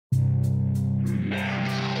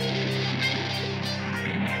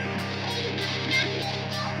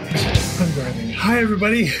Hi,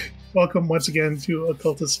 everybody. Welcome once again to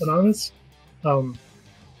Occultists Anonymous,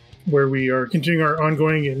 where we are continuing our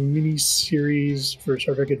ongoing and mini-series for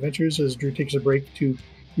Star Trek Adventures as Drew takes a break to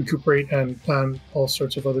recuperate and plan all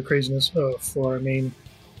sorts of other craziness for our main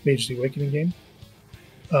Mage the Awakening game.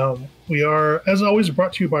 We are, as always,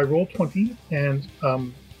 brought to you by Roll20 and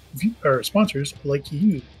our sponsors like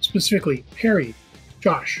you, specifically Harry,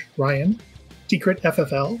 Josh, Ryan, Secret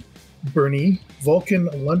FFL, Bernie, Vulcan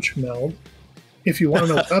Lunch Meld. If you want to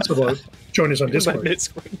know what that's about, join us on Discord.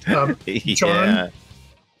 John,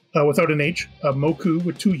 without an H, Moku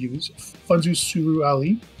with 2 U's, Funzu Suru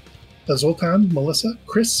Ali, Zoltan, Melissa,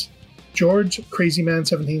 Chris, George, Crazy Man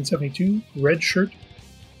 1772, Red Shirt,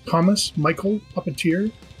 Thomas, Michael,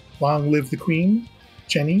 Puppeteer, Long Live the Queen,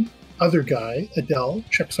 Jenny, Other Guy, Adele,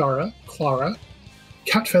 Shexara, Clara,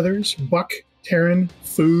 Cat Feathers, Buck, Taryn,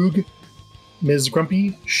 Foog, Ms.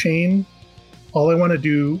 Grumpy, Shane. All I want to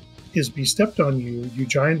do is be stepped on you, you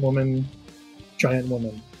giant woman, giant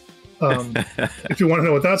woman. If you want to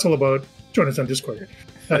know what that's all about, join us on Discord.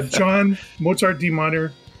 John, Mozart D.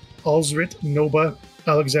 Minor, Alsrit, Noba,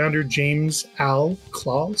 Alexander, James, Al,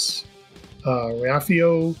 Klaus,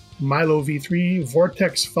 Rafio, Milo V3,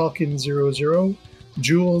 Vortex Falcon 00,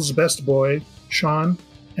 Jules, Best Boy, Sean,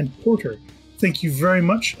 and Porter. Thank you very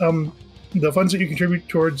much. The funds that you contribute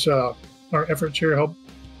towards our efforts here help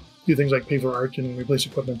do things like pay for art and replace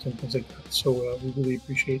equipment and things like that. So we really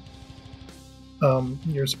appreciate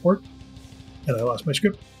your support. And I lost my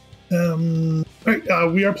script. All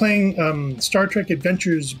right, we are playing Star Trek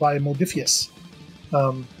Adventures by Modiphius,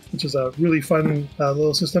 which is a really fun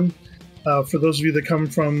little system. For those of you that come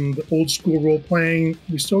from the old school role playing,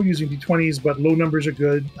 we're still using D20s, but low numbers are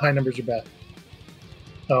good, high numbers are bad.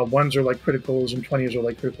 Ones are like criticals and 20s are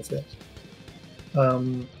like critical fails.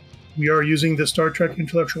 We are using the Star Trek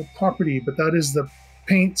intellectual property, but that is the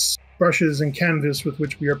paints, brushes, and canvas with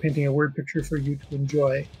which we are painting a word picture for you to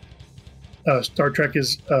enjoy. Star Trek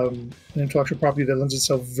is an intellectual property that lends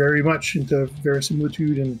itself very much into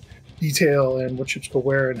verisimilitude and detail and what ships go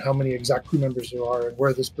where and how many exact crew members there are and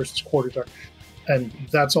where this person's quarters are. And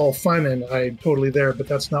that's all fun, and I'm totally there, but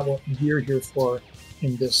that's not what we're here for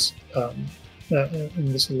in this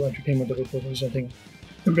little entertainment that we're presenting.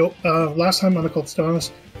 Here we go. Last time on Occultists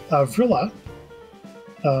Anonymous, Vrilla,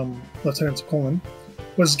 Lieutenant Sokolin,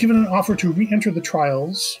 was given an offer to re-enter the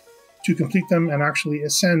trials to complete them and actually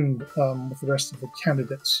ascend with the rest of the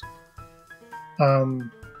candidates.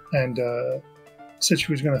 Said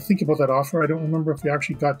she was going to think about that offer. I don't remember if we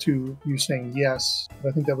actually got to you saying yes, but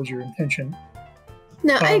I think that was your intention.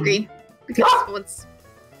 No, I agree. Because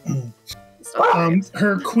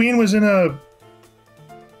her queen was in an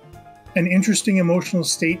interesting emotional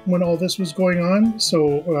state when all this was going on,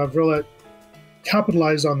 so Vrilla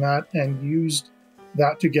capitalized on that and used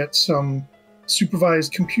that to get some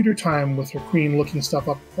supervised computer time with her queen looking stuff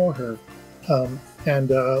up for her,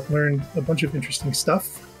 and learned a bunch of interesting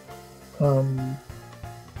stuff,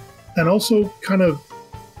 and also kind of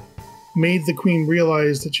made the queen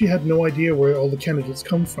realize that she had no idea where all the candidates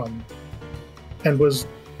come from, and was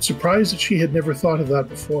surprised that she had never thought of that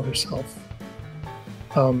before herself.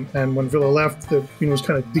 And when Vrilla left, the queen was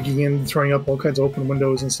kind of digging in, throwing up all kinds of open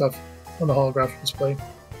windows and stuff on the holographic display.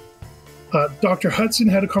 Dr. Hudson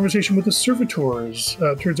had a conversation with the servitors.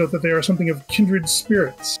 Turns out that they are something of kindred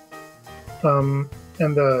spirits. And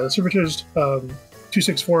the servitors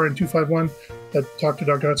 264 and 251 had talked to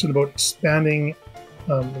Dr. Hudson about expanding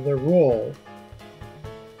their role.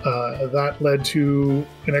 That led to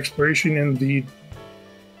an exploration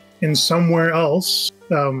in somewhere else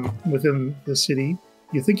within the city.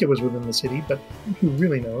 You think it was within the city, but who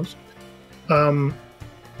really knows? And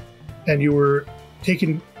you were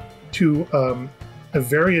taken to a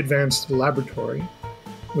very advanced laboratory,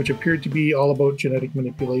 which appeared to be all about genetic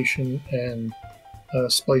manipulation and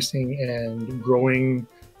splicing and growing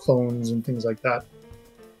clones and things like that.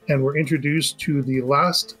 And we're introduced to the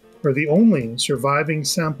last, or the only, surviving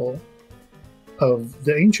sample of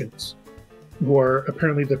the ancients, who are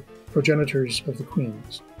apparently the progenitors of the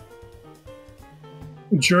queens.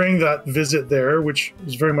 During that visit there, which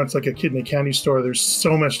was very much like a kid in a candy store, there's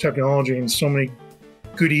so much technology and so many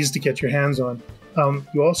goodies to get your hands on.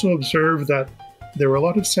 You also observe that there were a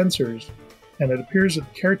lot of sensors, and it appears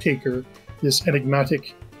that the Caretaker, this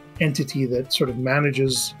enigmatic entity that sort of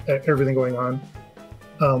manages everything going on,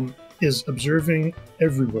 is observing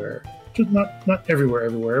everywhere. Just not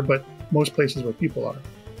everywhere, but most places where people are.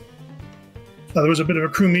 There was a bit of a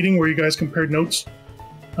crew meeting where you guys compared notes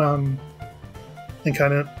and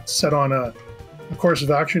kind of set on a course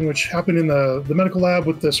of action, which happened in the medical lab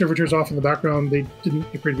with the servitors off in the background. They didn't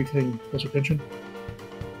appear to be paying close attention.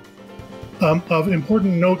 Of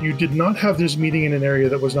important note, you did not have this meeting in an area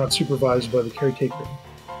that was not supervised by the Caretaker,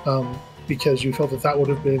 because you felt that would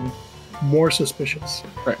have been more suspicious.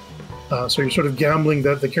 Right. So you're sort of gambling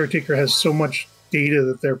that the Caretaker has so much data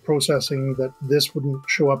that they're processing that this wouldn't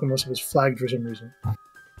show up unless it was flagged for some reason.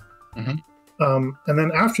 Mm-hmm. And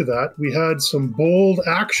then after that, we had some bold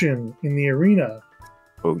action in the arena.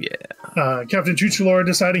 Oh, yeah. Captain Chuchulor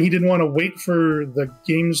deciding he didn't want to wait for the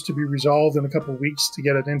games to be resolved in a couple of weeks to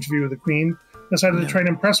get an interview with the Queen. Decided to try and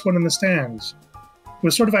impress one in the stands. It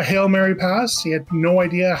was sort of a Hail Mary pass. He had no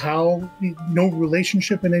idea how, no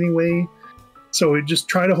relationship in any way. So he just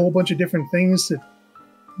tried a whole bunch of different things to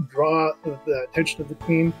draw the attention of the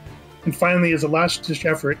Queen. And finally, as a last-ditch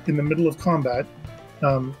effort, in the middle of combat,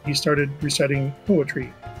 he started reciting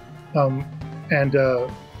poetry. And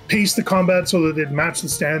paced the combat so that it matched the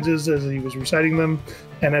stanzas as he was reciting them,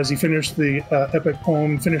 and as he finished the epic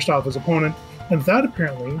poem, finished off his opponent, and that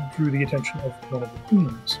apparently drew the attention of one of the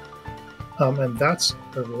queens. And that's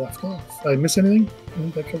where we left off. Did I miss anything? I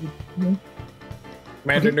think that covered.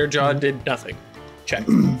 Commander Nerdjaw did nothing. Check.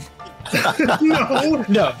 No.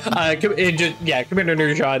 No. Commander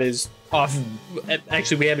Nerdjaw is off.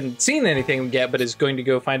 Actually, we haven't seen anything yet, but is going to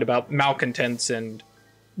go find about malcontents and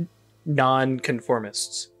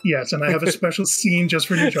non-conformists. Yes, and I have a special scene just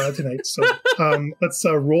for Nerdjaw tonight. So let's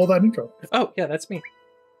roll that intro. Oh, yeah, that's me.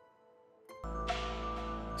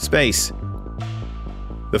 Space.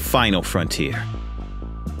 The final frontier.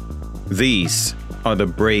 These are the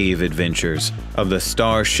brave adventures of the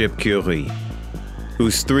Starship Curie,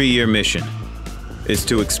 whose 3-year mission is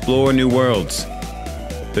to explore new worlds,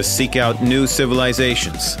 to seek out new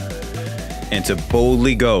civilizations, and to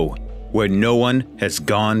boldly go where no one has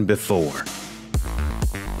gone before.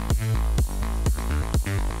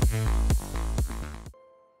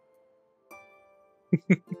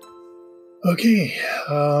 Okay,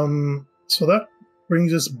 so that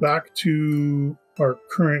brings us back to our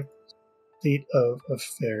current state of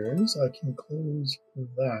affairs. I can close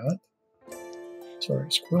that.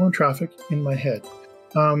 Sorry, squirrel and traffic in my head.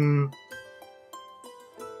 And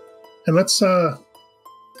let's we're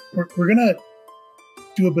gonna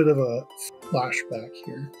do a bit of a flashback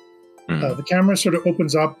here. The camera sort of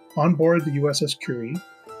opens up on board the USS Curie,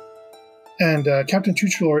 and Captain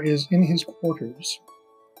Chuchulor is in his quarters.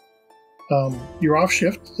 You're off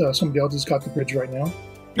shift. Somebody else has got the bridge right now.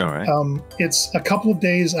 All right. It's a couple of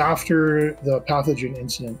days after the pathogen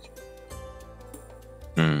incident.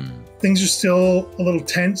 Things are still a little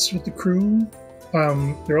tense with the crew.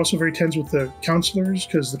 They're also very tense with the counselors,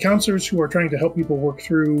 because the counselors who are trying to help people work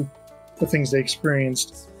through the things they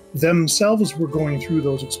experienced themselves were going through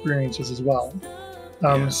those experiences as well.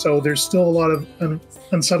 So there's still a lot of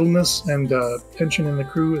unsettledness and tension in the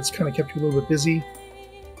crew. It's kind of kept you a little bit busy.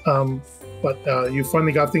 But you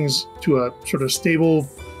finally got things to a sort of stable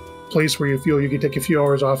place where you feel you can take a few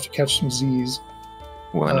hours off to catch some Z's.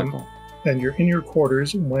 Wonderful. And you're in your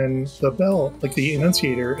quarters when the bell, like the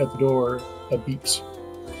annunciator at the door, beeps.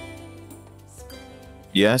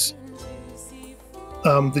 Yes?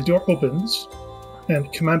 The door opens,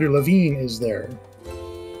 and Commander Levine is there.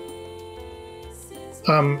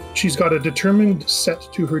 She's got a determined set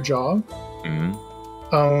to her jaw.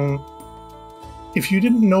 If you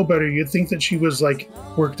didn't know better, you'd think that she was, like,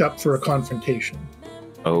 worked up for a confrontation.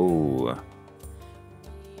 Oh.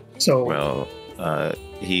 So... Well,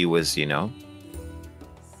 he was, in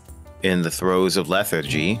the throes of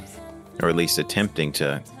lethargy, or at least attempting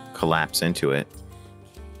to collapse into it.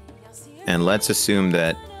 And let's assume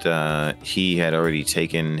that he had already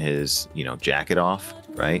taken his, jacket off,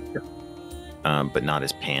 right? Sure. But not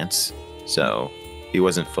his pants. So he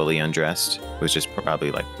wasn't fully undressed. It was just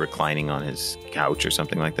probably like reclining on his couch or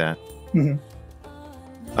something like that.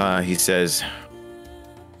 He says,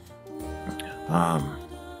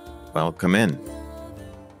 well, come in.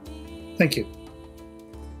 Thank you.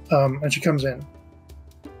 And she comes in.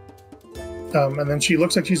 And then she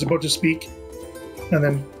looks like she's about to speak, and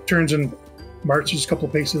then turns and marches a couple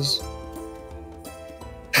of paces.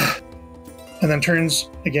 And then turns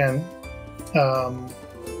again. And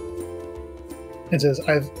says,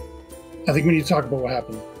 I think we need to talk about what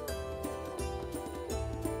happened.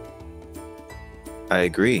 I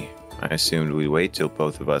agree. I assumed we'd wait till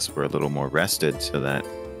both of us were a little more rested so that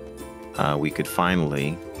we could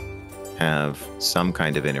finally have some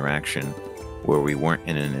kind of interaction where we weren't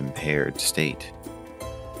in an impaired state.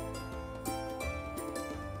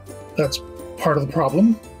 That's part of the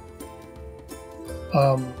problem.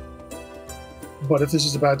 But if this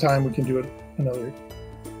is a bad time, we can do it another.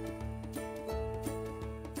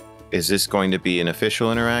 Is this going to be an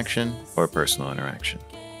official interaction or a personal interaction?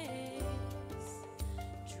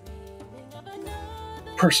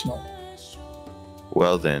 personal.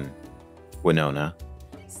 Well then, Winona,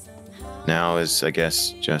 now is, I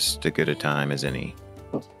guess, just as good a time as any.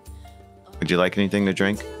 Would you like anything to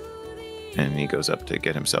drink? And he goes up to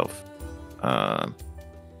get himself a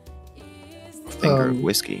finger of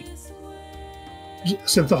whiskey.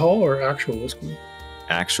 Synthahol or actual whiskey?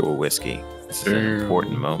 Actual whiskey. This is an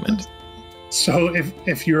important moment. So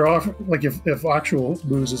if you're off, like if actual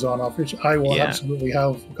booze is on offer, I will absolutely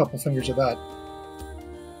have a couple fingers of that.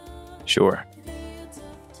 Sure.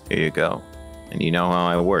 Here you go. And you know how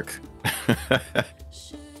I work.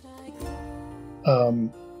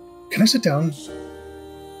 Can I sit down?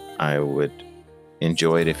 I would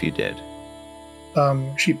enjoy it if you did.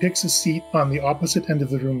 She picks a seat on the opposite end of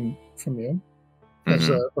the room from you. There's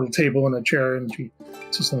a little table and a chair, and she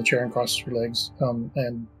sits on the chair and crosses her legs.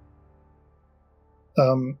 And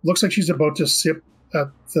looks like she's about to sip at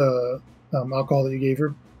the alcohol that you gave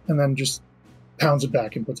her, and then just pounds it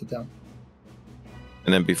back and puts it down.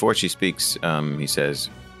 And then before she speaks, he says,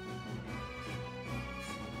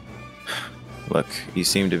 "Look, you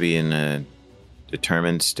seem to be in a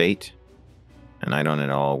determined state, and I don't at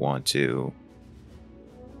all want to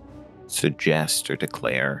suggest or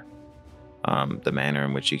declare the manner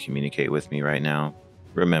in which you communicate with me right now.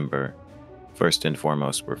 Remember, first and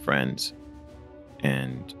foremost, we're friends,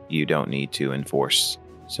 and you don't need to enforce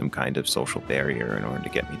some kind of social barrier in order to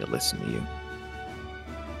get me to listen to you."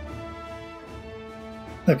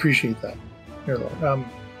 I appreciate that, Your Lord.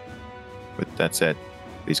 With that said,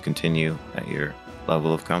 please continue at your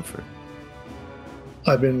level of comfort.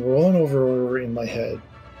 I've been rolling over in my head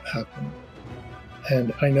what happened,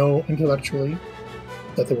 and I know intellectually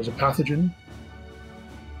that there was a pathogen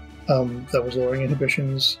that was lowering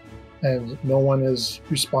inhibitions, and no one is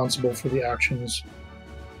responsible for the actions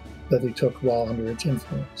that they took while under its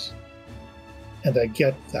influence. And I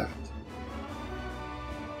get that.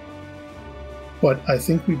 But I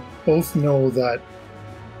think we both know that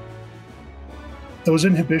those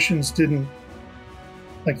inhibitions didn't,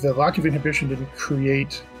 like the lack of inhibition didn't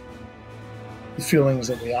create the feelings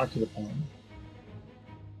that we acted upon.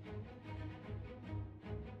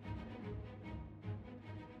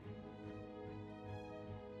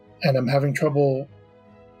 And I'm having trouble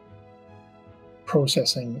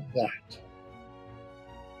processing that.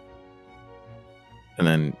 And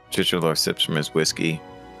then Chichalor sips from his whiskey,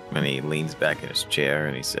 and he leans back in his chair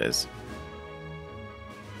and he says,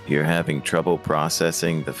 "You're having trouble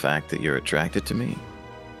processing the fact that you're attracted to me?"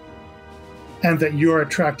 And that you're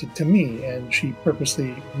attracted to me, and she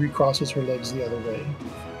purposely recrosses her legs the other way.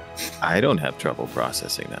 I don't have trouble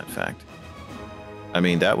processing that fact. I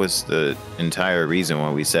mean, that was the entire reason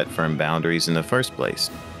why we set firm boundaries in the first place.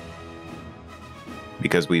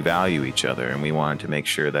 Because we value each other, and we wanted to make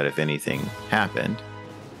sure that if anything happened,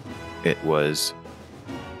 it was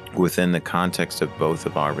within the context of both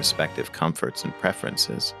of our respective comforts and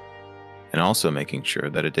preferences, and also making sure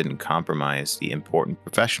that it didn't compromise the important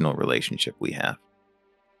professional relationship we have.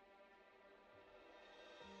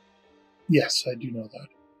 Yes, I do know that.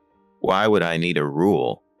 Why would I need a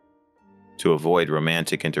rule to avoid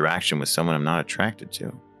romantic interaction with someone I'm not attracted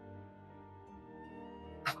to?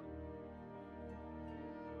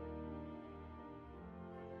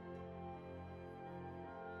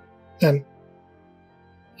 And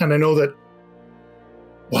I know that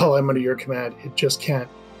while I'm under your command, it just can't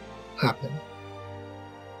happen.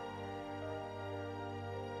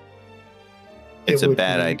 It's a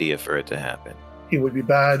bad idea for it to happen. It would be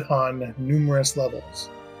bad on numerous levels.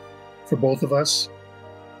 For both of us,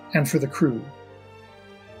 and for the crew,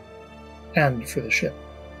 and for the ship.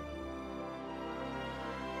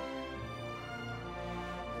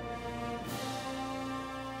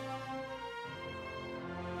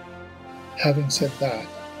 Having said that,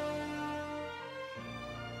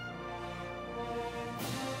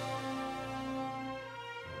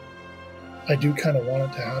 I do kind of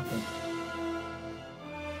want it to happen.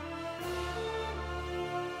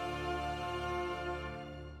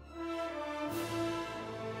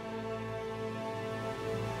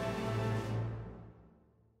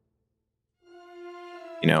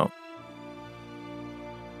 You know,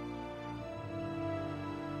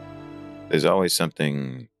 there's always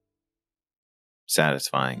something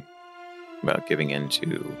satisfying about giving in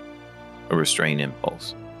to a restrained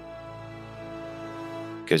impulse,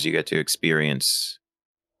 because you get to experience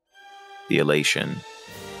the elation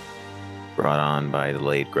brought on by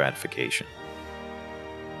delayed gratification.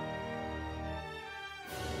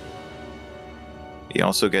 You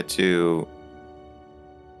also get to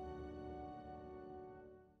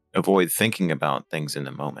avoid thinking about things in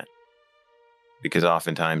the moment, because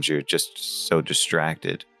oftentimes you're just so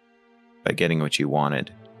distracted by getting what you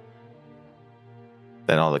wanted,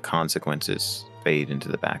 that all the consequences fade into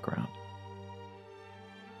the background.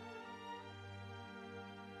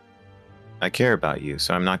 I care about you,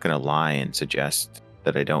 so I'm not going to lie and suggest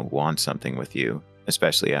that I don't want something with you,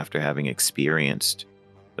 especially after having experienced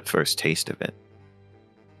the first taste of it.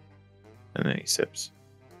 And then he sips.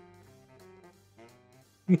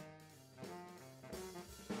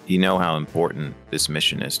 You know how important this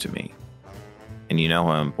mission is to me. And you know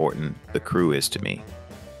how important the crew is to me.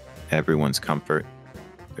 Everyone's comfort,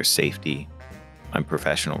 their safety, and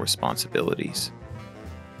professional responsibilities.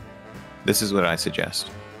 This is what I suggest,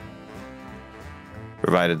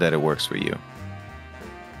 provided that it works for you.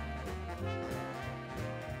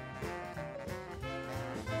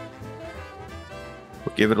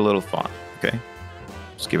 But give it a little thought, okay?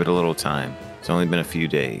 Just give it a little time. It's only been a few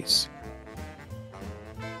days.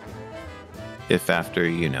 If after,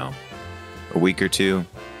 a week or two,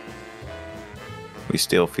 we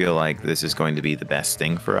still feel like this is going to be the best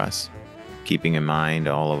thing for us, keeping in mind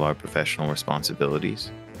all of our professional responsibilities,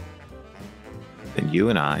 then you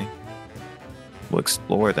and I will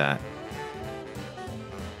explore that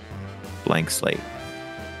blank slate.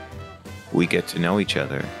 We get to know each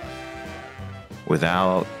other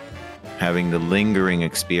without having the lingering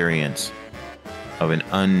experience of an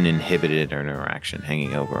uninhibited interaction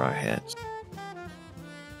hanging over our heads.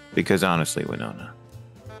 Because honestly, Winona,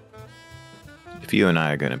 if you and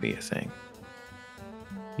I are going to be a thing,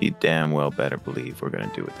 you damn well better believe we're going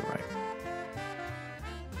to do it the right way.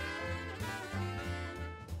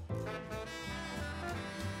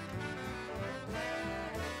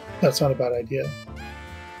 That's not a bad idea.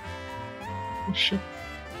 Sure.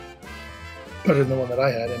 Better than the one that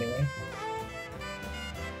I had, anyway.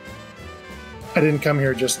 I didn't come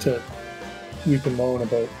here just to weep and moan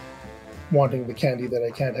about wanting the candy that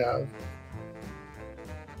I can't have.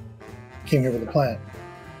 Came here with a plan.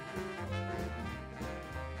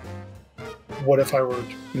 What if I were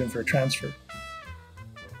to put in for a transfer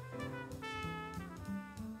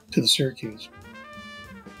to the Syracuse?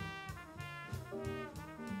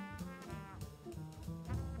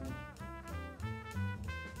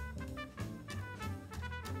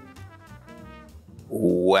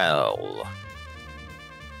 Well,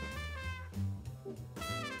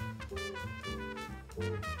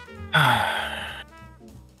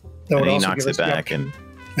 and he knocks it back, and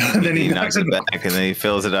then he knocks it back, and then he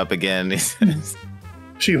fills it up again.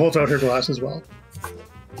 She holds out her glass as well.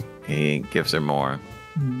 He gives her more.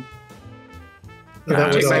 Mm.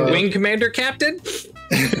 Take my wing commander, Captain?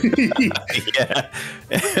 Yeah.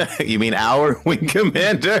 You mean our wing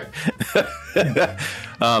commander?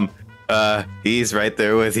 He's right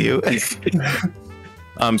there with you.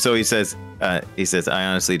 So he says, I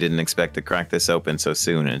honestly didn't expect to crack this open so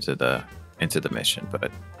soon into the mission,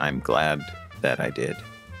 but I'm glad that I did.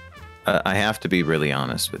 I have to be really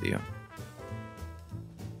honest with you.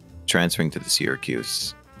 Transferring to the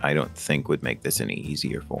Syracuse, I don't think would make this any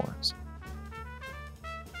easier for us.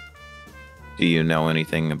 Do you know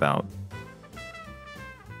anything about,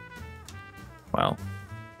 well,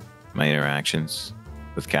 my interactions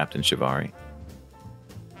with Captain Shivari?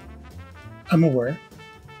 I'm aware.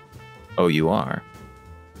 Oh, you are?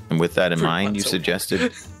 And with that in mind, you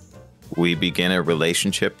suggested we begin a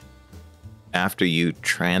relationship after you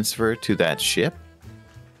transfer to that ship?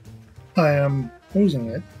 I am posing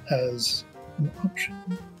it as an option.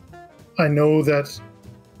 I know that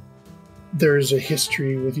there's a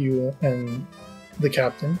history with you and the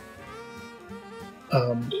captain.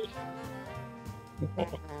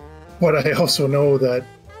 But I also know that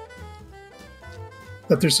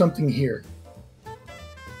there's something here.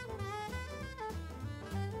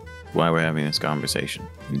 Why we're having this conversation,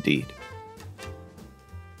 indeed.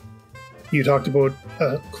 You talked about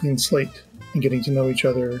a clean slate and getting to know each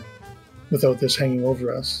other without this hanging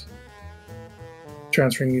over us.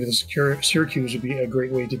 Transferring you to the Syracuse would be a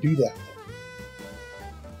great way to do that.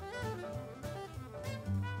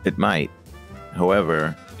 It might.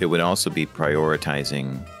 However, it would also be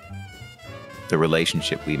prioritizing the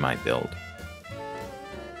relationship we might build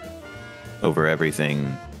over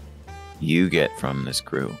everything you get from this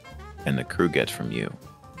crew and the crew gets from you.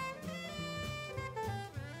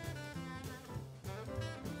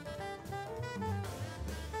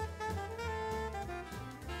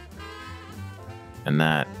 And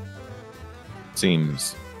that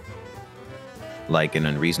seems like an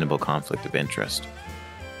unreasonable conflict of interest.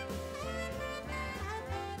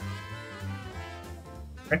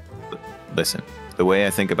 Okay. Listen, the way I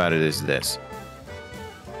think about it is this.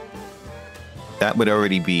 That would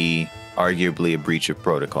already be arguably a breach of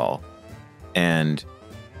protocol. And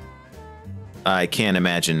I can't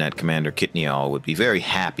imagine that Commander Kitnial would be very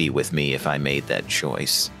happy with me if I made that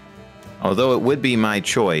choice. Although it would be my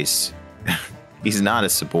choice, he's not a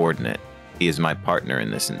subordinate. He is my partner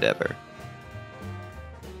in this endeavor.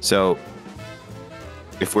 So,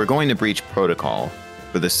 if we're going to breach protocol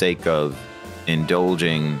for the sake of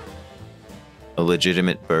indulging a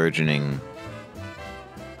legitimate burgeoning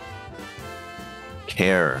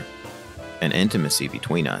care and intimacy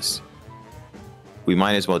between us, we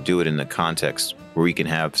might as well do it in the context where we can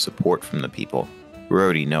have support from the people who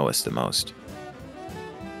already know us the most.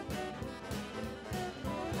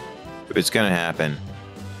 If it's going to happen,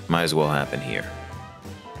 might as well happen here.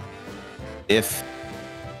 If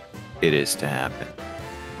it is to happen.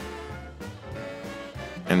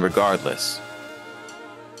 And regardless,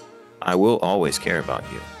 I will always care about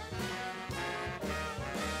you.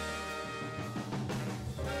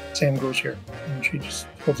 Same goes here. And she just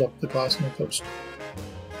holds up the glass and the toast.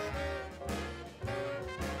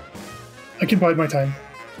 I can bide my time.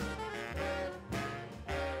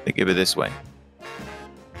 Think of it this way.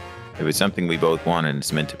 If it's something we both want and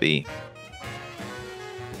it's meant to be,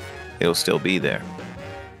 it'll still be there.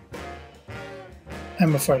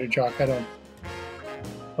 I'm a fighter jock. I don't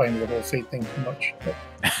buy into the whole fate thing too much.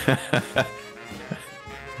 But...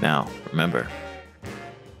 Now, remember,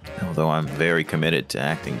 although I'm very committed to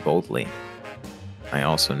acting boldly, I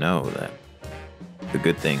also know that the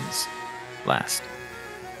good things last.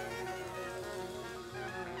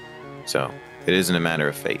 So, it isn't a matter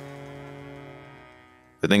of fate.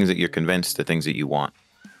 The things that you're convinced, the things that you want,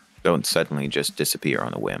 don't suddenly just disappear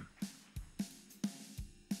on a whim.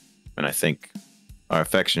 And I think our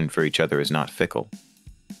affection for each other is not fickle.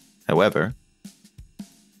 However,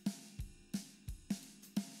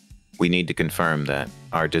 we need to confirm that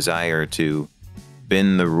our desire to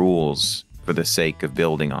bend the rules for the sake of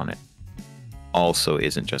building on it also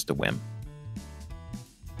isn't just a whim.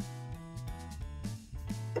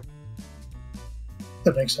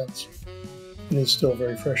 That makes sense. It is still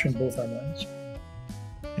very fresh in both our minds.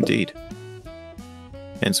 Indeed.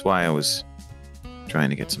 Hence why I was trying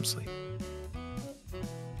to get some sleep.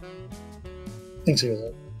 Thanks,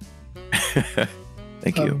 Elizabeth.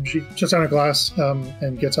 Thank you. She sits on a glass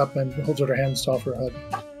and gets up and holds out her hands to offer a hug.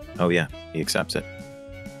 Oh yeah, he accepts it.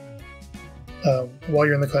 While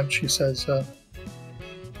you're in the clench, she says,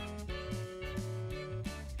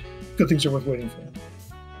 good things are worth waiting for.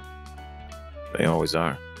 They always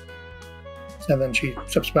are. And then she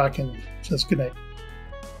steps back and says goodnight.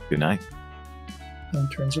 Good night. And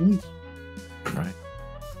turns and leaves. Right.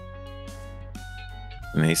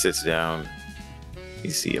 And he sits down.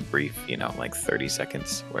 You see a brief, like 30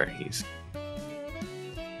 seconds where he's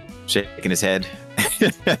shaking his head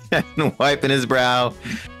and wiping his brow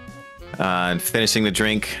and finishing the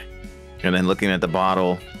drink and then looking at the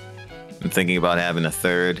bottle and thinking about having a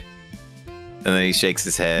third. And then he shakes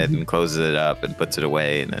his head and closes it up and puts it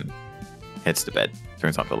away and then heads to bed,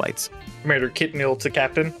 turns off the lights. Commander Kitnil to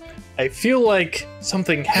Captain. I feel like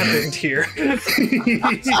something happened here.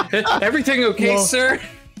 Everything okay, sir?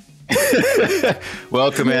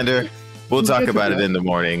 Well, Commander, we'll talk about it in the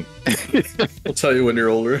morning. I'll tell you when you're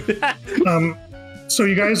older. So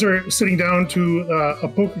you guys are sitting down to a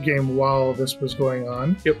poker game while this was going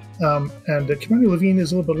on. Yep. And Commander Levine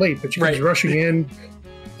is a little bit late, but she comes rushing in.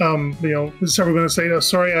 Several going to say,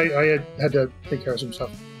 sorry, I had to take care of some stuff.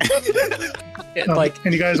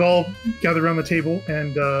 And you guys all gather around the table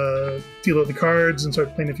and deal out the cards and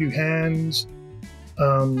start playing a few hands.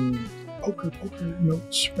 Poker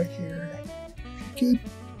notes right here. Good.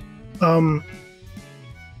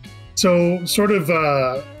 So sort of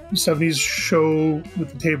 70s show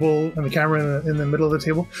with the table and the camera in the middle of the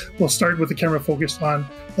table. We'll start with the camera focused on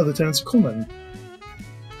Lieutenant Coleman.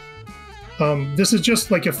 This is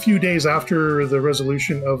just like a few days after the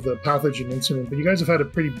resolution of the pathogen incident, but you guys have had a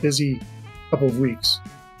pretty busy couple of weeks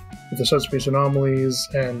with the subspace anomalies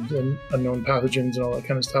and unknown pathogens and all that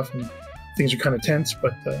kind of stuff, and things are kind of tense,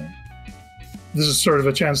 but this is sort of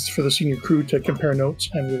a chance for the senior crew to compare notes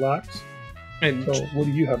and relax. And so what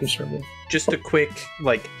do you have to start with? Just a quick,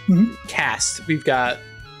 cast. We've got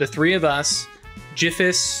the three of us,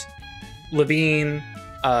 Jiffis, Levine,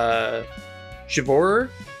 Javor.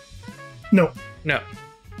 No.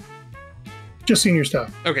 Just senior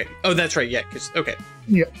staff. Okay. Oh, that's right. Yeah. Okay.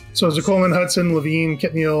 Yeah. So it's Coleman, Hudson, Levine,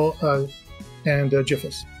 Kitneal, and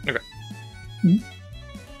Jiffis. Okay. Mm-hmm.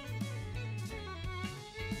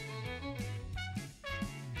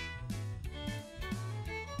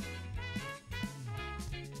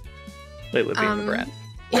 Play Levine and Brad.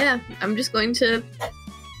 Yeah, I'm just going to.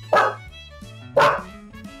 I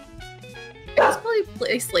guess probably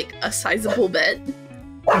place like a sizable bet.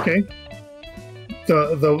 Okay.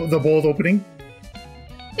 the bold opening.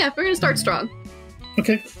 Yeah, we're gonna start strong.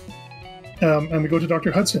 Okay. And we go to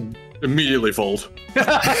Dr. Hudson. Immediately fold.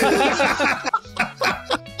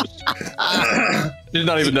 He's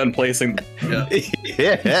not even done placing. Yeah.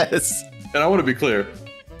 Yes. And I want to be clear.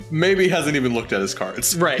 Maybe hasn't even looked at his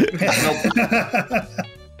cards. Right. Nope.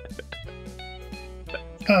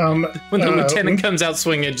 When the lieutenant comes out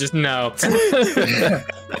swinging, just no.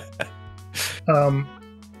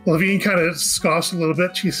 Levine kind of scoffs a little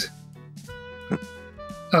bit. She's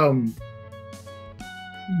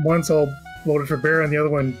one's all loaded for bear, and the other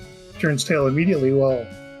one turns tail immediately. Well,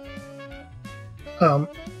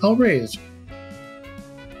 I'll raise.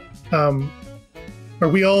 Are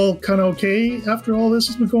we all kind of okay after all this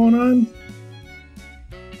has been going on?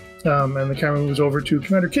 And the camera moves over to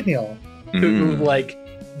Commander Kitniel. Who, like,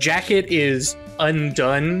 jacket is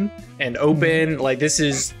undone and open. Like, this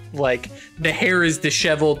is, like, the hair is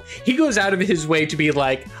disheveled. He goes out of his way to be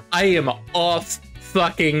like, I am off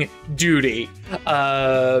fucking duty.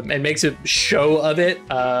 And makes a show of it.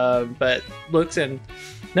 But looks and,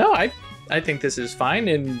 no, I think this is fine.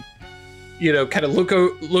 And, you know, kind of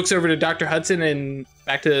looks over to Dr. Hudson and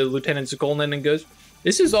back to Lieutenant Sokolnin and goes,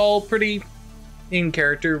 this is all pretty in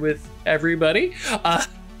character with everybody.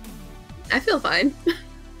 I feel fine.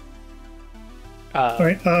 All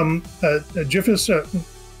right. Jiffus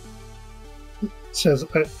says,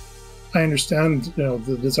 I understand, you know,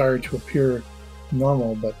 the desire to appear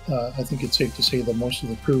normal, but I think it's safe to say that most of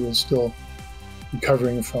the crew is still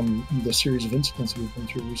recovering from the series of incidents we've been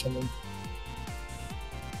through recently.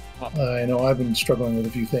 I know I've been struggling with a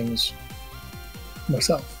few things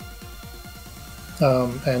myself.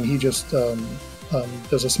 And he just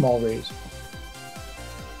does a small raise.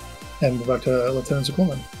 And we're back to Lieutenant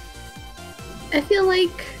Sokolnin. I feel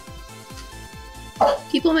like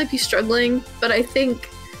people might be struggling, but I feel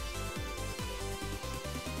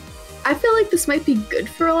like this might be good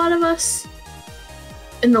for a lot of us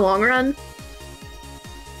in the long run.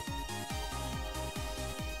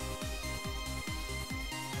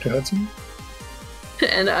 To Hudson?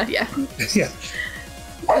 And yeah. Yeah.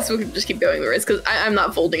 So we can just keep going the race, because I'm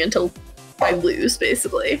not folding until I lose,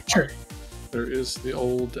 basically. Sure. There is the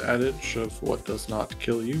old adage of what does not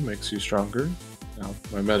kill you makes you stronger. Now,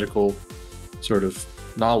 my medical sort of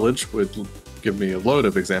knowledge would give me a load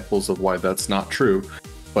of examples of why that's not true,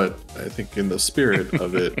 but I think in the spirit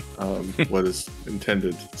of it, what is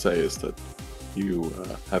intended to say is that you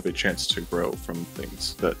have a chance to grow from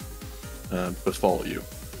things that befall you.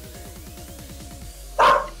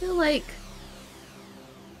 I feel like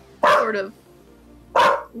sort of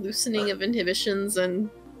loosening of inhibitions and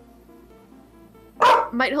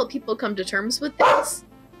might help people come to terms with things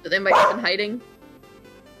that they might have been hiding.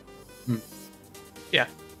 Yeah.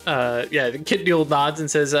 Kit Buell nods and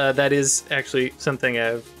says that is actually something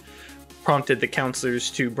I've prompted the counselors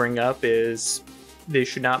to bring up, is they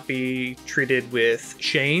should not be treated with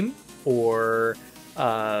shame or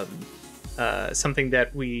something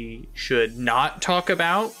that we should not talk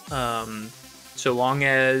about, so long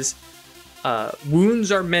as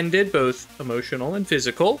wounds are mended, both emotional and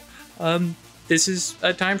physical. This is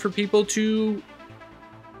a time for people to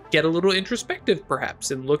get a little introspective,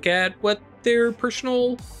 perhaps, and look at what their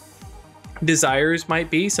personal desires might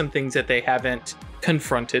be, some things that they haven't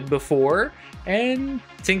confronted before, and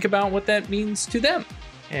think about what that means to them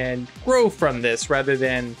and grow from this rather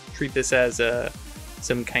than treat this as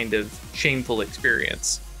some kind of shameful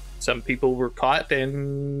experience. Some people were caught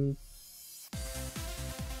in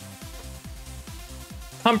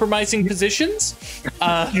compromising positions.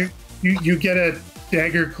 You get a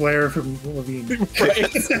dagger glare from Levine.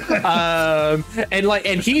 Right.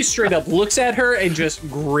 And he straight up looks at her and just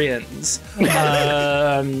grins.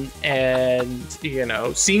 And, you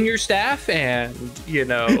know, senior staff and, you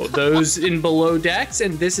know, those in below decks,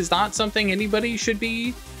 and this is not something anybody should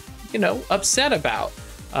be, you know, upset about,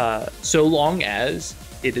 so long as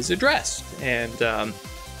it is addressed. And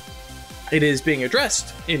it is being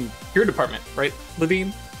addressed in your department, right,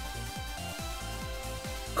 Levine?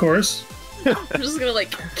 Of course. I'm just gonna, like,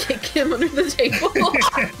 kick him under the table.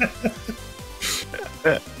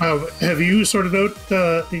 Have you sorted out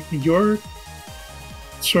your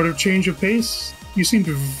sort of change of pace? You seemed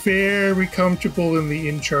very comfortable in the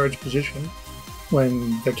in-charge position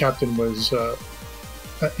when the captain was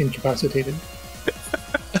incapacitated.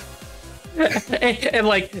 And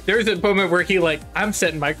like, there's a moment where he like, I'm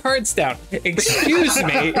setting my cards down. Excuse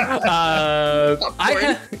me. I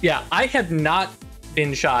have not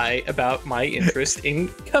been shy about my interest in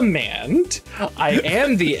command. I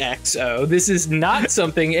am the XO. This is not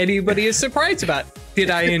something anybody is surprised about. Did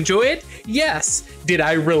I enjoy it? Yes. Did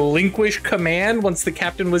I relinquish command once the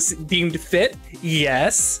captain was deemed fit?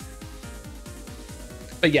 Yes.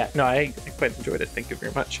 But yeah, no, I quite enjoyed it. Thank you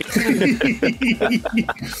very much.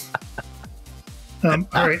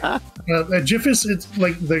 All right. Jiffus, it's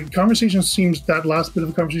like the conversation seems, that last bit of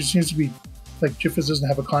the conversation seems to be like Jiffus doesn't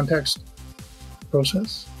have a context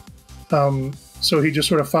process. So he just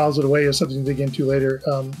sort of files it away as something to dig into later,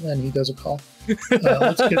 and he does a call.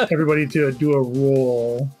 Let's get everybody to do a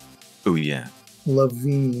roll. Oh, yeah.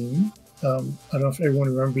 Levine. I don't know if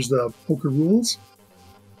everyone remembers the poker rules.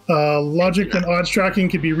 Logic and odds tracking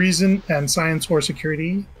could be reason and science or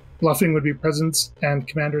security. Bluffing would be presence and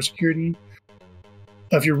command or security.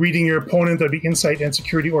 If you're reading your opponent, that'd be insight and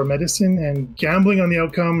security or medicine. And gambling on the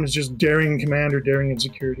outcome is just daring in command or daring in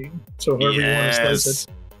security. So however you want to slice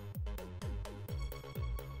it.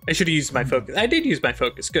 I should have used my focus. I did use my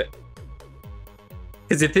focus. Good.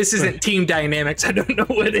 Because if this isn't team dynamics, I don't know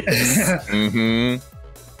what it is. Mm-hmm.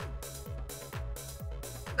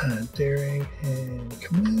 Daring and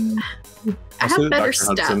command. I have better Dr.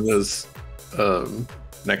 Hudson stats. is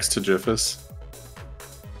next to Jiffus.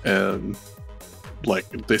 And like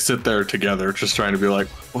they sit there together just trying to be like,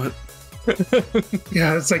 what?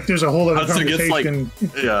 Yeah, it's like there's a whole other Hudson gets like,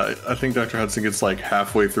 conversation. yeah, I think Dr. Hudson gets like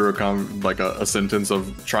halfway through a sentence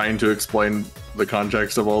of trying to explain the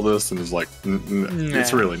context of all this and is like,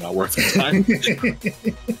 it's really not worth the time.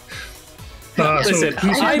 Listen,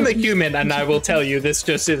 I'm a human and I will tell you this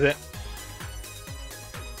just isn't.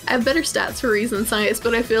 I have better stats for reason and science,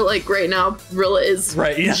 but I feel like right now Rilla is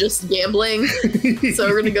just gambling. So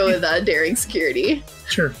we're gonna go with daring security.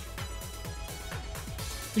 Sure.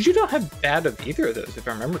 You don't have bad of either of those, if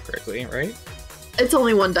I remember correctly, right? It's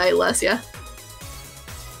only one die less, yeah.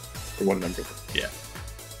 For one number. Yeah.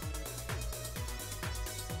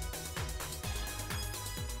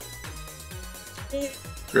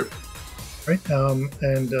 Grip. Right.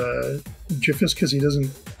 And Jiffus, because he doesn't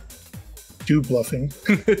do bluffing.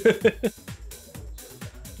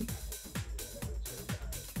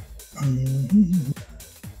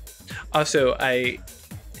 Also, I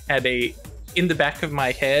had in the back of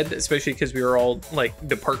my head, especially because we were all like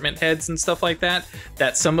department heads and stuff like that,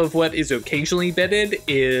 that some of what is occasionally vetted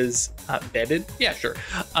is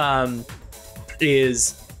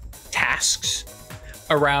is tasks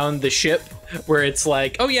around the ship where it's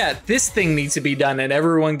like, oh yeah, this thing needs to be done, and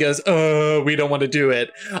everyone goes, oh, we don't want to do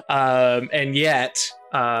it, and yet,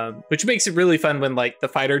 which makes it really fun when like the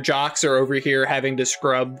fighter jocks are over here having to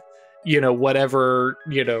scrub, whatever,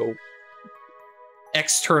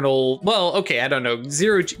 external, well, okay, I don't know,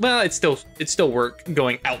 zero G, well, it's still work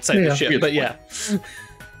going outside the ship, but yeah.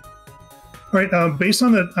 All right, based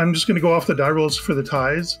on that, I'm just going to go off the die rolls for the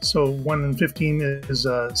ties. So 1 and 15 is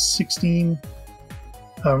 16.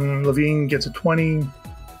 Levine gets a 20,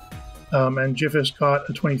 and Jiffus got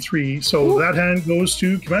a 23. So that hand goes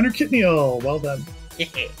to Commander Kitneal. Well done.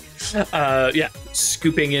 Yeah,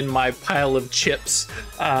 scooping in my pile of chips.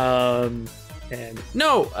 And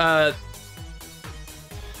no,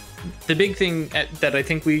 the big thing that I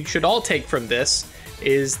think we should all take from this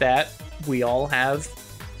is that we all have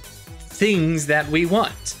things that we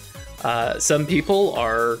want. Some people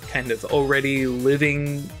are kind of already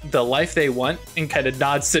living the life they want, and kind of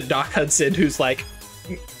nods to Doc Hudson, who's like,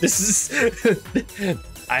 this is,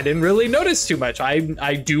 I didn't really notice too much. I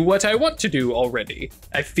do what I want to do already.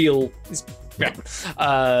 I feel, yeah.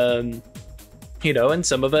 And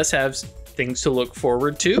some of us have things to look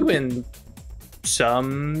forward to, and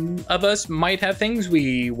some of us might have things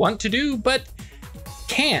we want to do, but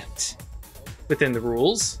can't within the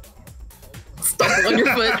rules. Stomp on your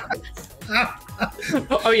foot.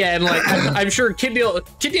 Oh yeah, and like I'm sure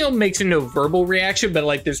Kitneal makes no verbal reaction, but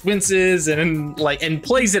like there's winces and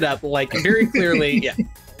plays it up like very clearly. Yeah.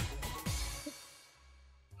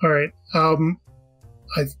 All right.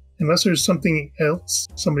 Unless there's something else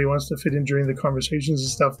somebody wants to fit in during the conversations and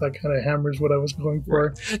stuff, that kind of hammers what I was going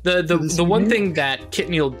for. The one thing that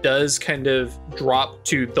Kitneal does kind of drop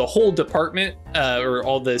to the whole department or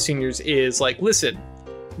all the seniors is like, listen,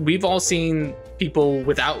 we've all seen people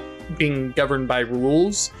without being governed by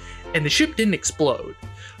rules, and the ship didn't explode.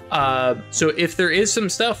 So if there is some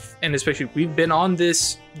stuff, and especially we've been on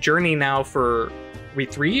this journey now for, are we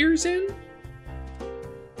 3 years in?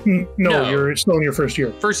 No, you're still in your first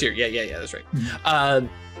year. First year, yeah, that's right.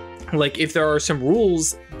 Like if there are some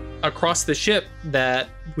rules across the ship that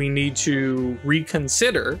we need to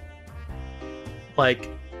reconsider, like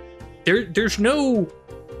there's no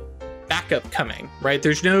backup coming, right?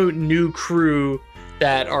 There's no new crew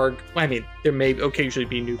that are, I mean, there may occasionally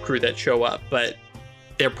be new crew that show up, but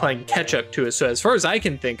they're playing catch up to us. So as far as I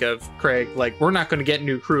can think of, Craig, like, we're not going to get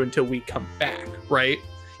new crew until we come back, right?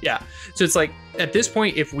 Yeah. So it's like, at this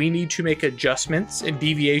point, if we need to make adjustments and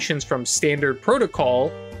deviations from standard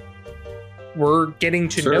protocol, we're getting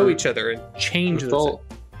to know each other and change those.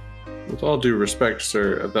 With all due respect,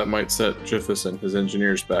 sir, that might set Jiffus and his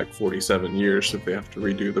engineers back 47 years if they have to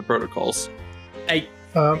redo the protocols. And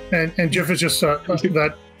Jiffus just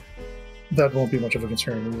that won't be much of a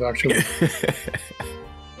concern. We've actually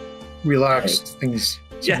relaxed things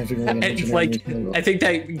significantly. And like, I think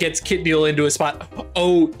that gets Kit Deal into a spot.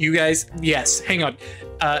 Oh, you guys, yes, hang on.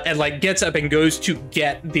 And like gets up and goes to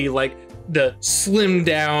get the slimmed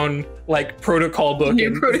down protocol book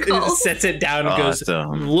and sets it down and goes,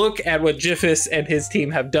 look at what Jiffus and his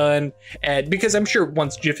team have done. And because I'm sure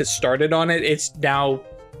once Jiffus started on it, it's now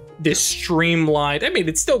this streamlined. I mean,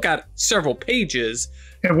 it's still got several pages.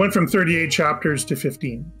 It went from 38 chapters to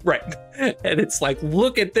 15. Right. And it's like,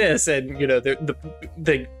 look at this. And, you know,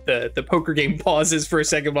 the poker game pauses for a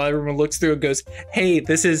second while everyone looks through and goes, hey,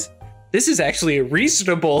 this is actually a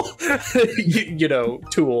reasonable,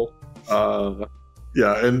 tool.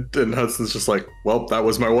 Yeah, and Hudson's just like, well, that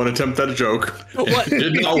was my one attempt at a joke. What?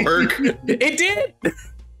 It did not work. It did.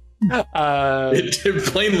 It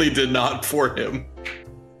plainly did not for him.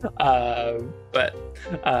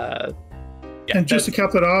 Yeah, and just to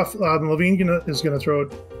cap that off, Levine is going to throw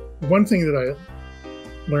it. One thing that I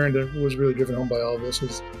learned that was really driven home by all of this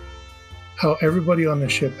is how everybody on the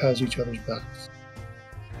ship has each other's backs.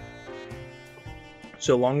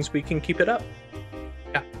 So long as we can keep it up.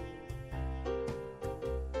 Yeah.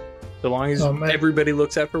 So long as everybody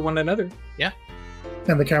looks out for one another. Yeah.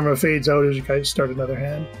 And the camera fades out as you guys start another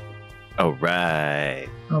hand. All right.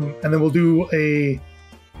 And then we'll do a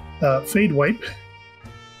fade wipe.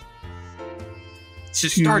 It's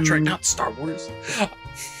just Star Trek, not Star Wars.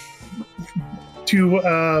 To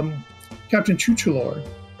Captain Chuchulor,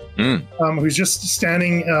 who's just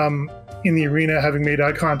standing in the arena, having made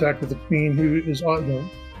eye contact with the Queen, who is a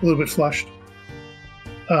little bit flushed.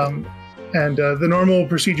 And the normal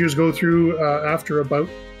procedures go through after a bout.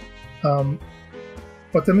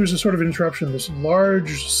 But then there's a sort of interruption. This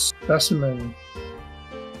large specimen.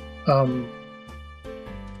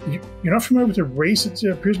 You're not familiar with the race. It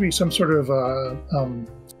appears to be some sort of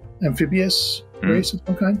amphibious race of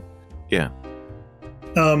some kind. Yeah.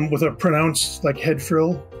 With a pronounced head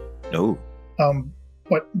frill. No.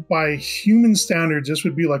 But by human standards, this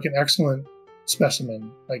would be like an excellent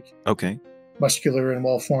specimen. Okay. Muscular and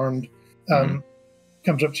well formed.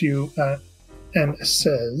 Comes up to you and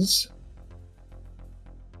says,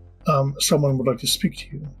 "Someone would like to speak to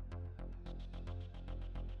you."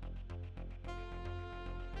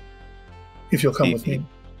 If you'll come with me.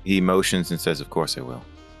 He motions and says, of course I will.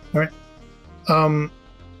 All right.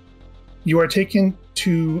 You are taken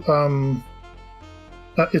to...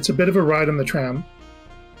 it's a bit of a ride on the tram.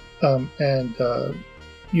 And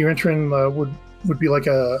you're entering would be like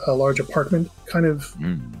a large apartment kind of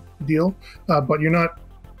deal. But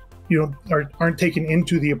aren't taken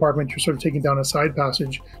into the apartment. You're sort of taken down a side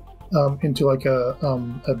passage into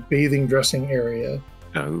a bathing dressing area.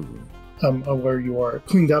 Oh. Where you are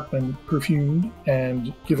cleaned up and perfumed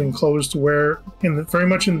and given clothes to wear very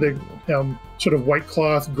much in the sort of white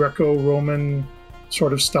cloth Greco-Roman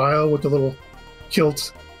sort of style with the little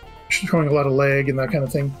kilt showing a lot of leg and that kind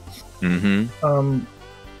of thing. Mm-hmm.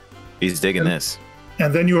 He's digging this.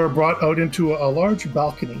 And then you are brought out into a large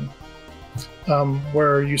balcony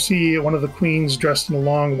where you see one of the queens dressed in a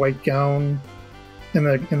long white gown in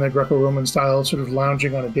the Greco-Roman style, sort of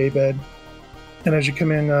lounging on a daybed. And as you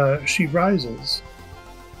come in, she rises,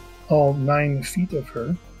 all 9 feet of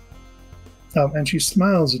her, and she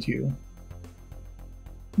smiles at you.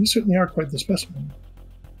 You certainly are quite the specimen.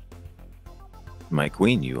 My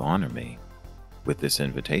queen, you honor me with this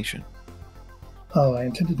invitation. Oh, I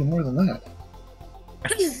intended to do more than that.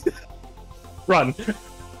 Run.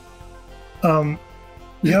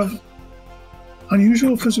 You have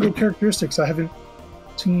unusual physical characteristics. I haven't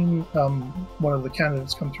seen one of the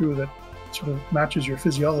candidates come through that sort of matches your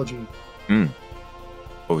physiology.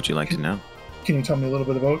 What would you like to know? Can you tell me a little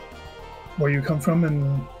bit about where you come from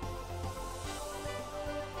and...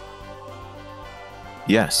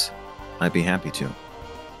 Yes, I'd be happy to.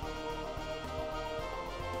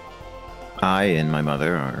 I and my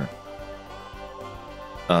mother are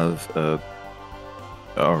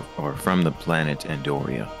from the planet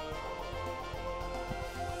Andoria.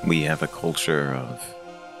 We have a culture of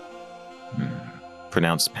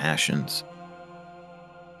pronounced passions,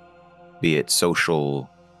 be it social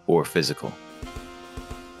or physical.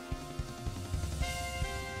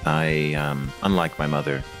 I, unlike my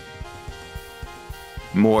mother,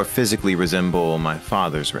 more physically resemble my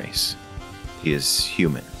father's race. He is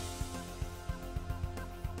human.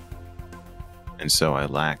 And so I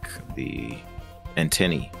lack the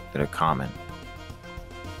antennae that are common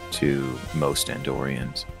to most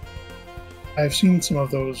Andorians. I've seen some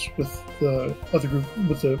of those with the other group,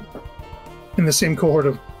 in the same cohort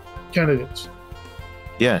of candidates.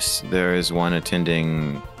 Yes, there is one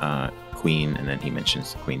attending Queen, and then he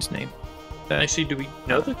mentions the Queen's name. Actually, do we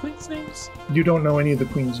know the Queen's names? You don't know any of the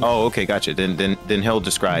Queen's names. Oh, okay, gotcha. Then he'll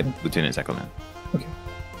describe Lieutenant Zeckelman. Okay.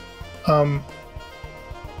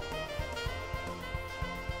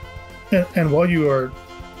 And while you are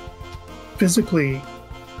physically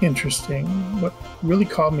interesting, what really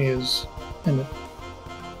caught me is, and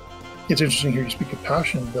it's interesting here you speak of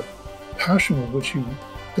passion, the passion with which you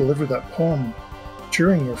delivered that poem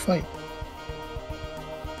during your fight.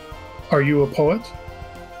 Are you a poet?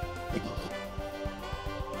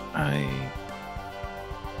 I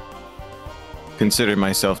consider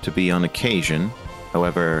myself to be on occasion.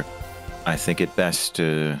 However, I think it best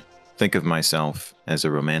to think of myself as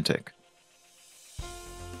a romantic.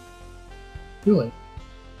 Really?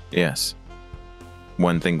 Yes.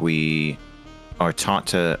 One thing we are taught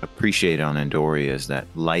to appreciate on Andoria is that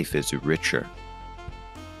life is richer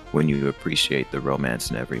when you appreciate the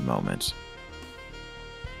romance in every moment.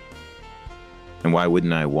 And why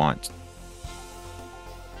wouldn't I want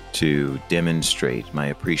to demonstrate my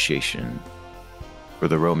appreciation for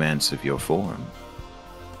the romance of your form?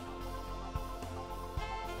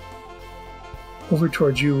 Over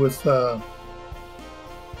towards you with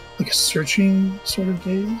like a searching sort of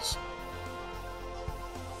gaze.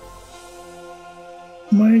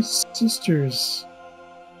 My sisters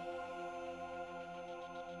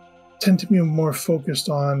tend to be more focused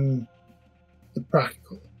on the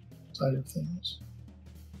practical side of things.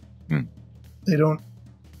 They don't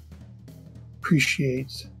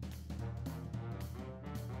appreciate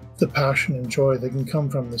the passion and joy that can come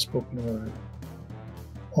from the spoken word,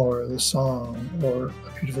 or the song, or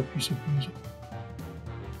a beautiful piece of music.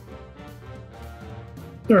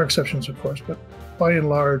 There are exceptions, of course, but by and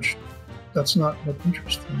large, that's not what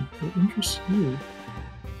interests them. What interests you.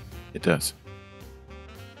 It does.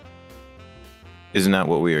 Isn't that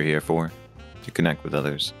what we are here for? To connect with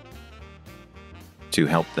others. To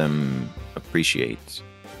help them appreciate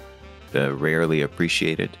the rarely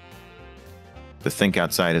appreciated. To think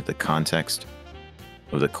outside of the context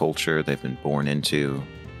of the culture they've been born into,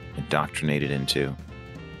 indoctrinated into.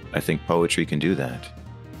 I think poetry can do that.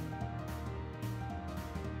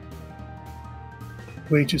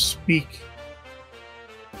 Way to speak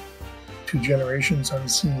to generations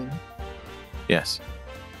unseen. Yes.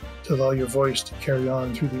 To allow your voice to carry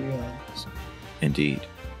on through the eons. Indeed.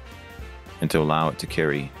 And to allow it to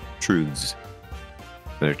carry truths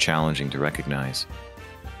that are challenging to recognize.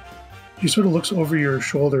 She sort of looks over your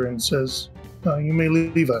shoulder and says, you may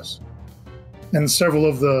leave us. And several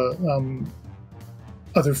of the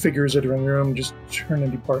other figures that are in the room just turn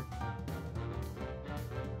and depart.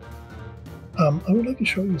 I would like to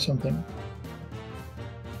show you something.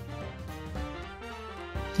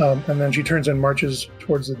 And then she turns and marches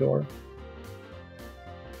towards the door.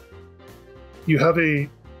 You have a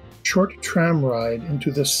short tram ride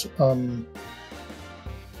into this,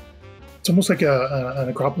 it's almost like an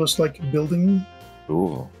Acropolis-like building.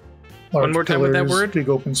 Ooh. One more time with that word? Big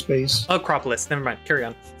open space. Acropolis, never mind, carry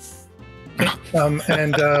on.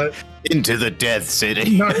 And into the Death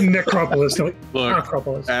City. Not Necropolis, no. Look,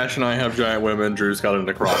 Acropolis. Ash and I have giant women. Drew's got a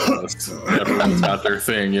necropolis. Everyone's got their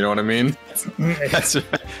thing. You know what I mean? That's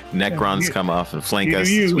right. Necrons come off and flank us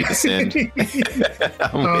as we descend.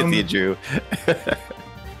 I'm with you, Drew.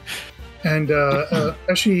 And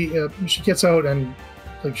as she gets out and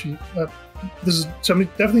like this is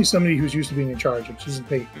definitely somebody who's used to being in charge. Like, she doesn't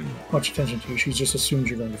pay much attention to you. She just assumes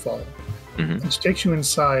you're going to follow. Mm-hmm. And she takes you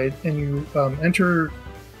inside, and you enter.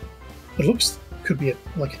 It could be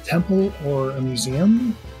like a temple or a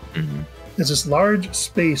museum. Mm-hmm. There's this large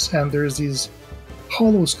space, and there's these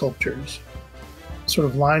hollow sculptures, sort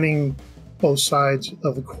of lining both sides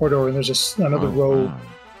of the corridor. And there's another row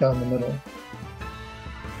down the middle.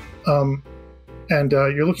 And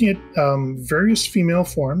you're looking at various female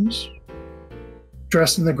forms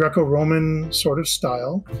dressed in the Greco-Roman sort of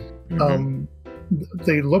style. Mm-hmm.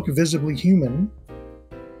 They look visibly human,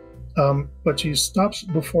 but she stops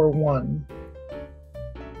before one,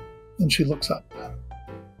 and she looks up,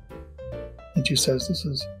 and she says, "This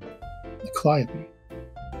is the Calliope,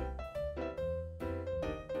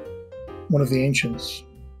 one of the ancients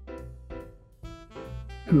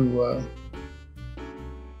who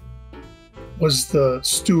was the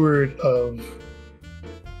steward of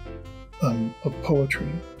poetry.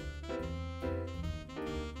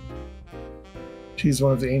 She's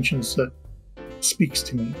one of the ancients that speaks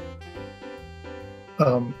to me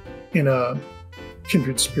in a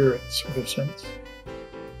kindred spirit sort of sense.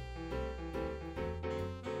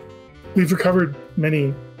 We've recovered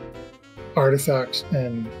many artifacts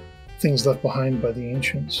and things left behind by the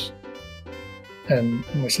ancients, and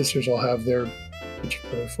my sisters all have their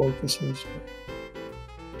particular focuses.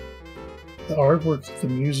 The artwork that the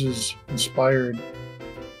muses inspired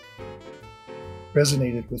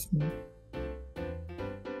resonated with me.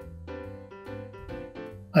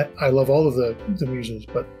 I love all of the muses,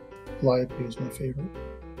 but Calliope is my favorite.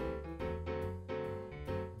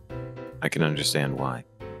 I can understand why.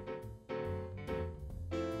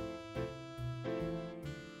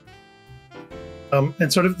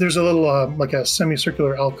 And sort of, there's a little like a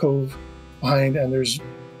semicircular alcove behind, and there's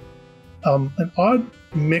an odd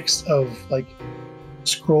mix of like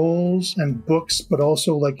scrolls and books, but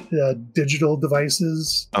also like digital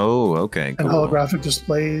devices. Oh, okay, cool. And holographic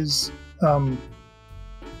displays.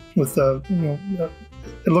 With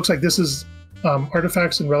it looks like this is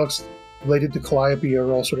artifacts and relics related to Calliope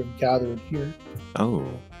are all sort of gathered here. Oh.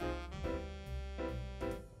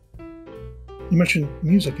 You mentioned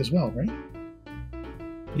music as well, right?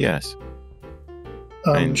 Yes.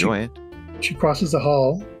 I enjoy it. She crosses the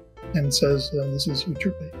hall and says, "This is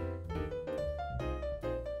Uturpe,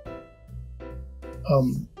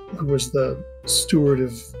 who was the steward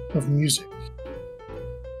of music,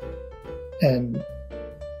 and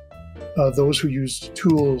those who used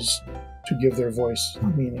tools to give their voice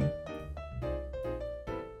meaning."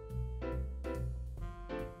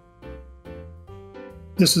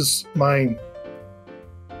 This is my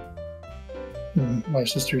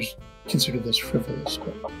sisters consider this frivolous,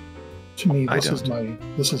 but to me, this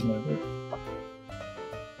is my work.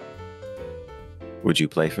 Would you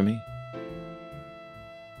play for me?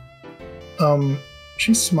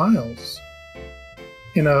 She smiles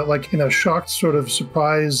in a shocked, sort of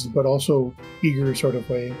surprised, but also eager sort of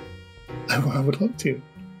way. I would love to.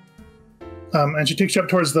 And she takes you up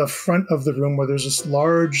towards the front of the room where there's this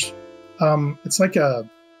large, it's like a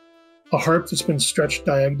harp that's been stretched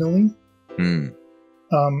diagonally. Mm.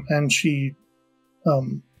 And she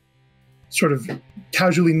sort of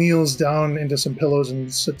casually kneels down into some pillows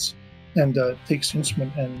and sits and takes the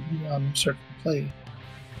instrument and starts to play.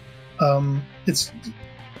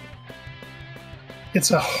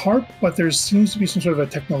 It's a harp, but there seems to be some sort of a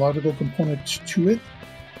technological component to it,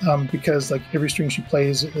 because like every string she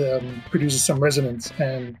plays produces some resonance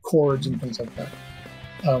and chords and things like that.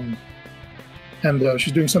 And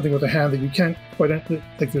she's doing something with a hand that you can't quite,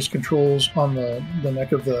 like there's controls on the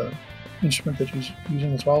neck of the instrument that she's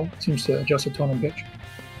using as well. It seems to adjust the tone and pitch.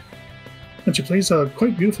 And she plays a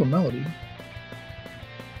quite beautiful melody.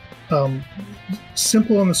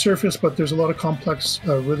 Simple on the surface, but there's a lot of complex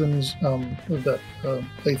rhythms that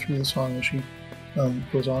play through the song as she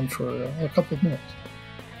goes on for a couple of minutes.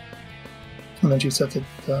 And then she sets it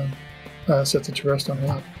to rest on her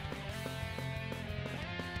lap.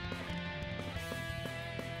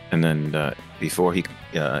 And then before he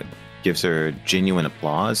gives her genuine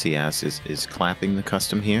applause, he asks, is clapping the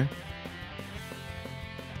custom here?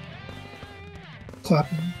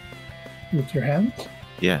 Clapping with your hands?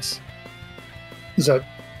 Yes. Is that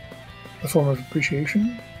a form of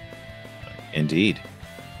appreciation? Indeed.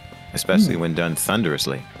 Especially when done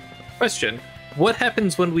thunderously. Question. What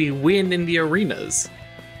happens when we win in the arenas?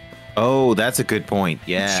 Oh, that's a good point.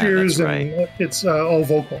 Yeah, cheers, that's right. And it's all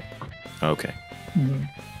vocal. Okay.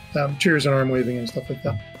 Mm-hmm. Cheers and arm waving and stuff like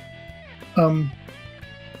that.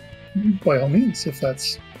 By all means, if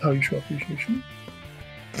that's how you show appreciation.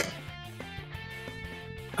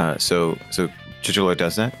 So Chicholo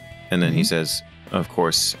does that, and then he says, of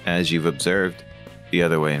course, as you've observed, the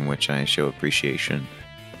other way in which I show appreciation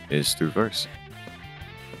is through verse.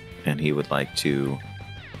 And he would like to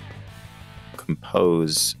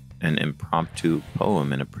compose an impromptu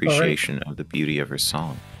poem in appreciation of the beauty of her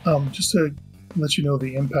song. Just to let you know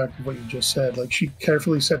the impact of what you just said, like she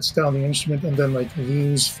carefully sets down the instrument and then like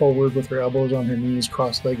leans forward with her elbows on her knees,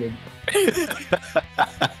 cross-legged,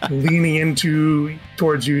 leaning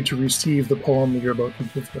towards you to receive the poem that you're about to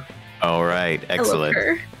give her. All right, excellent.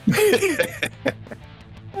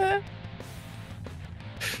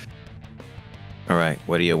 All right,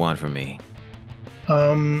 what do you want from me?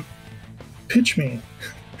 Pitch me.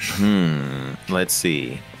 Let's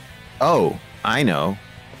see. Oh, I know.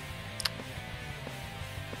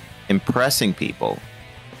 Impressing people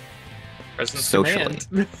socially.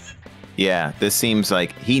 Yeah, this seems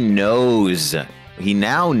like he knows he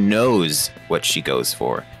now knows what she goes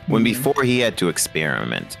for. When before he had to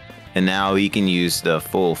experiment, and now he can use the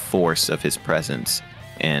full force of his presence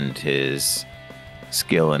and his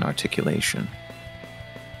skill and articulation.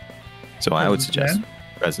 So I would suggest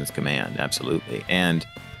presence command, absolutely. And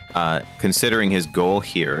considering his goal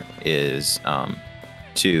here is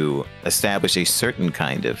to establish a certain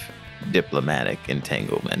kind of diplomatic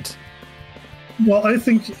entanglement. Well, I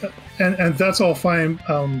think, and that's all fine,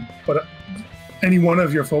 but any one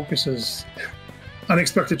of your focuses,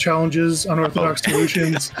 unexpected challenges, unorthodox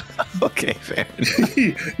solutions. Okay, fair.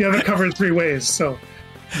 You have it covered 3 ways, so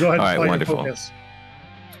go ahead and apply your focus.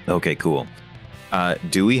 Okay, cool.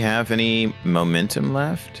 Do we have any momentum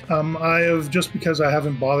left? I have, just because I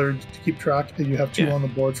haven't bothered to keep track, that you have 2 on the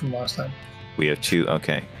board from last time. We have 2,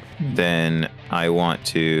 okay. Then I want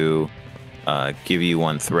to give you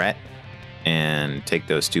 1 threat and take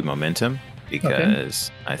those 2 momentum,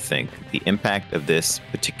 because I think the impact of this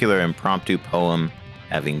particular impromptu poem,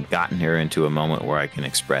 having gotten her into a moment where I can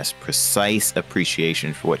express precise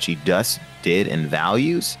appreciation for what she did and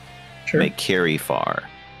values, may carry far.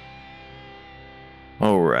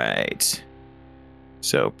 All right.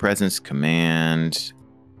 So presence command,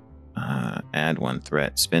 add 1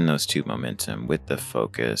 threat, spin those 2 momentum with the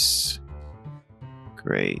focus.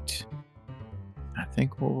 Great. I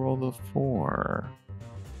think we'll roll the 4.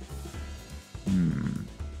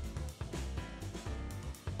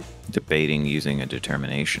 Debating using a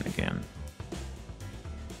determination again.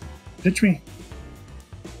 Pitch me.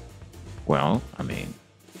 Well, I mean,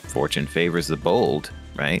 fortune favors the bold,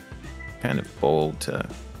 right? Kind of bold to...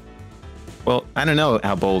 Well, I don't know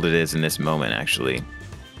how bold it is in this moment, actually.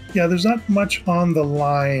 Yeah, there's not much on the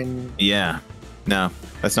line. Yeah. No,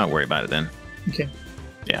 let's not worry about it then. Okay.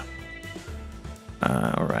 Yeah.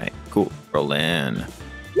 All right. Cool. Roll in.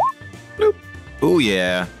 Bloop. Oh,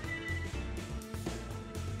 yeah.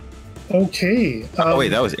 Okay. Oh, wait,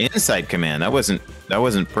 that was inside command. That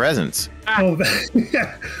wasn't presence. Oh,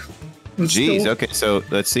 yeah. Jeez. Okay, so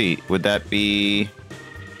let's see. Would that be...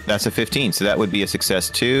 That's a 15, so that would be a success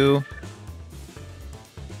too.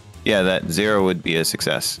 Yeah, that 0 would be a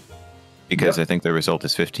success. Because I think the result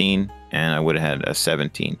is 15, and I would have had a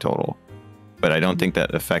 17 total. But I don't think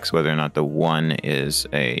that affects whether or not the 1 is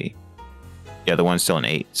a... Yeah, the 1's still an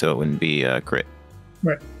 8, so it wouldn't be a crit.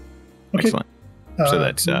 Right. Okay. Excellent. So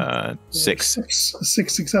that's 6.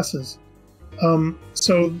 6 successes.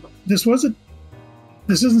 So this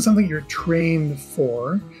isn't something you're trained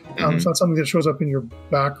for. It's not something that shows up in your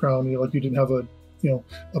background. You didn't have a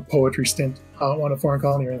poetry stint on a foreign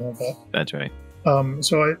colony or anything like that. That's right.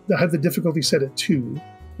 So I had the difficulty set at 2,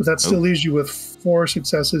 but that still leaves you with 4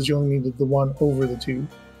 successes. You only needed the 1 over the 2.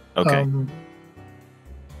 Okay.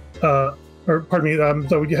 Or pardon me,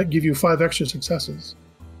 that would give you 5 extra successes.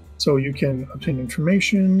 So you can obtain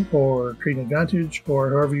information or create an advantage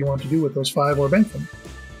or however you want to do with those 5 or bank them.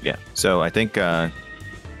 Yeah. So I think how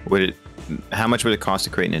much would it cost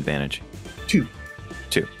to create an advantage? 2.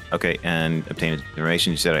 2. Okay. And obtain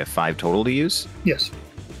information. You said I have 5 total to use? Yes.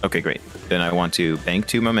 Okay, great. Then I want to bank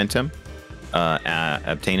 2 momentum,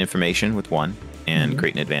 obtain information with 1, and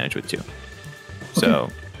create an advantage with 2. Okay. So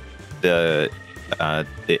the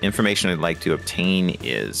information I'd like to obtain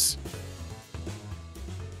is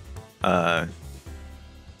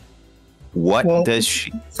what does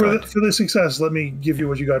she... For the success, let me give you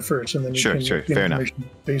what you got first, and then you can Sure. get Fair enough.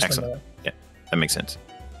 Based Excellent. on that. Yeah, that makes sense.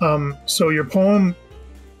 So your poem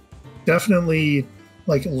definitely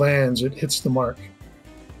lands. It hits the mark.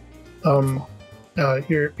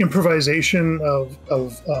 Your improvisation of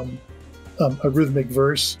a rhythmic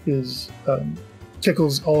verse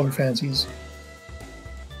tickles all her fancies.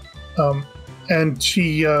 And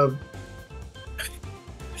she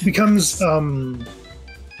becomes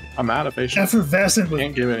I'm out of patience. effervescent with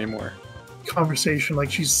Can't give any more. conversation.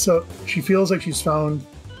 She feels like she's found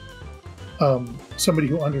somebody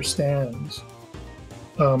who understands.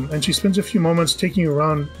 And she spends a few moments taking you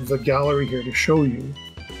around the gallery here to show you.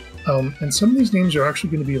 And some of these names are actually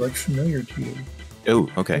going to be familiar to you. Oh,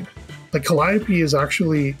 okay. Calliope is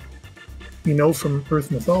actually, from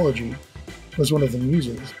Earth mythology, was one of the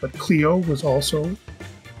muses. But Clio was also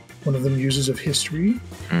one of the muses of history.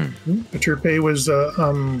 Paterpe was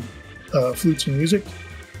flutes and music.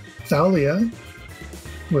 Thalia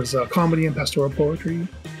was comedy and pastoral poetry.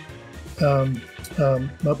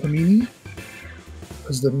 Melpomene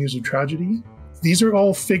was the muse of tragedy. These are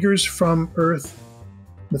all figures from Earth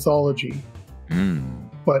mythology.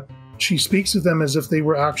 But she speaks of them as if they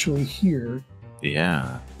were actually here.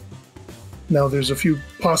 Yeah. Now, there's a few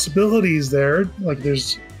possibilities there.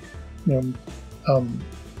 There's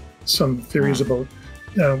some theories about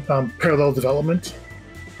parallel development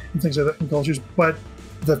and things like that in cultures, but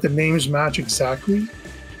that the names match exactly.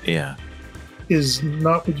 Yeah. Is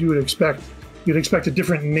not what you would expect. You'd expect a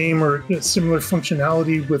different name or a similar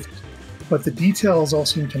functionality but the details all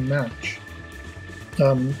seem to match.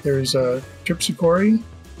 There's a Terpsichore,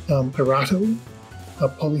 Erato, a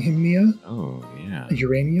Polyhymnia, a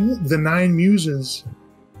Urania, the 9 muses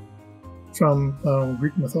from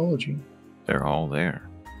Greek mythology. They're all there.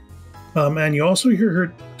 And you also hear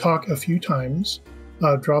her talk a few times,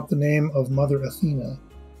 drop the name of Mother Athena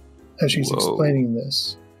as she's explaining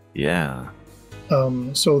this. Yeah.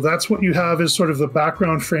 So that's what you have is sort of the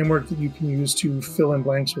background framework that you can use to fill in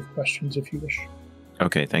blanks with questions if you wish.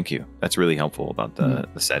 Okay, thank you. That's really helpful about the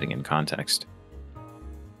setting and context.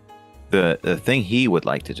 The thing he would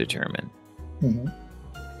like to determine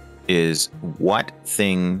is what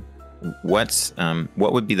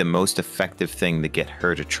would be the most effective thing to get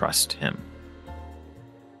her to trust him?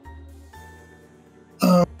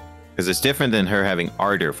 Because it's different than her having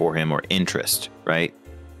ardor for him or interest, right?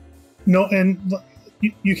 No, and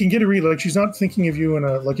you can get a read. Like, she's not thinking of you in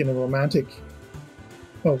a romantic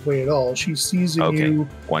way at all. She sees in you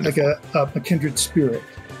wonderful. like a kindred spirit.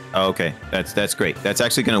 Okay, that's great. That's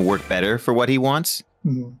actually going to work better for what he wants,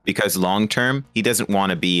 because long term, he doesn't want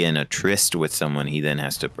to be in a tryst with someone he then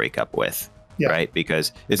has to break up with, right?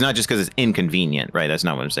 Because it's not just because it's inconvenient, right? That's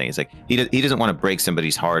not what I'm saying. It's like he doesn't want to break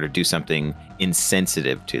somebody's heart or do something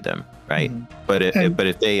insensitive to them, right? But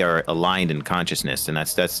if they are aligned in consciousness, then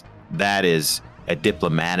that is a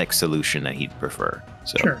diplomatic solution that he'd prefer.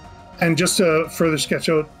 So. Sure. And just to further sketch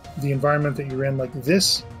out the environment that you're in, like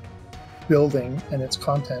this building and its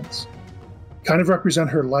contents kind of represent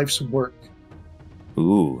her life's work.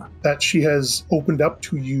 Ooh. That she has opened up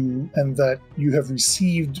to you and that you have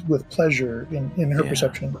received with pleasure in her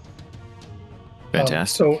perception.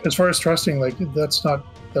 Fantastic. So as far as trusting, like that's not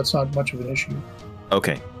much of an issue.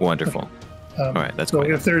 Okay, wonderful. All right, that's so.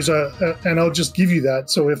 If there's and I'll just give you that.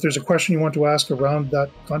 So if there's a question you want to ask around that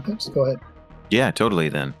context, go ahead. Yeah, totally.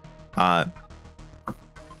 Then,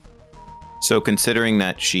 so considering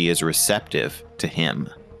that she is receptive to him,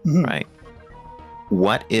 right?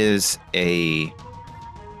 What is a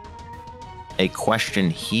question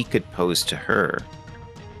he could pose to her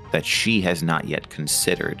that she has not yet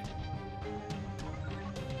considered?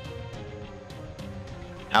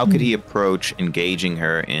 How could he approach engaging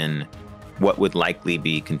her in what would likely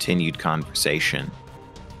be continued conversation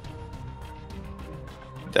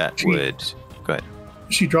that would... Go ahead.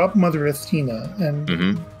 She dropped Mother Athena,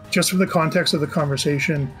 and just for the context of the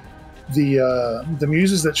conversation, the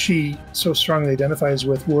muses that she so strongly identifies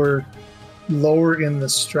with were lower in the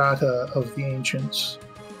strata of the ancients.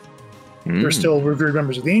 They're still revered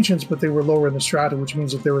members of the ancients, but they were lower in the strata, which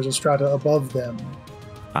means that there was a strata above them.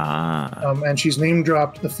 And she's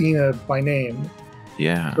name-dropped Athena by name.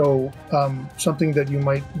 Yeah. So something that you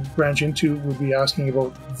might branch into would be asking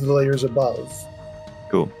about the layers above.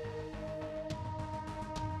 Cool.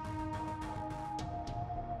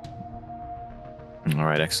 All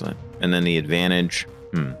right, excellent. And then the advantage.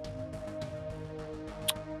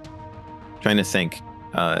 Trying to think.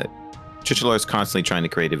 Chichalor is constantly trying to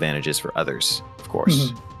create advantages for others, of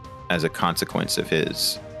course, as a consequence of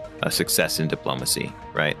his success in diplomacy,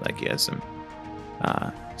 right? Like he has some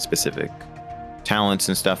specific talents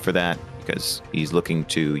and stuff for that, because he's looking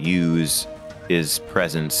to use his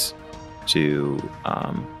presence to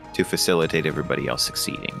facilitate everybody else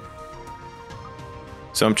succeeding.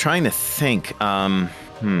 So I'm trying to think, what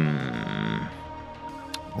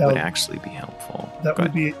would actually be helpful? That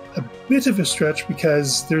would be a bit of a stretch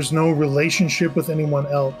because there's no relationship with anyone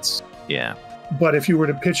else. Yeah. But if you were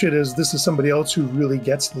to pitch it as this is somebody else who really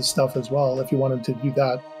gets this stuff as well, if you wanted to do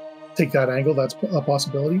that, take that angle, that's a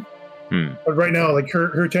possibility. But right now, like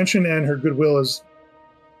her attention and her goodwill is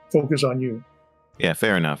focused on you. Yeah,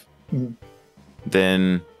 fair enough.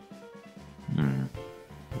 Then,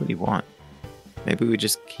 what do you want? Maybe we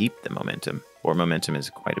just keep the momentum. 4 momentum is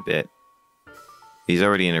quite a bit. He's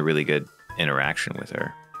already in a really good interaction with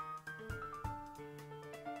her.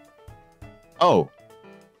 Oh,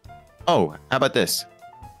 how about this?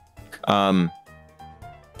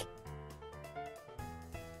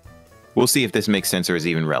 We'll see if this makes sense or is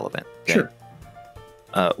even relevant. Okay? Sure.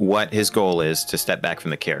 What his goal is to step back from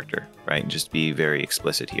the character, right? And just be very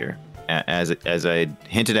explicit here. As I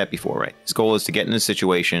hinted at before, right? His goal is to get in a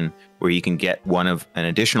situation where he can get an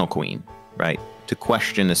additional queen, right? To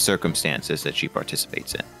question the circumstances that she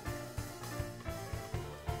participates in.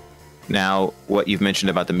 Now, what you've mentioned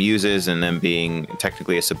about the muses and them being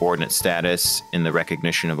technically a subordinate status in the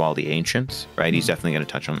recognition of all the ancients, right? He's definitely going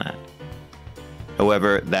to touch on that.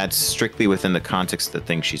 However, that's strictly within the context of the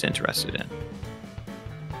thing she's interested in.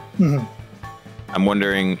 Mm-hmm. I'm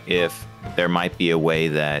wondering if there might be a way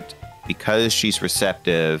that, because she's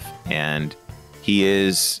receptive and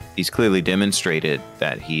he's clearly demonstrated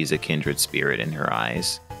that he's a kindred spirit in her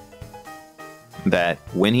eyes, that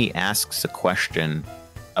when he asks a question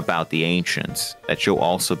about the ancients, that she'll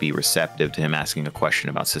also be receptive to him asking a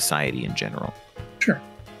question about society in general. Sure.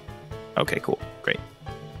 Okay, cool. Great.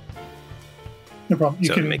 No problem.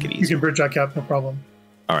 So to make it easy. You can bridge that gap, no problem.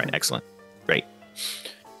 All right, excellent. Great.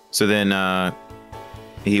 So then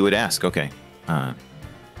he would ask, okay,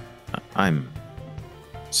 I'm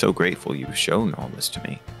so grateful you've shown all this to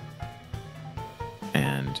me.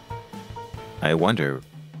 And I wonder,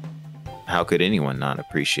 how could anyone not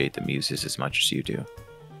appreciate the muses as much as you do?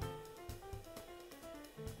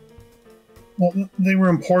 Well, they were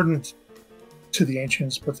important to the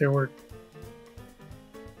ancients, but there were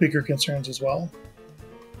bigger concerns as well.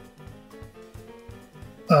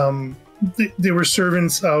 They were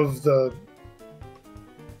servants of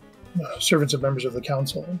members of the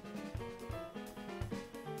council.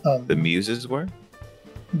 The muses were?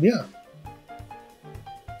 Yeah.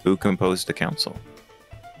 Who composed the council?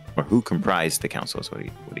 Or who comprised the council is what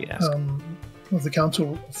he asked. Well, the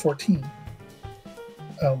council of 14.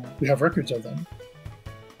 We have records of them.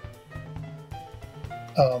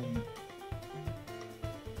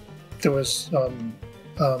 There was, hang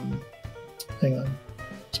on,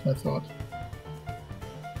 what's my thought?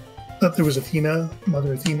 There was Athena,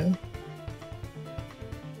 Mother Athena.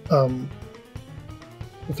 But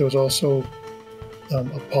there was also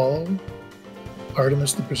Apollo,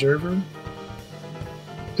 Artemis the Preserver,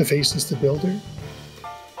 Apotheosis the Builder,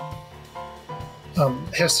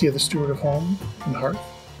 Hestia the Steward of Home and Hearth.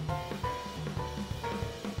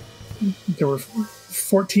 There were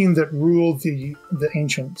 14 that ruled the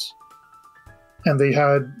ancients, and they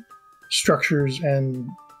had structures and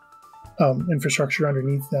infrastructure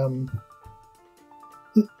underneath them,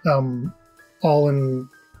 all in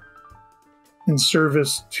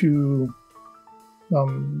service to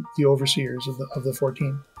the overseers of the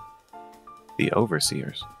 14. The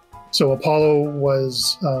overseers. So Apollo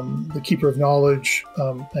was the keeper of knowledge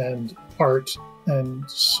and art, and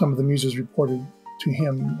some of the muses reported to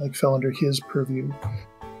him, like fell under his purview.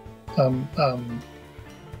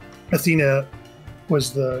 Athena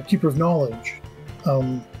was the keeper of knowledge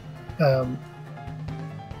and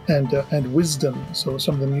wisdom, so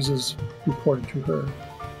some of the muses reported to her.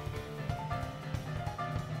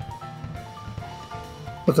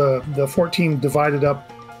 But the 14 divided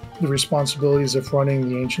up the responsibilities of running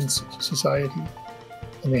the ancient society,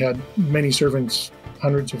 and they had many servants,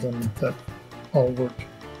 hundreds of them, that all worked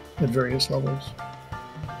at various levels.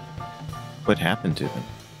 What happened to them?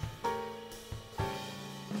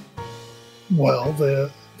 Well,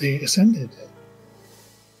 they ascended.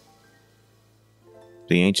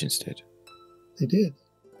 The ancients did. They did.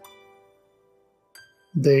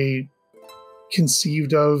 They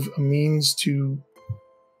conceived of a means to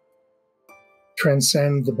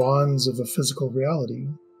transcend the bonds of a physical reality.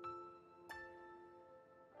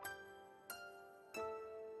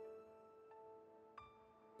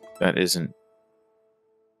 That isn't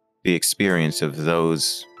the experience of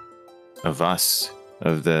those of us,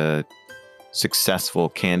 of the successful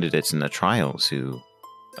candidates in the trials who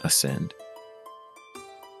ascend.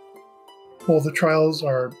 Well, the trials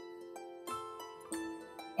are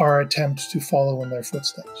our attempt to follow in their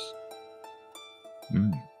footsteps.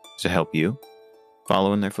 To help you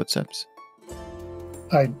follow in their footsteps?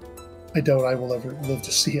 I doubt I will ever live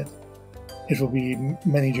to see it. It will be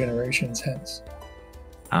many generations hence.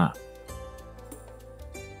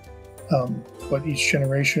 But each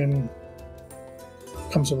generation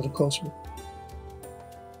comes a little closer.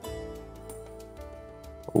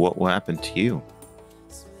 What will happen to you?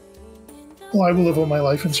 Well, I will live all my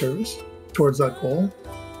life in service towards that goal.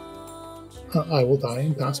 I will die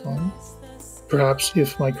and pass on. Perhaps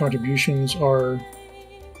if my contributions are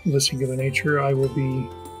of a singular nature, I will be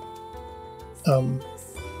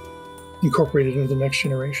incorporated into the next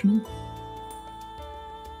generation.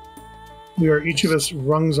 We are each of us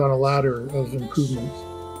rungs on a ladder of improvement.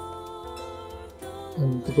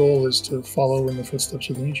 And the goal is to follow in the footsteps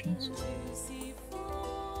of the ancients.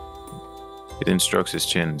 He then strokes his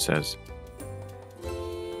chin and says,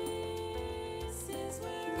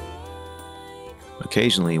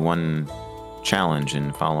 occasionally one challenge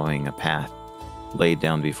in following a path laid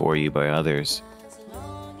down before you by others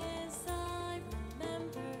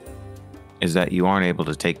is that you aren't able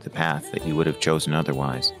to take the path that you would have chosen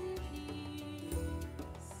otherwise.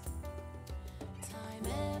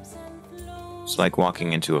 It's like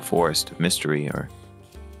walking into a forest of mystery,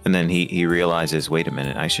 and then he realizes, wait a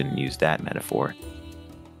minute, I shouldn't use that metaphor.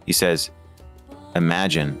 He says,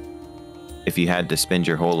 imagine if you had to spend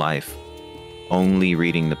your whole life only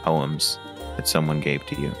reading the poems that someone gave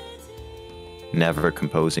to you, never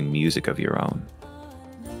composing music of your own,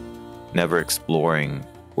 never exploring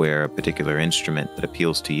where a particular instrument that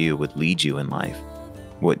appeals to you would lead you in life,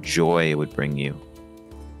 what joy it would bring you,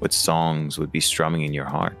 what songs would be strumming in your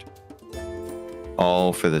heart,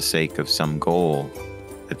 all for the sake of some goal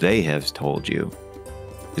that they have told you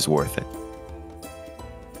is worth it,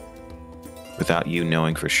 without you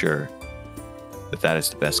knowing for sure that that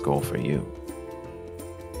is the best goal for you.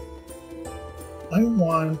 I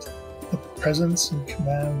want a presence and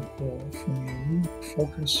command role from you.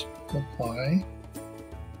 Focus, reply.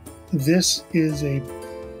 This is a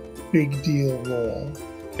big deal role.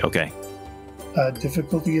 Okay.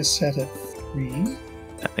 Difficulty is set at 3.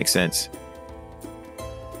 That makes sense.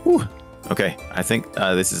 Whew. Okay, I think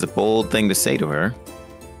this is a bold thing to say to her.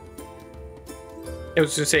 I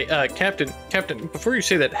was going to say, Captain, before you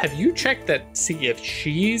say that, have you checked that, see if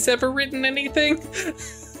she's ever written anything?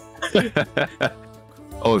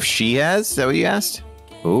 Oh, if she has? Is that what you asked?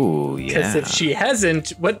 Oh, yeah. Because if she hasn't,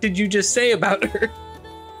 what did you just say about her?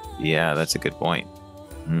 Yeah, that's a good point.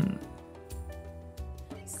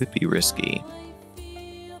 Could be risky.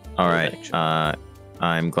 All right.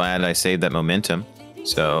 I'm glad I saved that momentum.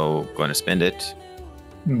 So going to spend it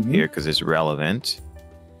here because it's relevant.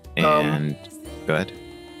 And go ahead.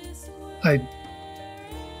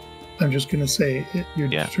 I'm just going to say your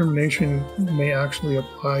determination may actually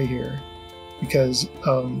apply here because,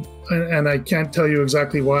 and I can't tell you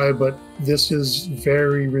exactly why, but this is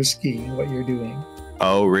very risky what you're doing.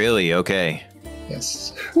 Oh, really? Okay.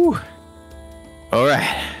 Yes. Whew. All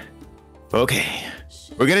right. Okay.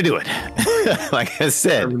 We're going to do it. Like I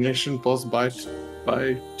said. Determination plus by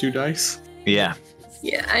 2 dice. Yeah.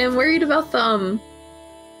 Yeah, I am worried about the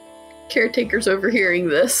caretakers overhearing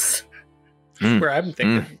this. Where I'm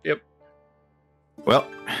thinking. Yep. Well,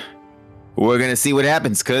 we're going to see what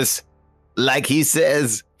happens because, like he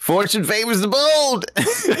says, fortune favors the bold.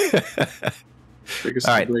 Biggest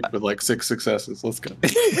all right. break with like 6 successes. Let's go.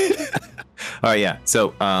 All right, yeah.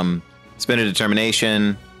 So, spend a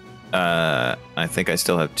determination. I think I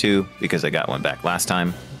still have 2 because I got one back last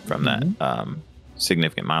time from that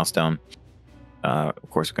significant milestone. Of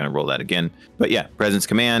course, we're going to roll that again. But yeah, presence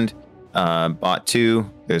command. Bought 2.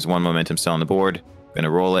 There's 1 momentum still on the board. Going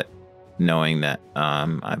to roll it, knowing that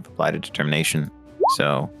I've applied a determination.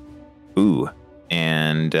 So, ooh.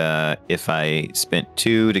 And if I spent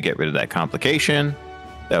 2 to get rid of that complication,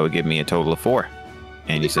 that would give me a total of 4.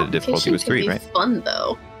 And you said the difficulty was 3, right? Fun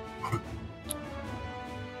though.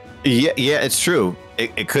 Yeah, it's true.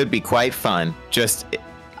 It could be quite fun. Just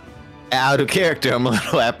out of character, I'm a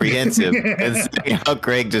little apprehensive. And seeing how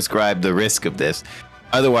Craig described the risk of this.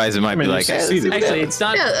 Otherwise, it might be like, actually, it's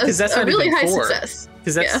not because that's a not really even high 4. success.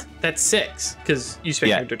 Because that's 6. Because you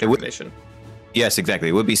spent your determination. Yes, exactly.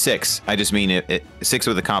 It would be 6. I just mean 6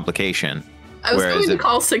 with a complication. I was going to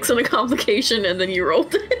call 6 on a complication, and then you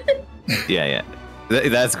rolled it. Yeah.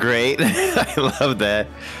 That's great. I love that.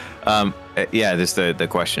 Yeah, just the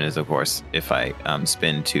question is, of course, if I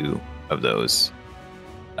spend 2 of those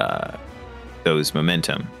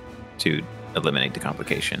momentum to eliminate the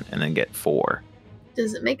complication and then get 4.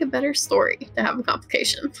 Does it make a better story to have a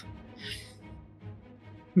complication?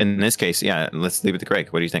 In this case, yeah, let's leave it to Craig.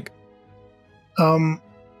 What do you think?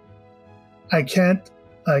 I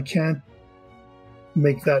can't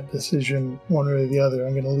make that decision one way or the other.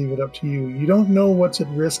 I'm going to leave it up to you. You don't know what's at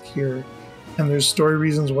risk here, and there's story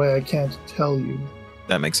reasons why I can't tell you.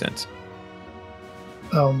 That makes sense.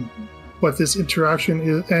 What this interaction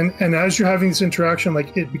is, and as you're having this interaction,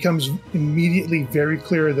 like it becomes immediately very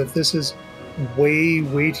clear that this is way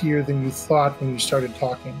weightier than you thought when you started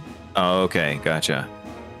talking. Oh, okay, gotcha.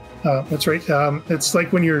 That's right. It's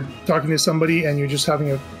like when you're talking to somebody and you're just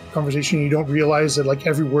having a conversation, you don't realize that like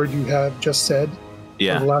every word you have just said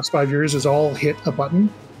for the last 5 years has all hit a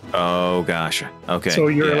button. Oh gosh. Okay. So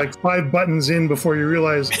you're like 5 buttons in before you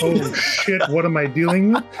realize, oh shit, what am I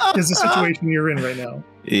dealing with? Is the situation you're in right now.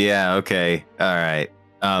 Yeah. Okay. All right.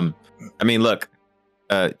 I mean, look,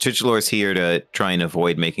 Chichalor's here to try and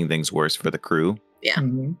avoid making things worse for the crew. Yeah.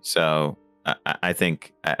 Mm-hmm. So I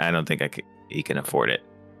think I don't think he can afford it,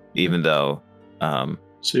 even though.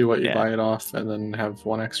 So you buy it off and then have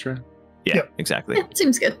 1 extra? Yeah. Exactly. Yeah,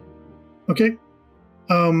 seems good. Okay.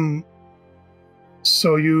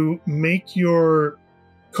 So you make your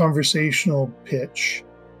conversational pitch,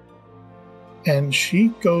 and she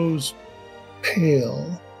goes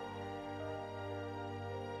pale.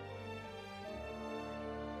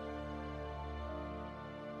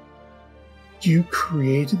 You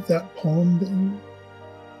created that poem, then?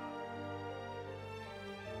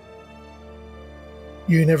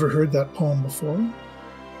 You never heard that poem before?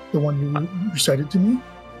 The one you recited to me?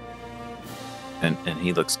 And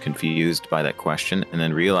he looks confused by that question and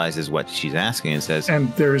then realizes what she's asking and says...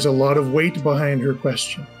 And there's a lot of weight behind her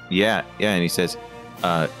question. Yeah, and he says,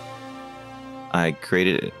 I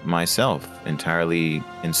created it myself, entirely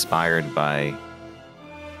inspired by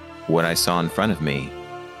what I saw in front of me.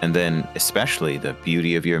 And then especially the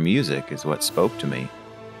beauty of your music is what spoke to me.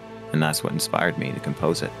 And that's what inspired me to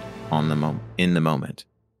compose it in the moment.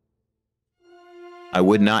 I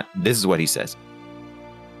would not, this is what he says.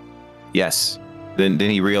 Yes. Then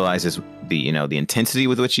he realizes the intensity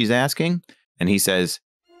with which he's asking. And he says,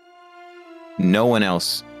 no one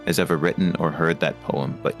else has ever written or heard that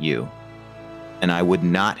poem but you. And I would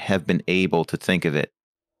not have been able to think of it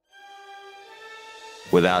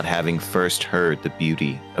without having first heard the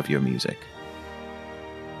beauty of your music.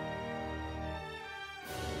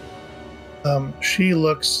 She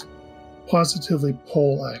looks positively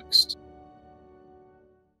poleaxed.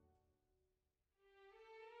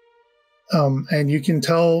 And you can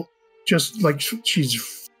tell, just like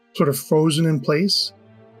she's sort of frozen in place,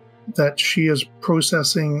 that she is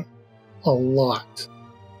processing a lot.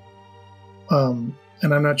 And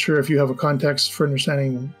I'm not sure if you have a context for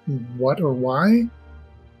understanding what or why,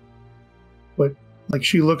 but like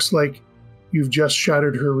she looks like you've just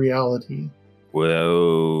shattered her reality.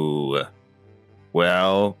 Whoa.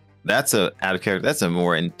 Well, that's out of character. That's a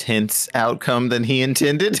more intense outcome than he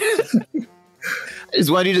intended. I just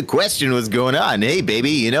wanted you to question what's going on. Hey,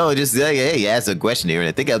 baby, just hey, ask a question here, and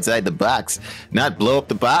I think outside the box, not blow up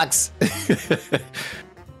the box.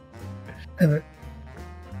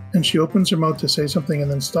 And she opens her mouth to say something,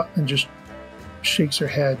 and then stop and just shakes her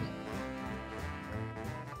head.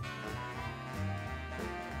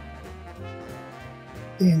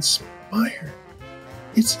 They inspire.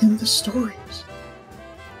 It's in the stories.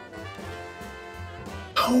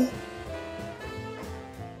 How?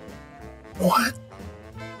 What?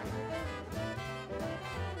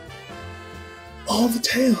 All the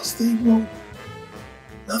tales, they wrote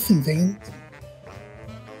nothing.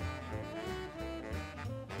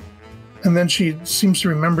 And then she seems to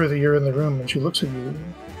remember that you're in the room, and she looks at you.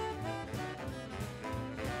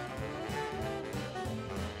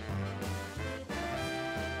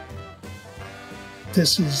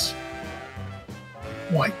 This is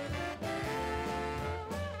white.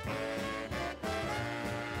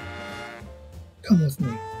 Come with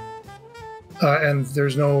me. And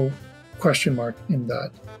there's no question mark in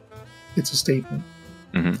that. It's a statement.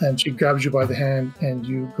 Mm-hmm. And she grabs you by the hand, and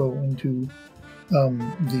you go into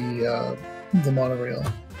the monorail.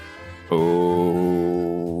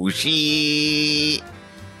 Oh, she.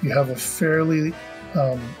 You have a fairly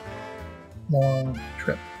long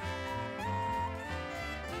trip.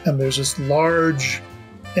 And there's this large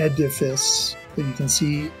edifice that you can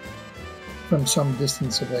see from some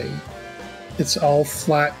distance away. It's all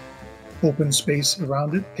flat, open space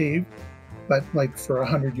around it, paved, but like for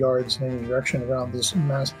 100 yards in any direction around this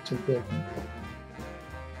massive building.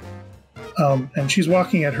 And she's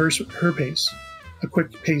walking at her pace, a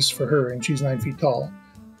quick pace for her, and she's 9 feet tall.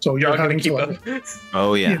 So you're having to keep up.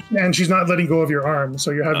 Oh yeah. And she's not letting go of your arm, so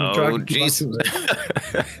you're having to drag and keep up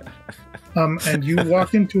to her. And you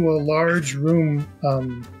walk into a large room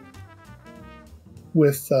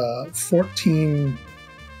with 14,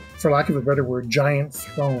 for lack of a better word, giant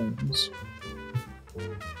thrones.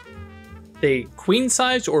 They queen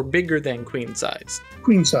size or bigger than queen size?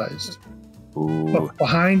 Queen sized. Ooh. But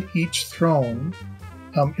behind each throne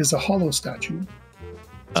is a hollow statue.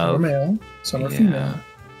 Some are male, some are female.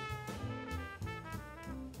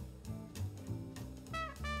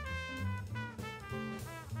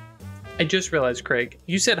 I just realized, Craig,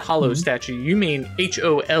 you said hollow statue. You mean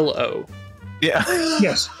HOLO. Yeah.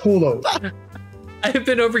 Yes, holo. I've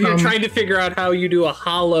been over here trying to figure out how you do a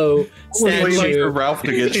hollow statue. Like for Ralph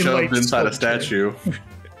to get shoved inside a statue.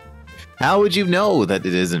 How would you know that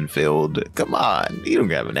it isn't filled? Come on, you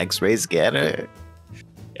don't have an X-ray scanner.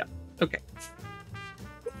 Yeah, okay.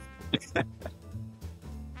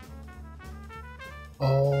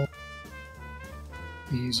 All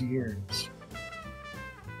these years.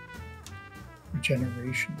 For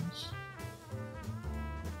generations.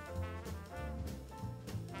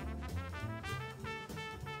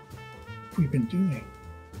 We've been doing.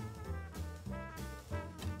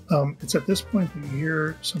 It's at this point that you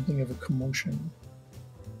hear something of a commotion.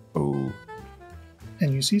 Oh.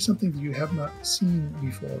 And you see something that you have not seen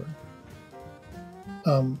before.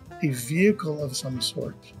 A vehicle of some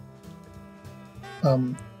sort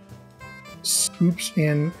swoops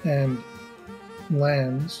in and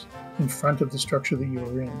lands in front of the structure that you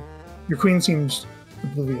are in. Your queen seems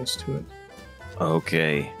oblivious to it.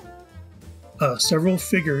 Okay. Several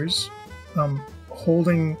figures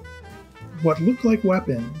holding what look like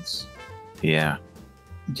weapons. Yeah.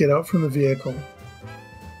 Get out from the vehicle,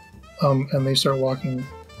 and they start walking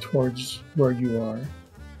towards where you are.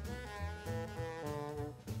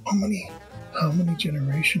 How many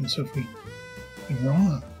generations have we been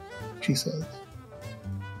wrong? She says.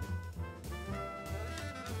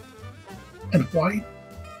 And why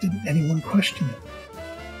didn't anyone question it?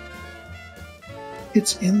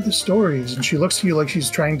 It's in the stories, and she looks to you like she's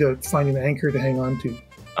trying to find an anchor to hang on to.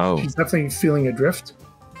 Oh. She's definitely feeling adrift.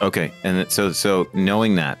 Okay, and so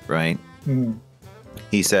knowing that, right? Mm.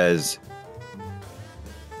 He says,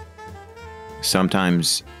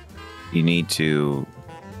 sometimes you need to...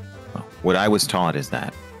 What I was taught is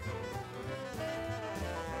that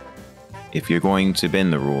if you're going to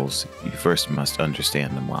bend the rules, you first must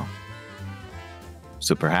understand them well.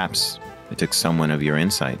 So perhaps it took someone of your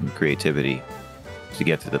insight and creativity to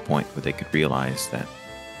get to the point where they could realize that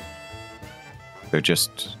they're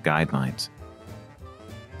just guidelines.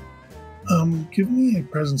 Give me a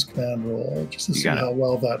presence command roll just to see how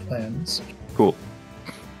well that lands. Cool.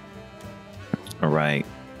 All right.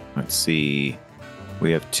 Let's see.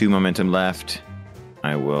 We have 2 momentum left.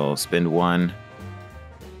 I will spend 1.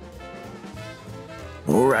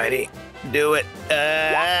 Alrighty. Do it.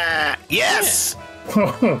 Yes!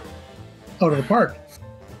 Out of the park.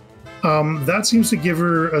 That seems to give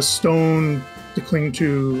her a stone to cling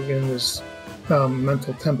to in this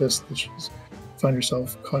mental tempest that she's found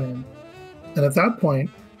herself caught in. And at that point,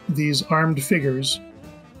 these armed figures,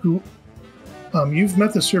 who you've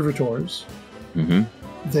met the servitors. Mm-hmm.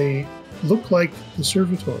 They look like the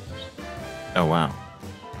servitors. Oh wow!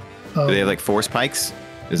 Do they have like force pikes?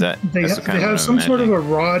 Is that they have some sort of a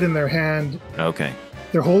rod in their hand? Okay.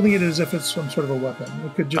 They're holding it as if it's some sort of a weapon.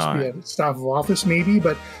 It could just be a staff of office, maybe.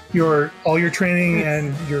 But all your training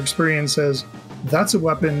and your experience says that's a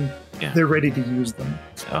weapon. Yeah. They're ready to use them.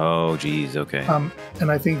 Oh, geez. Okay. And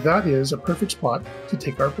I think that is a perfect spot to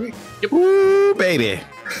take our break. Yep. Woo, baby.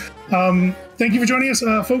 Thank you for joining us,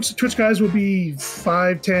 folks. Twitch guys will be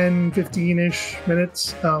 5, 10, 15-ish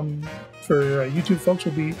minutes. For YouTube folks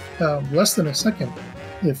will be less than a second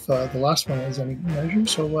if the last one is any measure.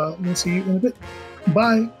 So we'll see you in a bit.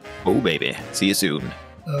 Bye. Oh, baby. See you soon.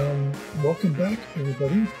 Welcome back,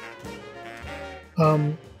 everybody.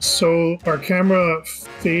 So our camera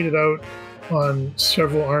faded out on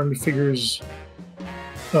several armed figures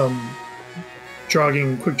quick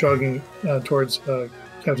jogging towards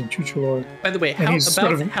Captain Chuchalor. By the way,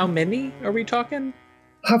 how many are we talking?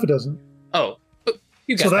 Half a dozen. Oh,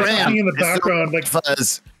 you got so that's happening in the background. Like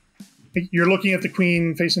fuzz. You're looking at the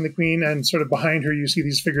queen, facing the queen, and sort of behind her you see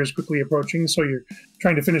these figures quickly approaching. So you're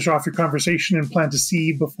trying to finish off your conversation and plant a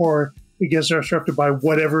seed before it gets disrupted by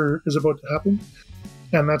whatever is about to happen.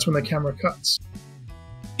 And that's when the camera cuts.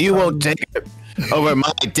 You won't take it over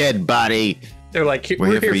my dead body. They're like,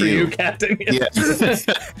 we're here for you, Captain. Yeah.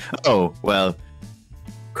 Oh, well.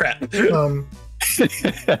 Crap. And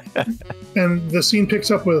the scene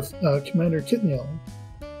picks up with Commander Kitniel,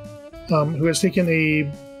 who has taken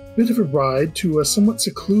a bit of a ride to a somewhat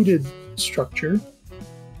secluded structure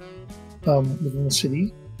within the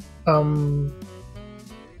city.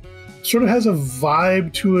 Sort of has a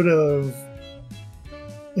vibe to it of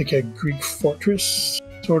like a Greek fortress.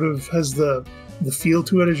 Sort of has the feel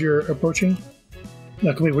to it as you're approaching,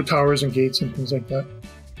 complete with towers and gates and things like that.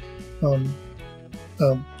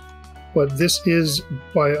 But this is,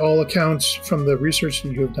 by all accounts from the research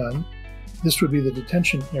that you have done, this would be the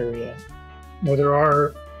detention area, where there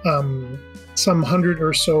are some 100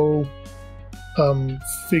 or so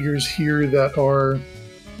figures here that are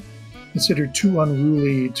considered too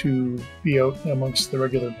unruly to be out amongst the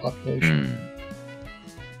regular population.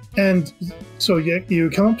 And so you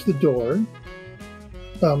come up to the door,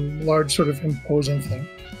 large sort of imposing thing,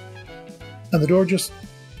 and the door just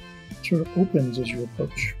sort of opens as you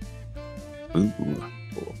approach. Ooh.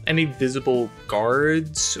 Cool. Any visible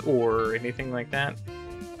guards or anything like that?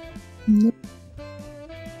 No.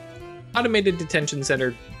 Automated detention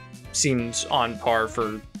center seems on par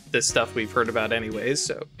for the stuff we've heard about anyways,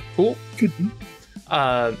 so cool. Could be.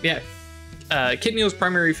 Kitniel's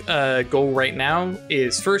primary goal right now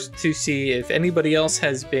is first to see if anybody else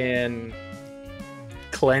has been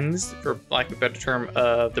cleansed, for lack of a better term,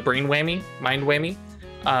 of the mind whammy,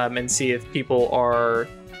 and see if people are,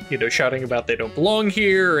 shouting about they don't belong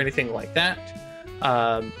here or anything like that.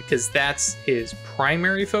 Because that's his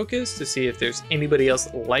primary focus, to see if there's anybody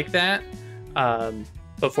else like that,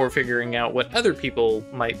 before figuring out what other people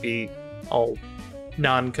might be all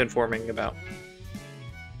non-conforming about.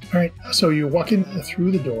 All right, so you walk in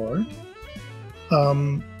through the door,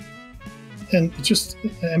 and it's just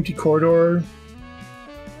an empty corridor.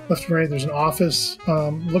 Left and right, there's an office.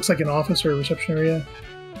 Looks like an office or a reception area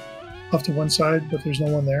off to one side, but there's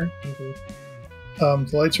no one there. The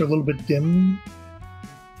lights are a little bit dim.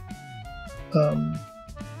 Well,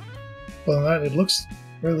 than that, it looks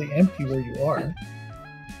fairly empty where you are.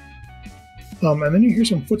 And then you hear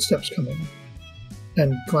some footsteps coming.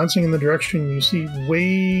 And glancing in the direction, you see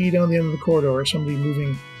way down the end of the corridor somebody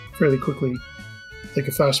moving fairly quickly, like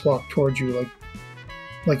a fast walk towards you,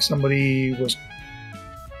 like somebody was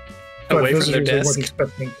away from their desk. They weren't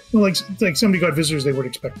expecting. Well, like somebody got visitors they weren't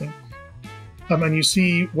expecting. And you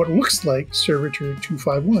see what looks like Servitor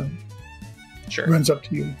 251 runs up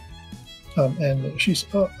to you, and she's,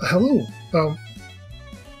 "Hello.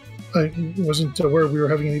 I wasn't aware we were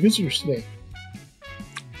having any visitors today."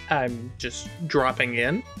 I'm just dropping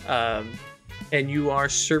in, and you are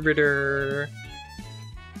Servitor...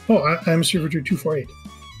 Oh, I'm Servitor 248.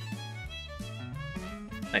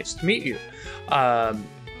 Nice to meet you. I'm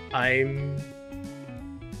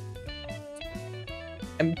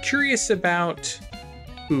curious about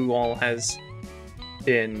who all has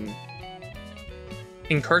been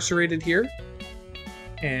incarcerated here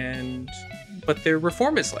and what their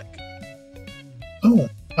reform is like. Oh,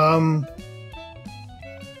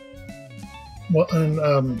 well,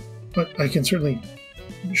 and but I can certainly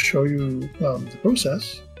show you the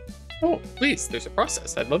process. Oh, please, there's a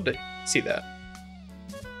process. I'd love to see that.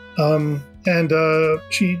 And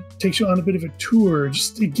she takes you on a bit of a tour.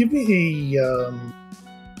 Just give me a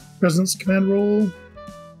presence command roll.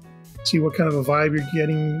 See what kind of a vibe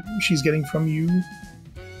she's getting from you.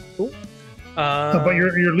 Cool. But you're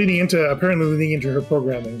apparently leaning into her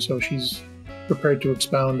programming, so she's prepared to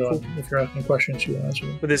expound on if you're asking questions she will answer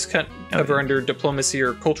them. Would this cover under diplomacy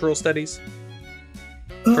or cultural studies?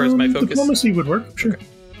 For as my focus? Diplomacy would work, sure. Okay.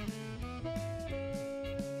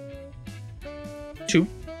 2.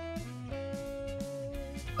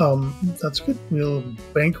 That's good. We'll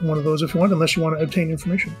bank one of those if you want, unless you want to obtain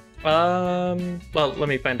information. Well, let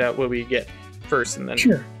me find out what we get first, and then...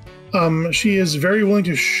 Sure. She is very willing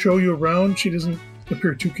to show you around. She doesn't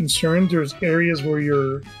appear too concerned. There's areas where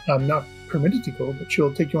you're not permitted to go, but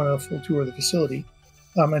she'll take you on a full tour of the facility.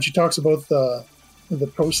 And she talks about the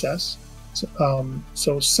process.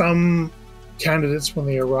 So some candidates, when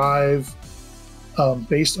they arrive,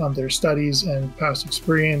 based on their studies and past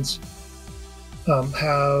experience,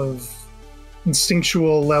 have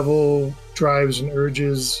instinctual level drives and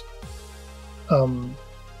urges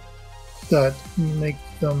that make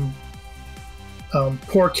them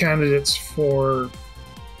poor candidates for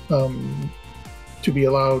to be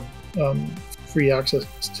allowed free access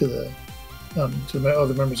to the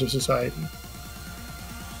other members of society.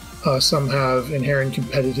 Some have inherent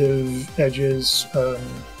competitive edges.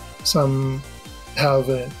 Some have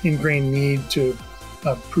an ingrained need to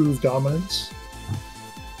prove dominance.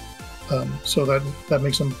 So that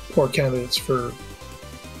makes them poor candidates for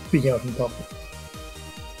being out in public.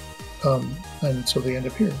 And so they end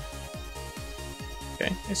up here.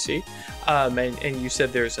 Okay, I see. And you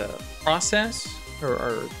said there's a process, or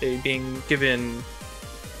are they being given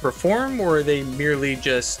reform, or are they merely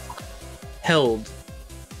just held,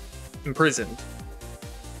 imprisoned?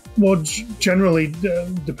 Well, generally,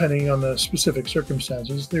 depending on the specific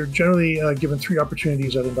circumstances, they're generally given 3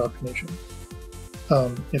 opportunities at indoctrination.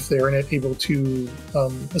 If they are not able to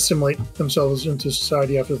assimilate themselves into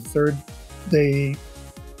society after the 3rd, they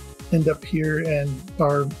end up here and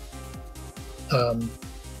are,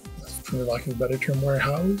 for lack of a better term,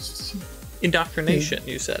 warehoused. Indoctrination,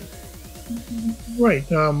 you said. Right.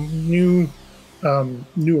 New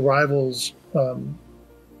arrivals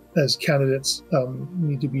as candidates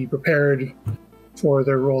need to be prepared for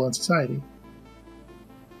their role in society.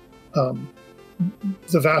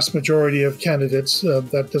 The vast majority of candidates,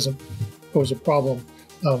 that doesn't pose a problem.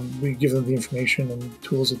 We give them the information and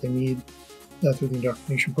tools that they need through the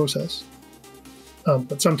indoctrination process.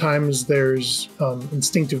 But sometimes there's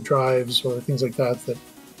instinctive drives or things like that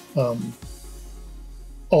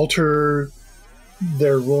alter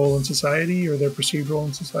their role in society or their perceived role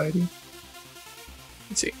in society.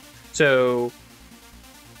 Let's see. So,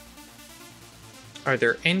 are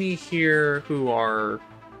there any here who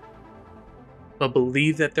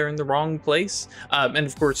believe that they're in the wrong place? And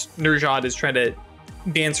of course, Nurjad is trying to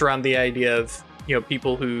dance around the idea of,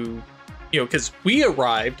 people who, because we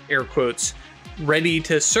arrived, air quotes, ready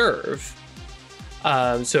to serve.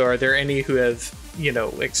 So are there any who have,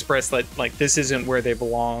 expressed that, like, this isn't where they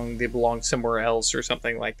belong somewhere else or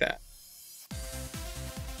something like that?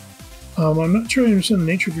 I'm not sure I understand the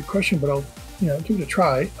nature of your question, but I'll give it a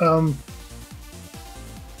try.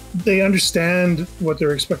 They understand what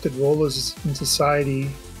their expected role is in society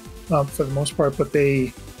for the most part, but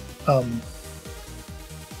they,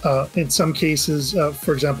 in some cases,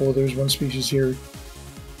 for example, there's one species here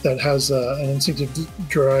that has an instinctive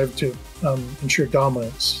drive to ensure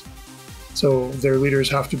dominance. So their leaders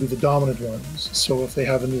have to be the dominant ones. So if they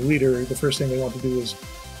have a new leader, the first thing they want to do is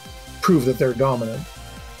prove that they're dominant,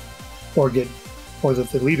 or that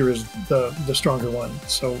the leader is the stronger one.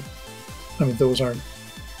 So, I mean, those aren't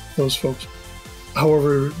those folks.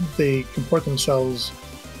 However, they comport themselves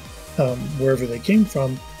wherever they came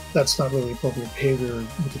from. That's not really appropriate behavior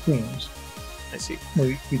with the queens. I see.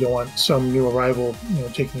 We don't want some new arrival,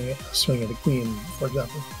 taking a swing at a queen, for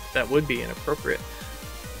example. That would be inappropriate.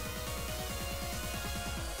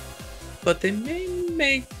 But they may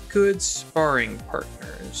make good sparring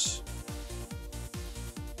partners.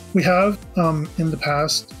 We have, in the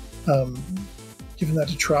past, given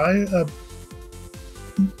that a try,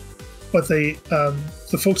 but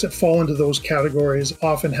the folks that fall into those categories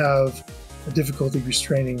often have a difficulty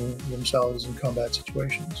restraining themselves in combat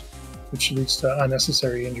situations, which leads to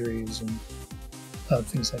unnecessary injuries and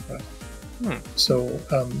things like that. So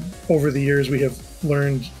over the years, we have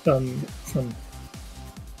learned from,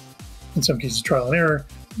 in some cases, trial and error,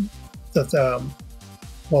 that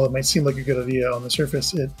while it might seem like a good idea on the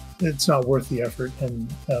surface, it's not worth the effort and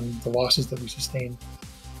the losses that we sustain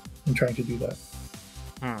in trying to do that.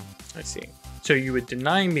 I see. So you would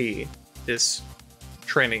deny me this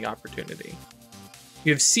training opportunity.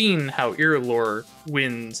 You've seen how Irlor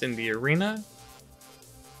wins in the arena.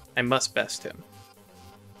 I must best him.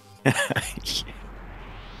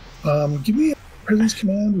 Give me a presence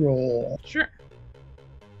command roll. Sure.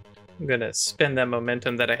 I'm going to spend that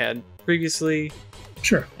momentum that I had previously.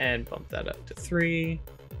 Sure. And bump that up to 3.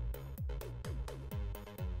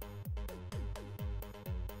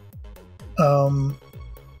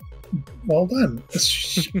 Well done.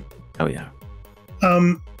 Oh, yeah.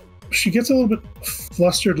 She gets a little bit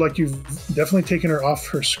flustered, like you've definitely taken her off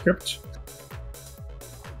her script.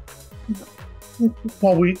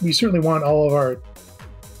 While we certainly want all of our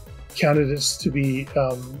candidates to be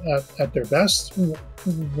at their best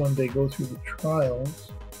when they go through the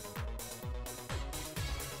trials.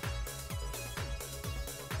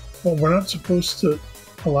 Well, we're not supposed to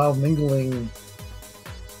allow mingling.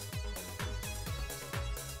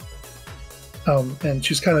 And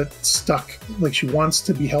she's kind of stuck, like she wants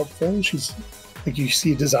to be helpful. She's like, you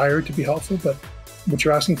see a desire to be helpful, but what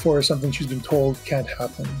you're asking for is something she's been told can't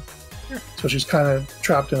happen. Sure. So she's kind of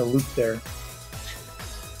trapped in a loop there.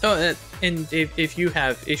 Oh, and if you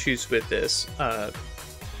have issues with this,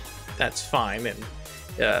 that's fine. And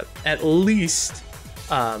at least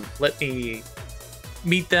let me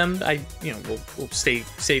meet them. We'll stay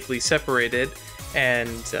safely separated,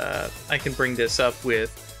 and I can bring this up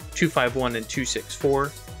with 251 and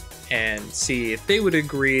 264 and see if they would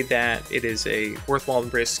agree that it is a worthwhile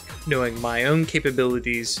risk, knowing my own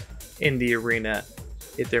capabilities in the arena,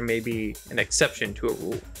 if there may be an exception to a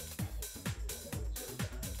rule.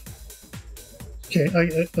 Okay,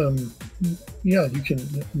 yeah, you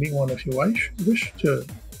can meet one if you wish to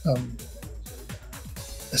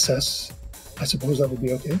assess. I suppose that would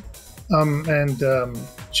be okay. And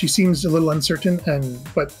she seems a little uncertain,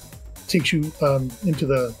 but takes you into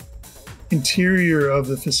the interior of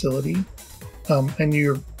the facility, and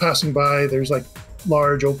you're passing by. There's like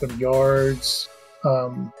large open yards.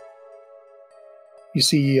 You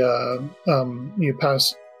see, you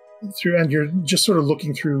pass through, and you're just sort of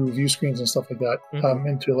looking through view screens and stuff like that.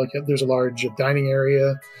 Into there's a large dining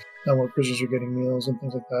area where prisoners are getting meals and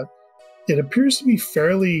things like that. It appears to be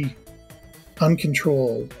fairly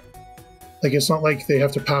uncontrolled. Like, it's not like they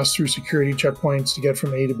have to pass through security checkpoints to get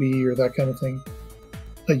from A to B or that kind of thing.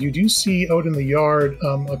 You do see out in the yard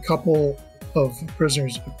a couple of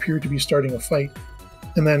prisoners appear to be starting a fight.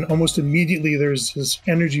 And then almost immediately there's this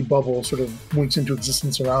energy bubble sort of winks into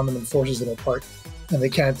existence around them and forces them apart. And they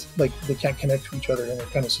can't connect to each other, and they're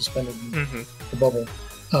kind of suspended in the bubble.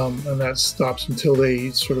 And that stops until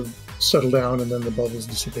they sort of settle down, and then the bubbles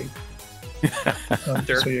dissipate.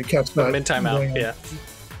 Sure. So you catch that. In timeout, yeah.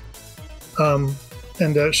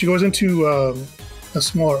 And she goes into a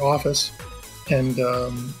smaller office and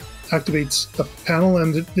activates a panel,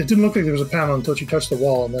 and it didn't look like there was a panel until she touched the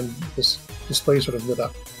wall, and then this display sort of lit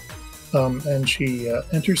up. And she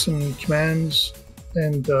enters some commands,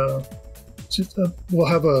 and we'll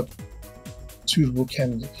have a suitable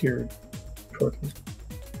candidate here shortly.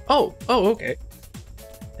 Oh, okay.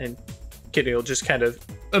 And Kitty will just kind of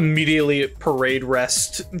immediately parade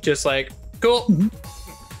rest, just like, cool.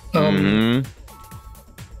 And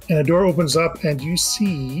a door opens up, and you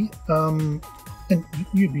see, and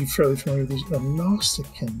you'd be fairly familiar with this, a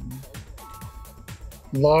Nausicaan.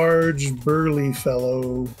 Large, burly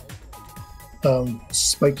fellow,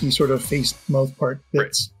 spiky sort of face, mouth part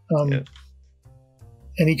bits. And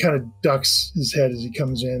he kind of ducks his head as he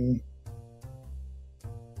comes in.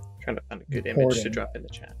 Trying to find a good image to drop in the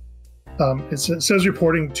chat. It says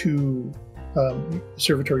reporting to the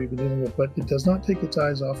servitor you've been dealing with, but it does not take its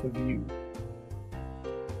eyes off of you.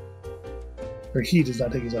 Or he does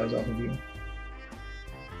not take his eyes off of you.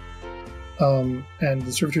 And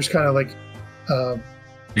the servitor's kind of like...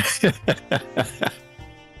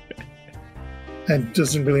 and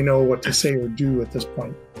doesn't really know what to say or do at this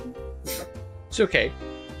point. It's okay.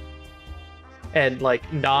 And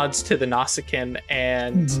like nods to the Nausicaan,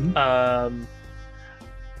 and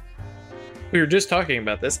we were just talking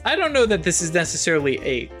about this. I don't know that this is necessarily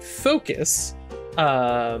a focus,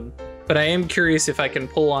 but I am curious if I can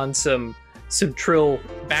pull on some Trill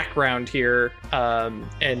background here,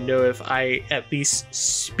 and know if I at least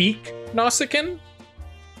speak Nausicaan.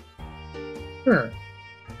 Sure.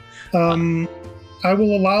 I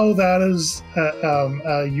will allow that as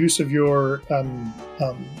a use of your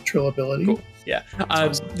Trill ability. Cool. Yeah,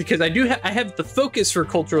 awesome. Because I have the focus for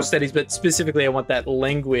cultural studies, but specifically I want that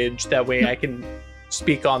language. That way I can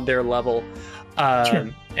speak on their level, Sure.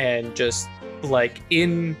 And just like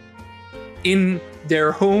in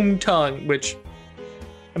their home tongue, which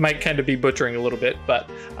I might kind of be butchering a little bit, but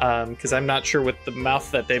because I'm not sure with the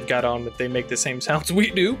mouth that they've got on if they make the same sounds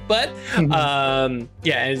we do. But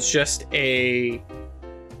yeah, it's just a.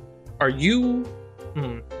 Are you?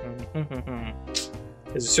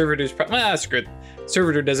 Is the servitor's that's good.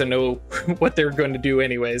 Servitor doesn't know what they're going to do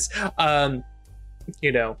anyways.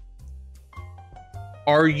 You know,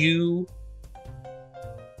 are you?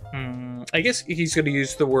 I guess he's going to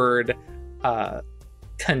use the word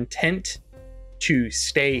content to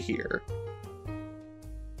stay here.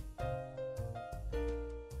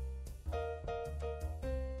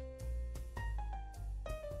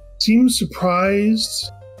 Seems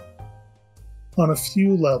surprised on a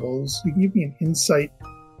few levels. You can give me an insight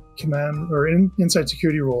command or insight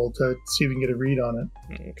security roll to see if you can get a read on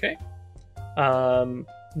it. Okay.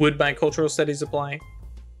 Would my cultural studies apply?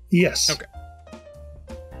 Yes. Okay.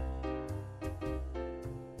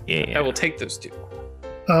 Yeah. I will take those two.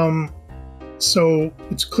 So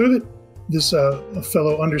it's clear that this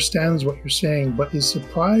fellow understands what you're saying, but is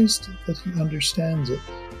surprised that he understands it.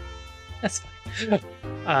 That's fine.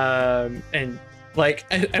 And like,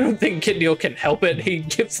 I don't think Kit Neal can help it. He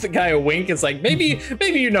gives the guy a wink. It's like, maybe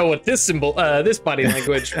you know what this symbol, this body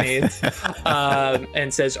language means,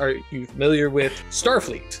 and says, "Are you familiar with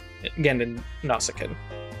Starfleet?" Again in Nausicaan.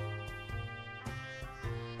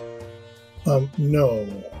 No.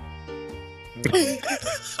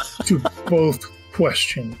 To both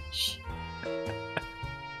questions.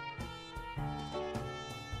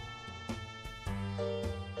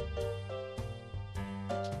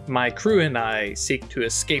 My crew and I seek to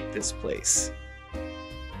escape this place.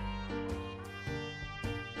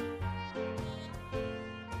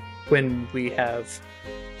 When we have...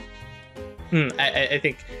 I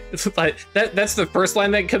think that's the first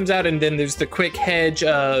line that comes out, and then there's the quick hedge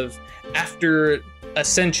of after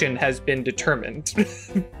ascension has been determined.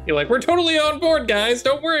 You're like, we're totally on board, guys.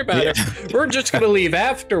 Don't worry about it. We're just going to leave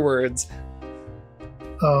afterwards.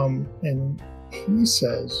 And he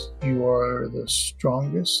says, you are the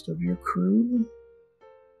strongest of your crew?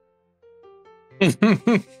 He's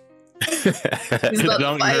about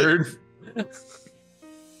to fight. Nerd.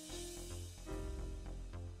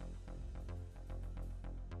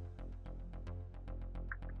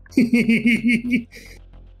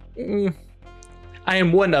 I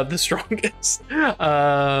am one of the strongest.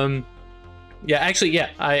 Yeah, actually,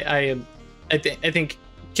 yeah, I am. I think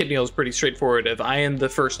Kit Neal is pretty straightforward. If I am the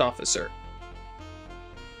first officer,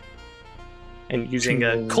 and using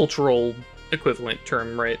a cultural equivalent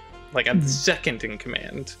term, right? Like I'm the second in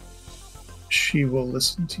command. She will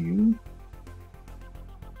listen to you.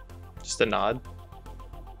 Just a nod.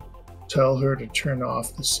 Tell her to turn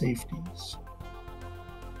off the safeties.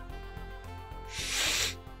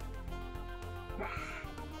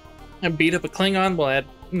 I beat up a Klingon. We'll add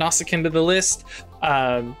Nausicaan to the list.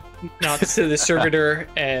 Nods to the servitor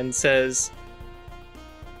and says,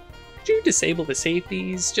 "Could you disable the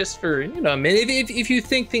safeties just for, a minute? If you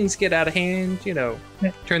think things get out of hand,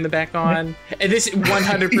 turn them back on." And this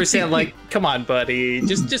 100% like, come on, buddy,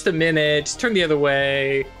 just a minute. Just turn the other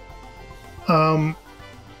way. And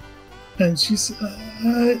she's,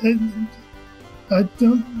 I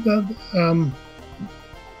don't.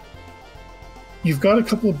 You've got a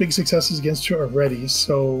couple of big successes against her already,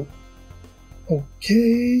 so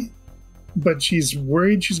okay. But she's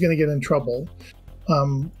worried she's going to get in trouble.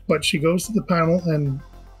 But she goes to the panel and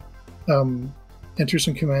enters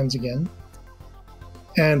some commands again.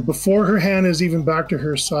 And before her hand is even back to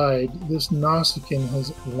her side, this Nausicaan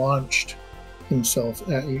has launched himself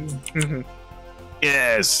at you. Mm-hmm.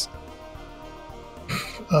 Yes.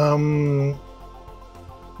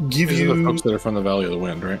 These are the folks that are from the Valley of the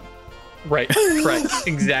Wind, right? Right.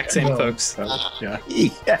 Exact same folks. Yeah.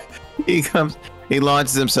 He comes. He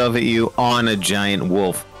launches himself at you on a giant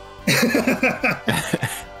wolf.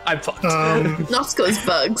 I'm fucked. Noxco's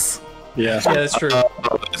bugs. Yeah, that's true.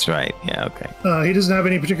 That's right. Yeah, okay. He doesn't have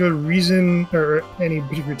any particular reason or any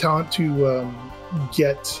particular talent to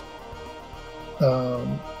get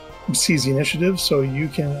seize the initiative, so you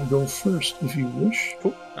can go first if you wish.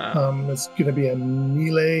 Cool. It's going to be a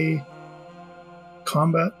melee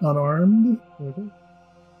combat unarmed.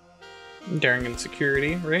 Mm-hmm. Daring and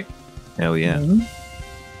security, right? Hell yeah.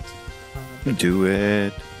 Mm-hmm. Do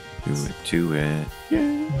it.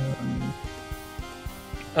 Yeah.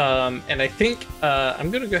 And I think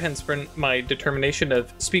I'm going to go ahead and spend my determination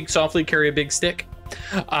of speak softly, carry a big stick.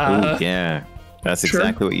 Ooh, yeah. That's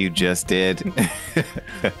exactly what you just did.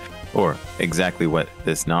 Or exactly what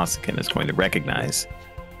this Nausicaan is going to recognize.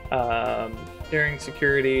 Daring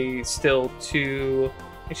security, still 2.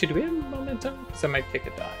 Actually, do we have momentum? Because I might take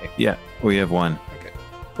a die. Yeah, we have 1. Okay,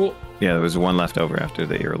 cool. Yeah, there was 1 left over after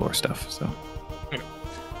the Irrelore stuff, so. Okay.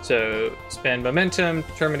 So, spend momentum,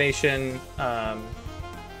 determination,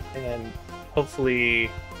 and hopefully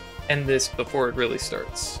end this before it really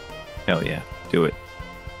starts. Hell yeah, do it.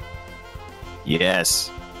 Yes.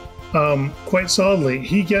 Quite solidly.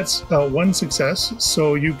 He gets 1 success,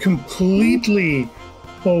 so you completely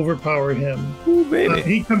overpower him. Ooh, baby.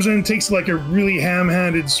 He comes in and takes like a really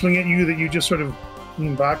ham-handed swing at you that you just sort of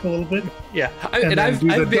lean back a little bit. Yeah, I've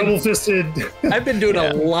been double-fisted. I've been doing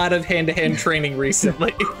a lot of hand-to-hand training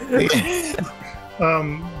recently.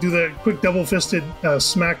 Do the quick double-fisted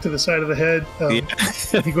smack to the side of the head.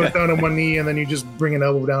 He goes down on one knee, and then you just bring an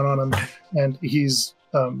elbow down on him, and he's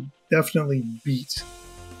definitely beat.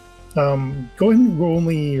 Go ahead and roll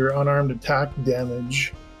me your unarmed attack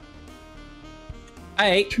damage.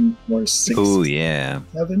 8. 2, 4, 6. Oh yeah.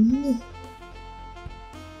 7.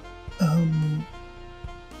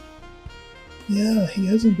 Yeah, he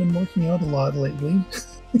hasn't been working out a lot lately.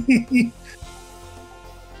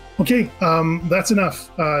 Okay, that's enough.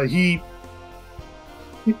 He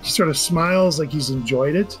sort of smiles like he's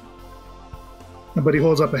enjoyed it, but he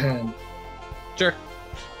holds up a hand. Sure.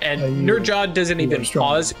 And Nerdjaw doesn't even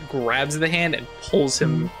pause, grabs the hand, and pulls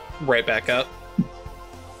him right back up.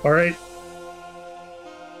 All right.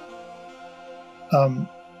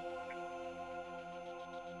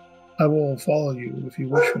 I will follow you if you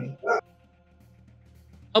wish me.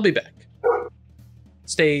 I'll be back.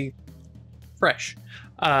 Stay fresh.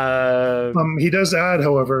 He does add,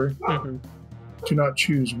 however, do not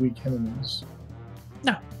choose weak enemies.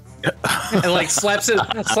 No. And like slaps him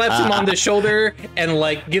on the shoulder and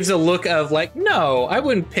like gives a look of like, no, I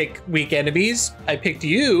wouldn't pick weak enemies. I picked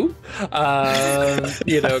you, kind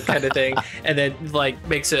of thing. And then like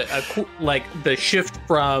makes like the shift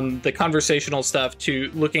from the conversational stuff to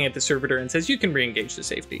looking at the servitor and says, you can re-engage the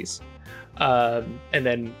safeties. And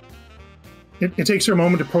then it takes her a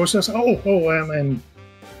moment to process. And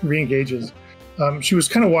re-engages. She was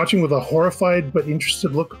kind of watching with a horrified but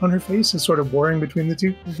interested look on her face, and sort of warring between the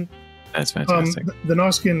two. That's fantastic. The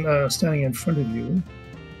Nausicaan standing in front of you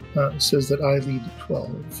says that I lead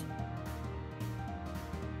 12.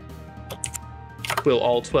 Will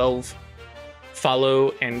all 12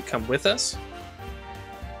 follow and come with us?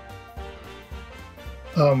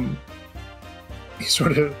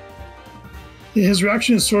 His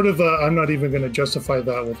reaction is sort of I'm not even going to justify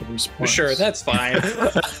that with a response. Sure, that's fine.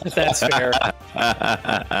 That's fair.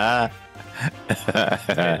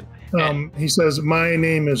 He says, my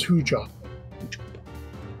name is Hujop.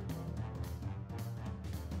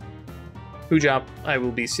 Hujop, I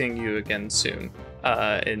will be seeing you again soon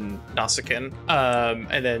in Nausicaan.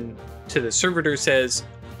 And then to the servitor says,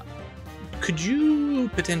 could you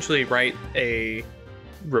potentially write a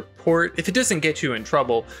report, if it doesn't get you in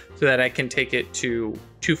trouble, so that I can take it to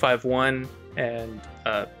 251 and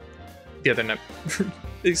the other number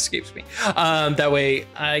escapes me. That way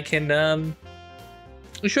I can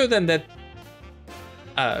show them that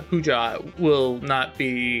Huja will not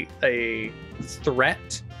be a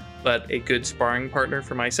threat, but a good sparring partner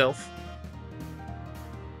for myself.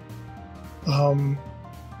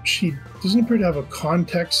 She doesn't appear to have a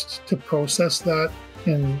context to process that,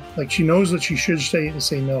 and like she knows that she should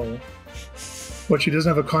say no. but she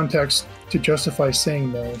doesn't have a context to justify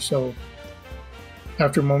saying no. So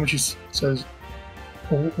after a moment, she says,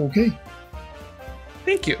 "Oh, okay."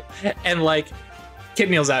 Thank you. And like,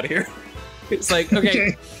 Kidmeal's out of here. It's like,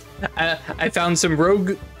 okay, I found some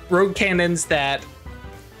rogue cannons that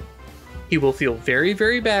he will feel very,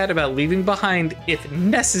 very bad about leaving behind if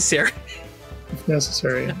necessary. If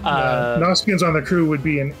necessary. Noskians on the crew would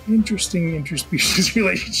be an interesting interspecies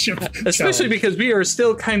relationship. Especially because we are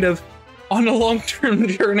still kind of on a long-term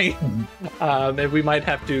journey. Mm-hmm. And we might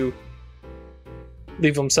have to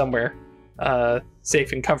leave them somewhere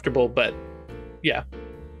safe and comfortable, but yeah.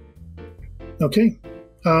 Okay.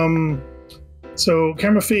 So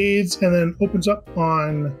camera fades and then opens up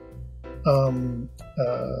on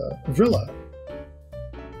Vrilla.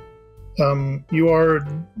 You are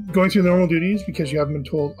going through normal duties because you haven't been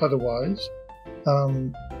told otherwise,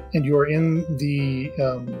 and you are in the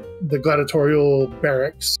gladiatorial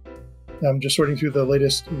barracks, just sorting through the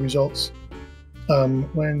latest results.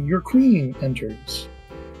 When your queen enters,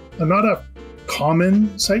 not a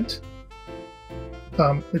common sight.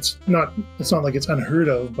 It's not like it's unheard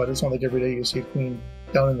of, but it's not like every day you see a queen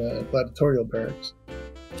down in the gladiatorial barracks.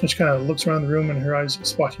 So she kind of looks around the room and her eyes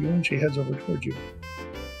spot you, and she heads over towards you.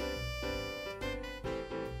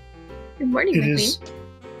 Good morning, my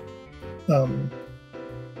queen.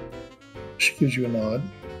 She gives you a nod.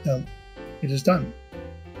 It is done.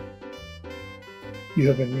 You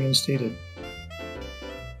have been reinstated.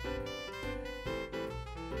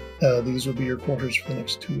 These will be your quarters for the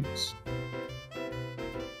next 2 weeks.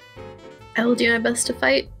 I will do my best to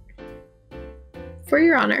fight for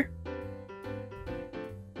your honor.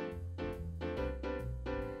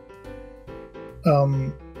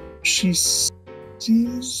 She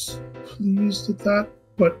seems pleased at that,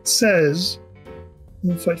 but says,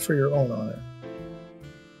 "You'll fight for your own honor."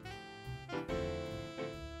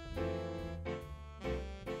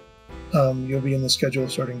 You'll be in the schedule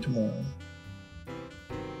starting tomorrow.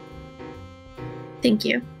 Thank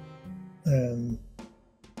you. And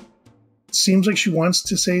seems like she wants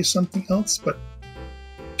to say something else, but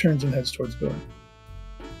turns and heads towards the door.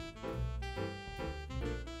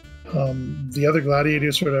 The other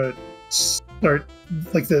gladiators sort of start,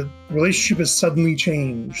 like the relationship has suddenly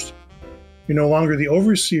changed. You're no longer the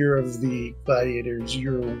overseer of the gladiators,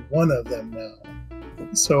 you're one of them now.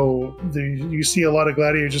 So you see a lot of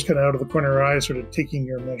gladiators just kind of out of the corner of their eyes, sort of taking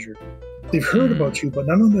your measure. They've heard about you, but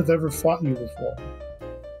none of them have ever fought you before.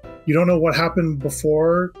 You don't know what happened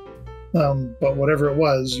before, but whatever it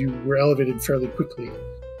was, you were elevated fairly quickly.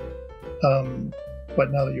 But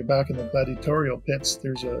now that you're back in the gladiatorial pits,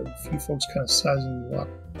 there's a few folks kind of sizing you up.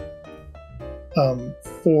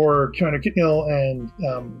 For Commander Kitnil and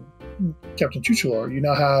Captain Chuchalor, you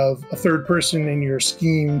now have a third person in your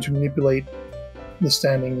scheme to manipulate the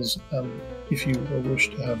standings if you wish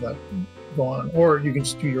to have that go on. Or you can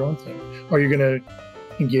just do your own thing. Are you going to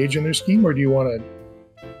engage in their scheme, or do you want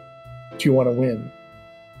to win?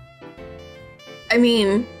 I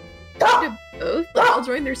mean, I do both. Like, I'll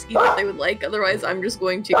join their scheme if they would like. Otherwise, I'm just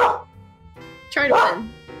going to try to win.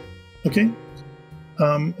 Okay.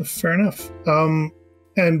 Fair enough.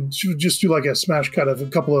 And just do like a smash cut of a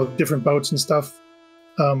couple of different bouts and stuff.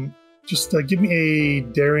 Just give me a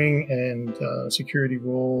daring and security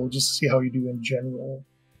roll just to see how you do in general.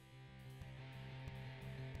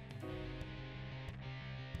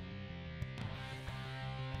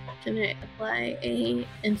 Can I apply a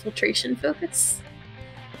infiltration focus?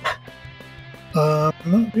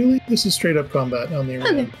 Not really. This is straight up combat on the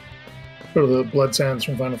arena. Okay. Sort of the Blood Sands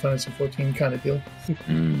from Final Fantasy XIV kind of deal.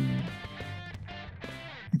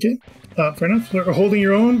 Okay, fair enough. So holding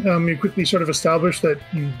your own, you quickly sort of establish that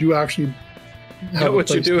you do actually know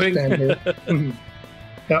what you're doing.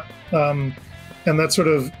 Yeah, and that sort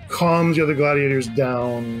of calms the other gladiators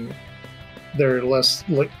down. They're less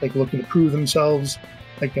like looking to prove themselves.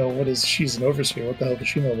 Like, she's an overseer. What the hell does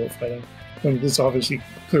she know about fighting? When it's obviously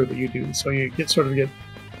clear that you do. So you get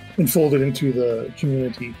enfolded into the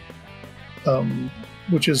community,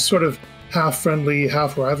 which is sort of half friendly,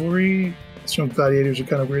 half rivalry. Some gladiators are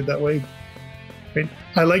kind of weird that way. Right?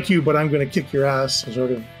 I like you, but I'm going to kick your ass.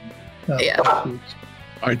 Sort of. Yeah.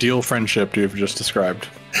 Ideal friendship you've just described.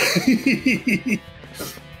 Yeah,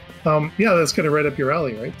 that's kind of right up your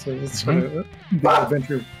alley, right? So it's sort of the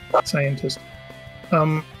adventure scientist.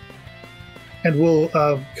 And we'll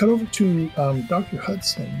cut over to Dr.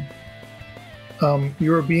 Hudson.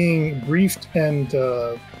 You are being briefed and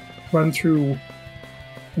run through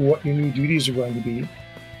what your new duties are going to be.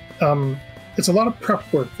 It's a lot of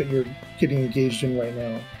prep work that you're getting engaged in right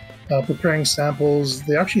now. Preparing samples.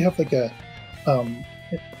 They actually have like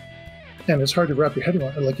and it's hard to wrap your head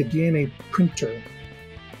around, like a DNA printer,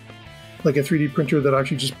 like a 3D printer that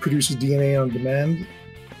actually just produces DNA on demand,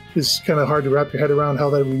 is kind of hard to wrap your head around how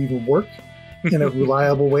that would even work in a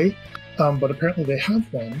reliable way. But apparently they have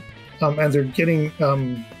one, and they're getting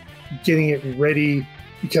it ready,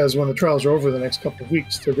 because when the trials are over the next couple of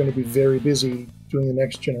weeks, they're going to be very busy doing the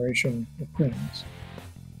next generation of queens.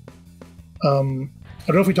 I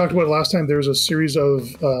don't know if we talked about it last time. There's a series of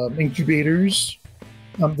incubators.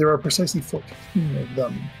 There are precisely 14 of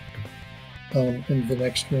them in the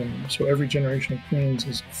next room. So every generation of queens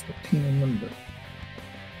is 14 in number.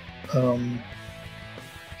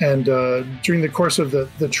 And during the course of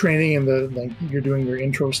the training and like you're doing your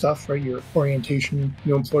intro stuff, right? Your orientation,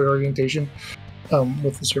 your employer orientation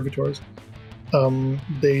with the servitors.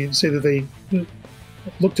 They say that they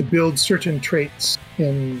look to build certain traits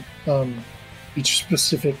in each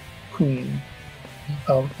specific queen,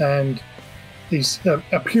 and these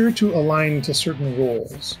appear to align to certain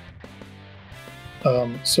roles.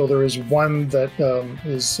 So there is one that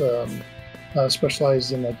is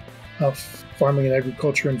specialized in farming and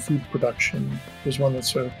agriculture and food production. There's one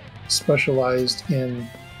that's sort of specialized in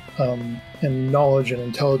knowledge and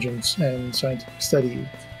intelligence and scientific study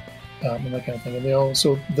and that kind of thing. And they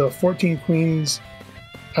also, the 14 queens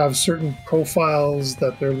have certain profiles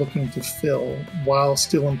that they're looking to fill while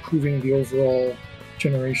still improving the overall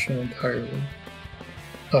generation entirely.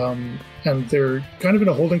 And they're kind of in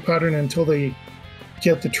a holding pattern until they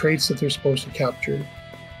get the traits that they're supposed to capture.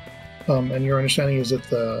 And your understanding is that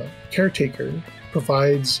the Caretaker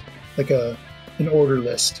provides like an order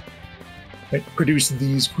list, right? Produce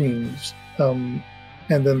these queens, and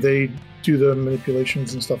then they do the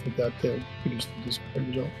manipulations and stuff like that to produce the desired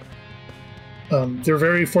result. They're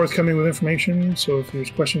very forthcoming with information, so if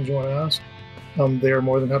there's questions you want to ask, they are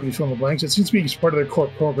more than happy to fill in the blanks. It seems to be part of their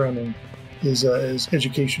core programming is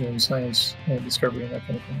education and science and discovery and that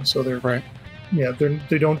kind of thing. So they're right. Yeah,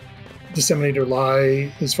 they don't disseminate or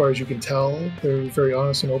lie as far as you can tell. They're very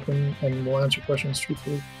honest and open and will answer questions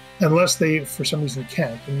truthfully, unless they for some reason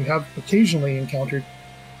can't. And you have occasionally encountered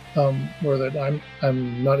where that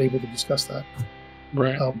I'm not able to discuss that.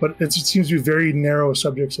 Right. But it seems to be very narrow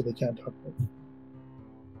subjects that they can't talk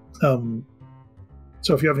about.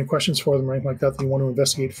 So if you have any questions for them or anything like that you want to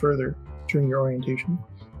investigate further during your orientation,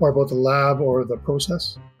 or about the lab or the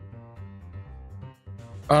process.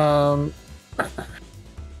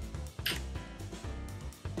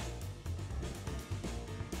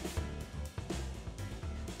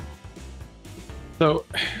 So,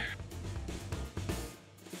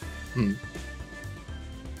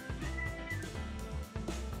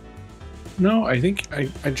 no, I think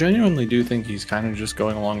I genuinely do think he's kind of just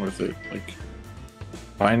going along with it. Like,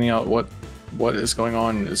 finding out what is going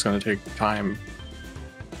on is going to take time.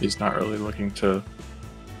 He's not really looking to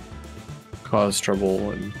cause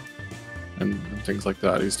trouble and things like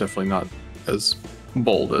that. He's definitely not as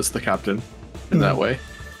bold as the captain in that way.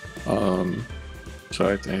 So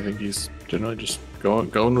I think he's generally just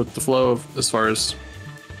going with the flow of as far as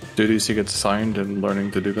duties he gets assigned and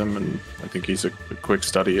learning to do them. And I think he's a quick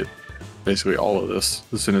study at basically all of this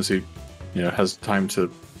as soon as he has time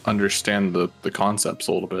to understand the concepts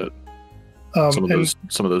a little bit.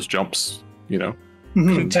 Some of those jumps, And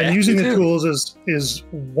using the tools is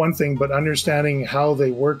one thing, but understanding how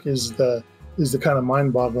they work is the kind of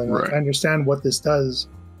mind-boggling. Like, Right. I understand what this does,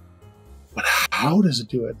 but how does it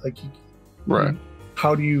do it? Like, Right.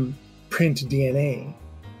 How do you print DNA?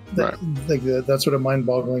 That's sort of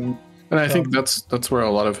mind-boggling. And I think that's where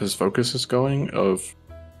a lot of his focus is going, of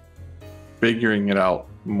figuring it out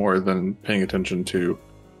more than paying attention to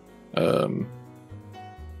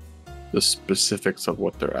the specifics of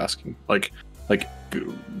what they're asking. Like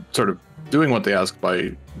sort of doing what they ask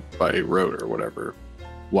by rote or whatever,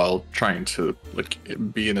 while trying to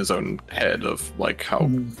be in his own head of how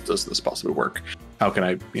does this possibly work? How can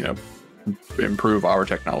I improve our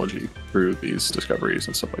technology through these discoveries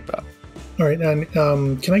and stuff like that. All right,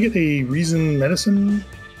 and can I get a reason medicine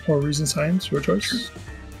or reason science, your choice?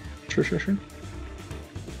 Sure.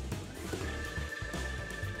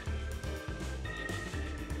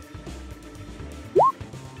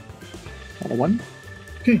 101.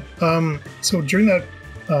 Okay, so during that,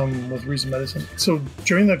 with reason medicine, so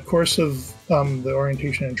during that course of the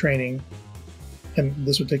orientation and training, and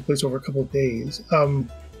this would take place over a couple of days,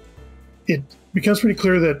 it becomes pretty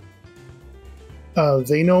clear that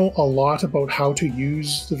they know a lot about how to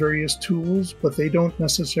use the various tools, but they don't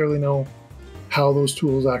necessarily know how those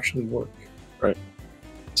tools actually work. Right.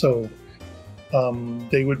 So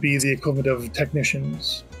they would be the equivalent of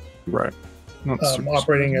technicians. Right.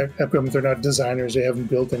 Operating equipment. They're not designers. They haven't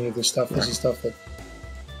built any of this stuff. This is stuff that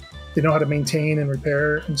they know how to maintain and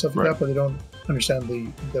repair and stuff like that, but they don't understand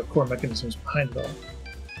the core mechanisms behind it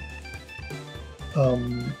all.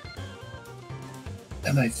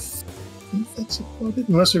 And I think that's about it.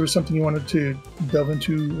 Unless there was something you wanted to delve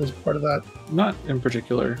into as part of that. Not in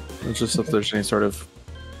particular. It's just if there's any sort of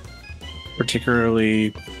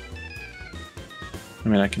particularly, I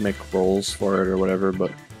mean, I can make rolls for it or whatever,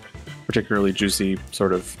 but particularly juicy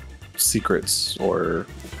sort of secrets or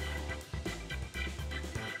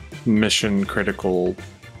mission critical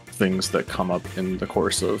things that come up in the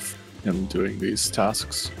course of him doing these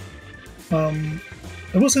tasks.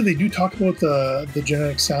 I will say they do talk about the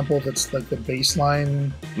genetic sample that's like the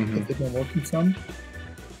baseline that they've been working from,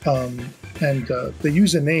 and they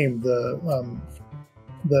use a name.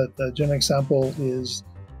 The genetic sample is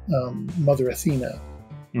Mother Athena.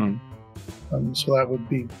 So that would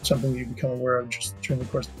be something you become aware of just during the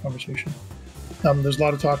course of the conversation. There's a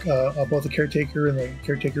lot of talk about the Caretaker, and the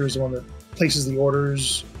Caretaker is the one that places the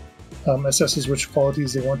orders, assesses which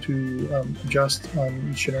qualities they want to adjust on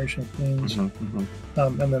each generation of queens,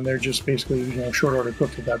 and then they're just basically short order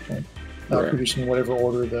cooked at that point, producing whatever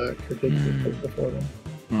order the Caretaker put before them.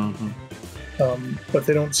 But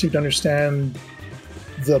they don't seem to understand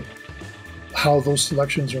how those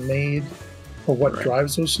selections are made or what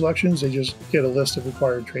drives those selections. They just get a list of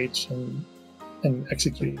required traits and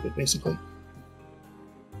execute it basically.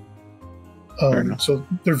 So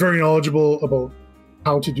they're very knowledgeable about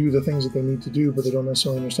how to do the things that they need to do, but they don't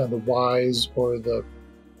necessarily understand the whys or the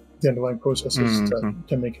underlying processes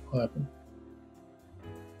to make it happen.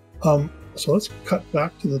 So let's cut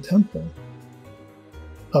back to the temple.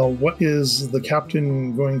 What is the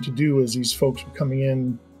captain going to do as these folks are coming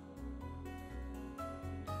in?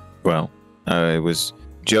 Well, I was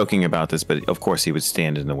joking about this, but of course he would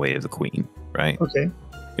stand in the way of the queen, right? Okay.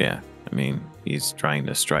 Yeah, I mean, he's trying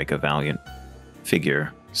to strike a valiant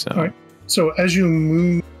figure, so... All right. So as you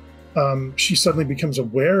move, she suddenly becomes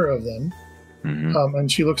aware of them, and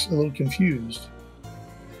she looks a little confused.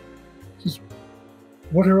 She says,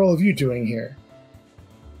 "What are all of you doing here?"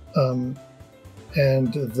 And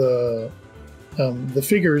the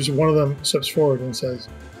figures, one of them steps forward and says,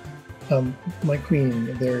 "My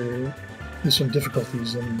queen, there's some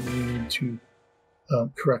difficulties, and we need to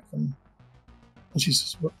correct them." And she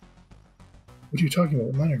says, "What are you talking about?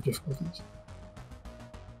 What manner of difficulties?"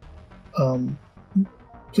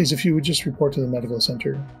 Please, if you would just report to the medical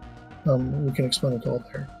center, we can explain it all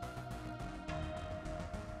there.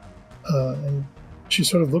 And she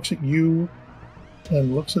sort of looks at you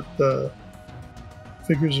and looks at the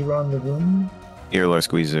figures around the room. Irlor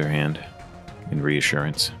squeezes her hand in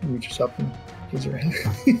reassurance. Reaches up and gives her a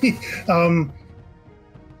hand.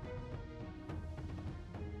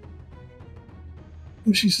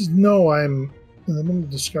 She says, "No, I'm in the middle of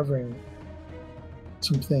discovering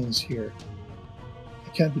some things here. I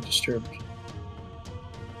can't be disturbed."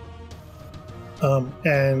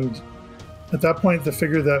 And at that point, the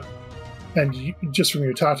figure that, and you, just from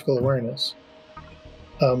your tactical awareness,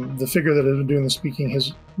 the figure that has been doing the speaking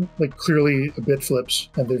has like clearly a bit flips,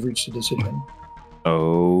 and they've reached a decision.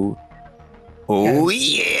 Oh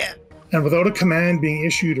yeah! And without a command being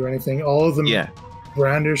issued or anything, all of them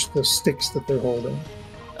brandish the sticks that they're holding.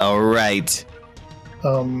 All right.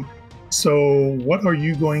 So what are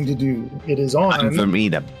you going to do? It is on. Time for me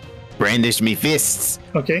to brandish me fists.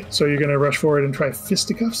 Okay, so you're going to rush forward and try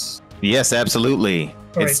fisticuffs? Yes, absolutely.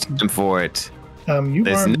 All it's time for it.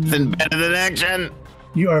 There's nothing better than action.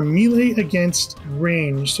 You are melee against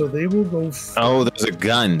range, so they will go first. Oh, those are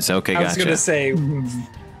guns. Okay, gotcha. I was going to say...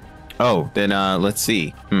 Oh, then let's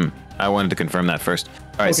see. I wanted to confirm that first.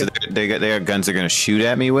 All right, so they got guns they're going to shoot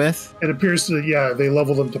at me with? It appears to, they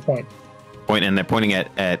level them to point. And they're pointing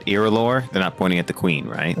at Irlor? They're not pointing at the queen,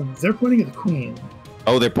 right? They're pointing at the queen.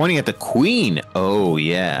 Oh, they're pointing at the queen. Oh,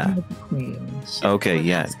 yeah. The queens. Okay, We're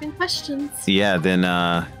yeah. asking questions. Yeah, then,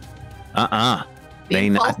 they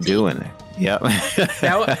not doing it. Yep.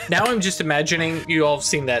 now I'm just imagining, you all have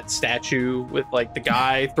seen that statue with like the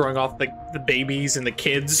guy throwing off the babies and the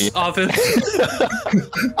kids off it.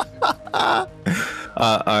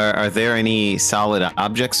 Are there any solid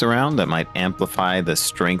objects around that might amplify the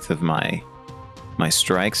strength of my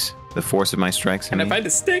strikes, the force of my strikes? Can I find a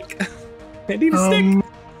stick? I need a stick.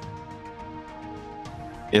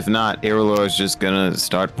 If not, Irlor is just gonna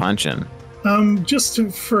start punching. Just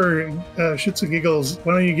for shits and giggles,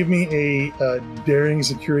 why don't you give me a daring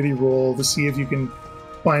security roll to see if you can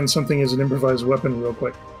find something as an improvised weapon real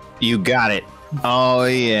quick. You got it. Oh,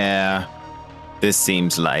 yeah. This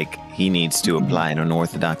seems like he needs to apply an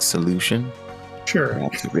unorthodox solution. Sure.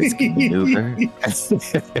 Perhaps a risky maneuver.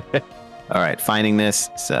 All right, finding this.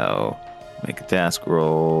 So Make a task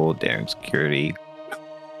roll. Daring security.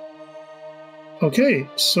 Okay,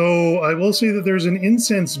 so I will say that there's an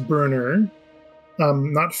incense burner,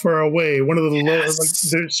 not far away. One of the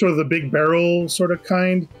there's sort of the big barrel sort of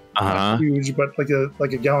kind, not huge, but like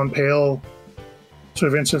a gallon pail,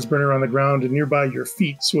 sort of incense burner on the ground and nearby your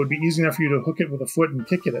feet. So it'd be easy enough for you to hook it with a foot and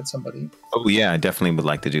kick it at somebody. Oh yeah, I definitely would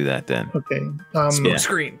like to do that then. Okay. Smoke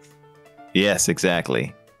screen. Yes,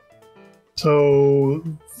 exactly. So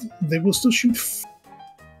they will still shoot.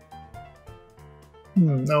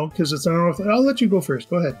 No, because it's an north. I'll let you go first.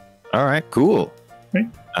 Go ahead. All right, cool. Right.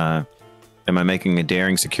 Am I making a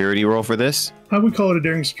daring security roll for this? I would call it a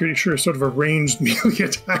daring security. Sure, sort of a ranged melee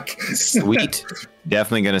attack. Sweet.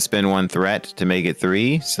 Definitely going to spend one threat to make it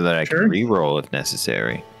 3 so that I can re-roll if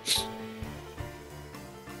necessary.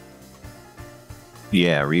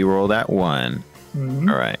 Yeah, re-roll that 1. Mm-hmm.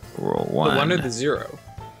 All right, roll 1. The 1 or the 0?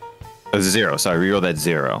 Oh, 0. Sorry, re-roll that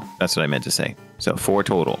 0. That's what I meant to say. So 4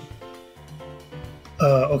 total.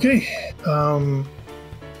 Okay.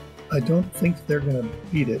 I don't think they're going to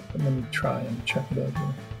beat it, but let me try and check it out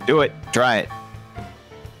here. Do it. Try it.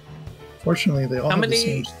 Fortunately, they all have the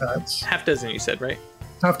same stats. Half dozen, you said, right?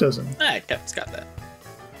 Half dozen. Captain's got that.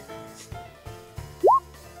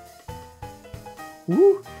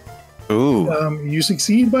 Ooh. You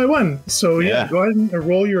succeed by 1. So yeah, go ahead and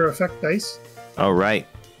roll your effect dice. All right.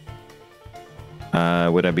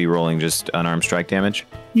 Would I be rolling just unarmed strike damage?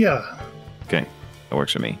 Yeah. Okay, that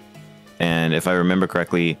works for me. And if I remember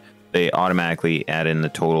correctly, they automatically add in the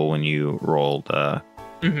total when you rolled the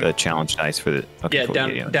challenge dice for the. Okay, yeah,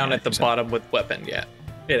 cool. down at the bottom with weapon. Yeah,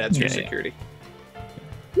 it adds your security.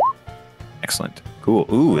 Excellent. Cool.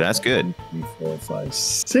 Ooh, that's good. 3, 4, 5,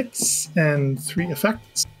 6, and 3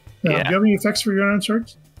 effects. Do you have any effects for your unarmed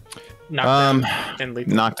swords? Knockdown and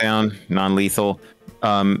lethal. Knockdown, non-lethal.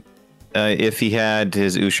 If he had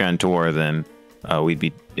his Ushan Tor, then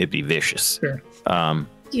it'd be vicious. Sure.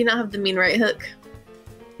 Do you not have the mean right hook?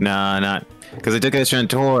 Nah, not because I took Ushan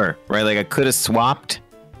Tor, right? Like I could have swapped.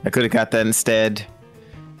 I could have got that instead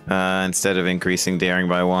of increasing daring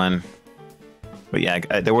by 1. But yeah,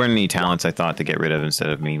 there weren't any talents I thought to get rid of instead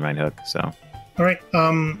of mean right hook. So. All right.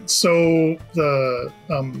 So the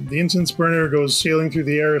incense burner goes sailing through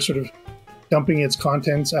the air, sort of dumping its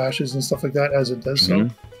contents, ashes and stuff like that as it does so,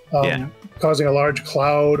 causing a large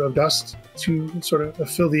cloud of dust to sort of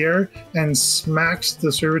fill the air and smacks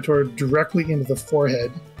the servitor directly into the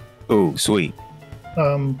forehead. Oh, sweet.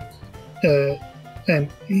 And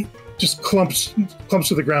he just clumps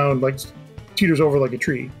to the ground, like teeters over like a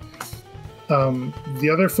tree. The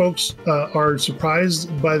other folks are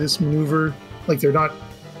surprised by this maneuver. Like they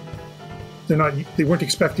weren't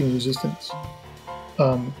expecting resistance.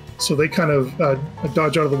 So they kind of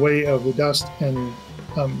dodge out of the way of the dust, and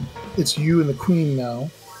it's you and the queen now.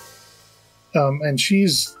 And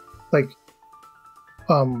she's like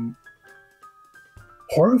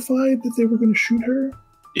horrified that they were going to shoot her.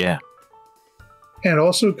 Yeah. And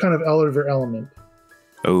also kind of out of her element.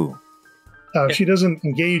 Oh. She doesn't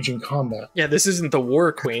engage in combat. Yeah, this isn't the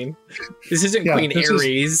war queen. This isn't Queen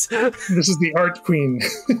Ares. This is the art queen.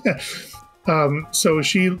 So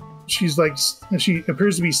she's like, she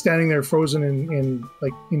appears to be standing there frozen in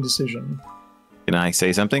like indecision. Can I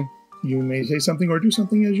say something? You may say something or do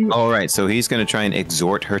something as you. All right, so he's going to try and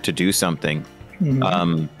exhort her to do something.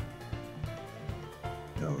 Mm-hmm.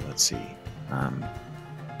 Let's see.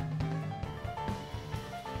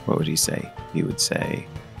 What would he say? He would say.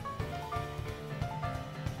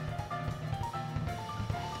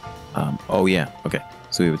 Oh yeah. Okay.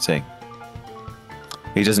 So he would say.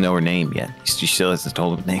 He doesn't know her name yet. She still hasn't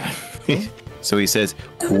told him her name. So he says.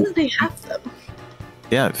 When do they have them?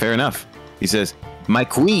 Yeah, fair enough. He says, "My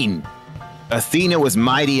queen, Athena was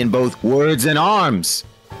mighty in both words and arms.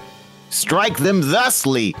 Strike them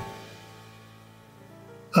thusly."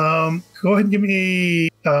 Go ahead and give me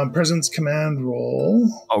a presence command roll.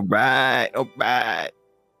 All right.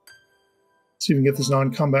 See if we can get this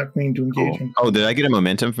non-combat queen to engage him. Oh, did I get a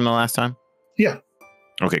momentum from the last time? Yeah.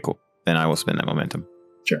 Okay, cool. Then I will spend that momentum.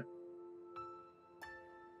 Sure.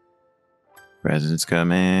 Presence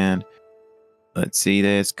command. Let's see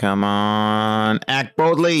this. Come on. Act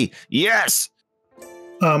boldly. Yes.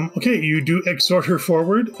 Okay, you do exhort her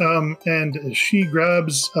forward, and she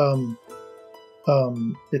grabs.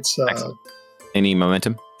 Excellent. Any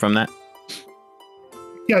momentum from that?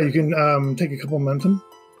 Yeah, you can take a couple momentum.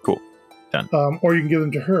 Cool. Done. Or you can give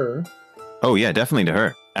them to her. Oh yeah, definitely to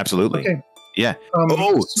her. Absolutely. Okay. Yeah.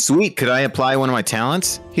 Sweet. Could I apply one of my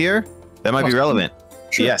talents here? That might be relevant.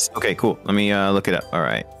 Sure. Yes. Okay, cool. Let me look it up. All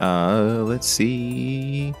right. Let's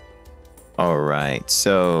see. All right.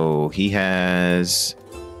 So he has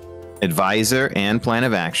advisor and plan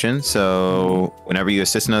of action. So whenever you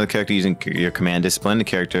assist another character using your command discipline, the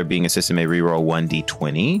character being assisted may reroll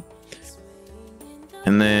 1d20.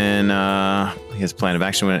 And then he has plan of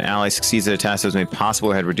action. When an ally succeeds at a task that was made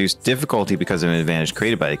possible or had reduced difficulty because of an advantage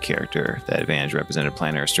created by the character, that advantage represented a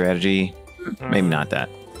plan or a strategy. Maybe not that,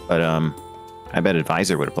 but I bet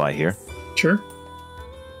advisor would apply here. Sure.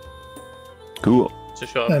 Cool. So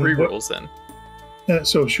she'll have rerolls then.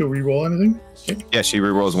 So she'll reroll anything? Okay. Yeah, she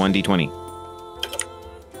rerolls 1d20.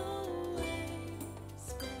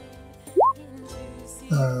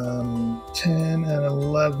 Um, 10 and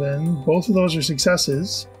 11. Both of those are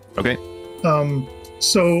successes. Okay.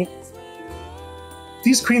 So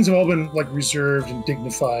these queens have all been like reserved and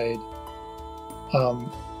dignified.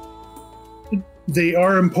 They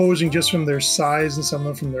are imposing just from their size and some of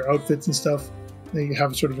them from their outfits and stuff. They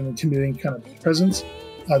have sort of an intimidating kind of presence.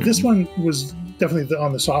 This one was definitely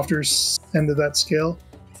on the softer end of that scale.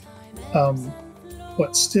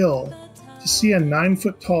 But still, to see a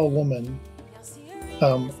 9-foot-tall woman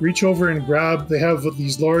reach over and grab, they have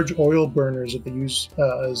these large oil burners that they use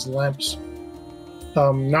as lamps.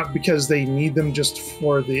 Not because they need them, just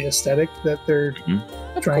for the aesthetic that they're trying.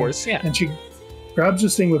 Of course, yeah. And she grabs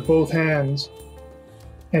this thing with both hands,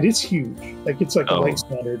 and it's huge. Like, it's like a light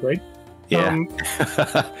standard, right? Yeah.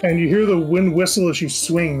 And you hear the wind whistle as she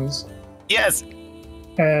swings. Yes.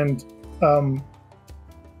 And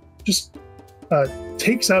just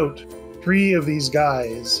takes out 3 of these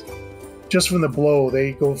guys just from the blow.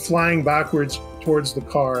 They go flying backwards towards the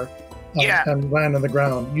car and land on the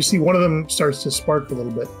ground. You see one of them starts to spark a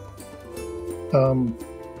little bit.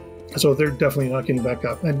 So they're definitely not getting back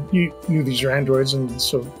up. And you knew these are androids, and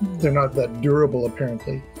so they're not that durable,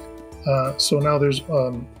 apparently. So now there's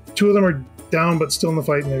 2 of them are down but still in the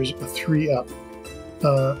fight, and there's 3 up.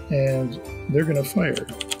 And they're going to fire.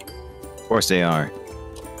 Of course they are.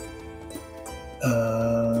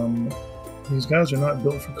 These guys are not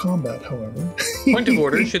built for combat, however. Point of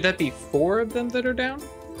order, should that be 4 of them that are down?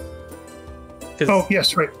 Oh,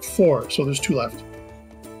 yes, right. 4. So there's 2 left.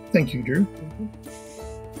 Thank you, Drew.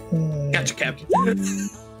 Gotcha, Captain.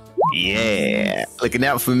 Yeah. Looking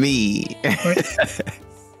out for me.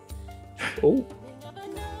 Oh.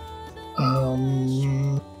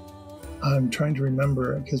 I'm trying to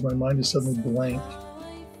remember because my mind is suddenly blank.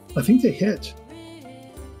 I think they hit.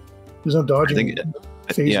 There's no dodging.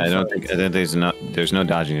 I think there's no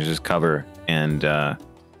dodging. There's just cover, and the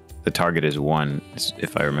target is 1,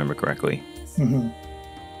 if I remember correctly. Mm-hmm.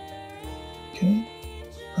 Okay.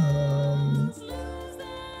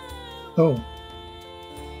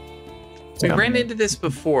 We ran into this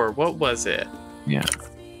before. What was it? Yeah.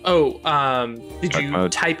 Oh, did you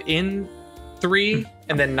type in 3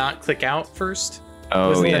 and then not click out first? Oh,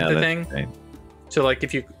 Wasn't yeah. that the thing? Right. So, like,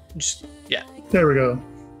 if you just, yeah. There we go.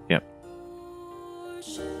 Yep.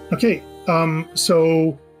 Okay,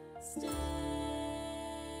 so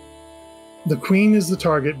the queen is the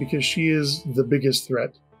target because she is the biggest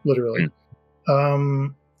threat, literally.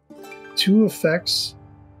 2 effects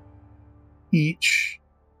each.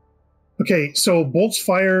 Okay, so bolts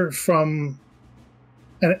fire from,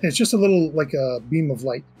 and it's just a little like a beam of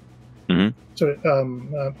light. Mm-hmm. So,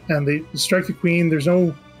 and they strike the queen. There's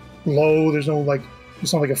no glow. There's no like,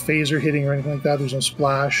 it's not like a phaser hitting or anything like that. There's no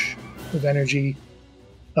splash of energy.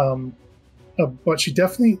 But she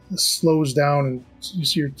definitely slows down, and you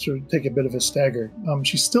see her sort of take a bit of a stagger.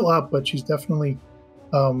 She's still up, but she's definitely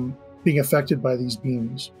being affected by these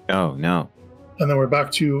beams. Oh, no. And then we're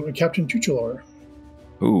back to Captain Tuchelor.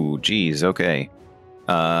 Ooh, geez, okay.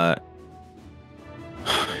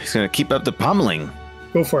 He's going to keep up the pummeling.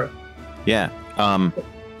 Go for it. Yeah.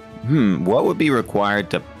 What would be required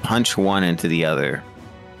to punch one into the other?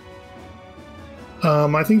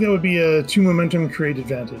 I think that would be a 2 momentum create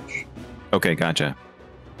advantage. Okay, gotcha.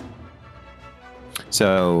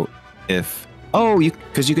 So if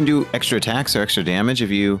because you can do extra attacks or extra damage if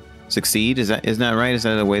you succeed. Isn't that right? Is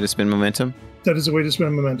that a way to spend momentum? That is a way to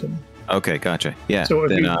spend momentum. Okay, gotcha. Yeah. So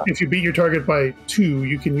if you beat your target by 2,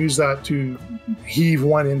 you can use that to heave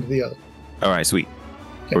one into the other. All right, sweet.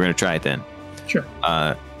 Okay. We're gonna try it then. Sure.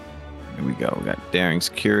 Here we go. We got daring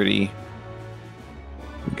security.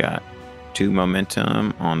 We got 2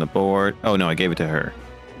 momentum on the board. Oh no, I gave it to her.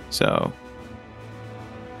 So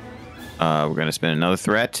we're gonna spend another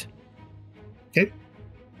threat. Okay.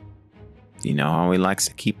 You know how he likes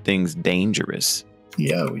to keep things dangerous.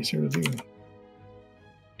 Yeah, we sort of do.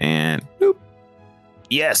 And boop.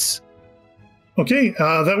 Yes. Okay,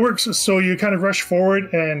 that works. So you kind of rush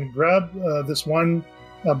forward and grab this one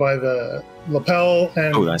by the lapel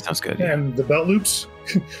and that sounds good. And the belt loops.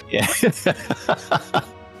 Yeah.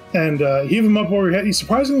 and heave him up over your head. He's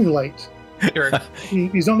surprisingly light. Sure.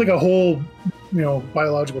 He's not like a whole,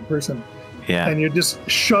 biological person. Yeah. And you just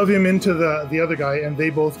shove him into the other guy, and they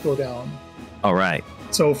both go down. All right.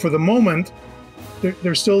 So for the moment,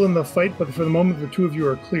 they're still in the fight, but for the moment, the two of you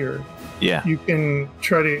are clear. Yeah. You can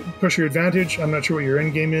try to push your advantage. I'm not sure what your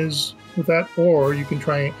end game is with that, or you can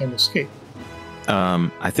try and escape.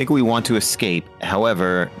 I think we want to escape.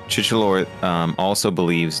 However, Chichalor also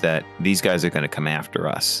believes that these guys are going to come after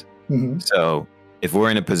us. Mm-hmm. So if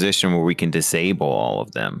we're in a position where we can disable all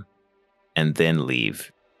of them and then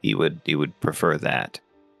leave, he would prefer that.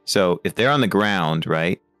 So if they're on the ground,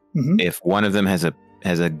 right? Mm-hmm. If one of them has a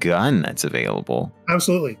gun that's available,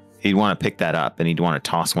 Absolutely. he'd want to pick that up and he'd want to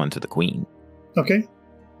toss one to the queen. Okay.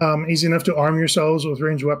 Easy enough to arm yourselves with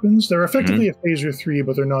ranged weapons. They're effectively a phaser 3,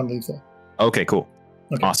 but they're non-lethal. Okay, cool.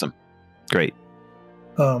 Okay. Awesome. Great.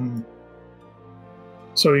 So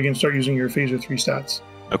you can start using your phaser 3 stats.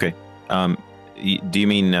 Okay. Do you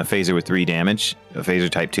mean a phaser with 3 damage? A phaser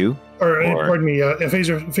type 2? Or pardon me, a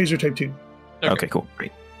phaser type 2. Okay, cool.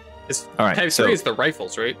 Great. All right. Type 3 is the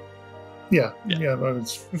rifles, right? Yeah. I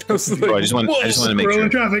just want to make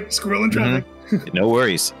sure. Squirrel in traffic. Mm-hmm. No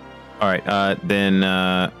worries. All right. Then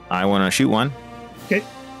I want to shoot one. Okay.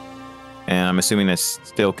 And I'm assuming that's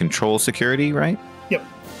still control security, right? Yep.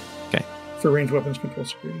 Okay. For ranged weapons control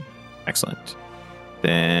security. Excellent.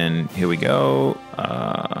 Then here we go.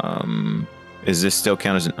 Is this still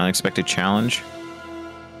count as an unexpected challenge?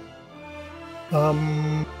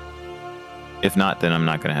 If not, then I'm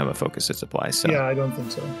not going to have a focus that applies. So. Yeah, I don't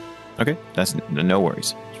think so. Okay, that's no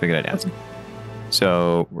worries. Just figured I'd ask.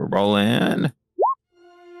 So we're rolling.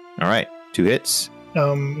 All right, 2 hits.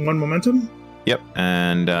 1 momentum. Yep,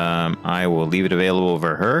 and I will leave it available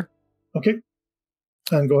for her. Okay.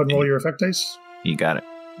 And go ahead and roll your effect dice. You got it.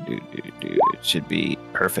 It should be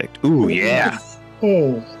perfect. Ooh, yeah.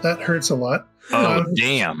 Oh, that hurts a lot. Oh,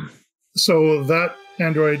 damn. So that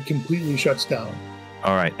android completely shuts down.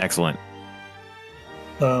 All right, excellent.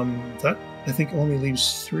 That I think only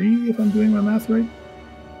leaves 3, if I'm doing my math right.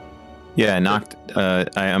 Yeah, knocked.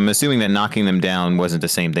 I'm assuming that knocking them down wasn't the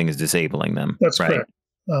same thing as disabling them. That's right? Correct.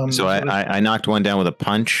 So I knocked one down with a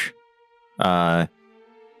punch.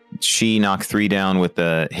 She knocked 3 down with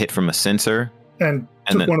a hit from a sensor. And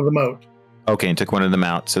took one of them out. Okay, and took one of them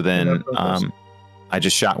out. So then I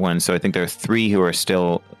just shot one. So I think there are 3 who are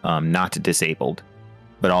still not disabled,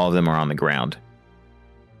 but all of them are on the ground.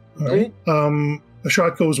 All right. A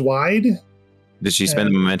shot goes wide. Did she spend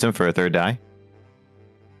the momentum for a 3rd die?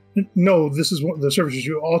 No, this is the services.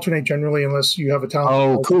 You alternate generally unless you have a talent.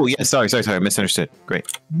 Oh, cool. Yeah, sorry. I misunderstood. Great.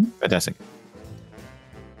 Mm-hmm. Fantastic.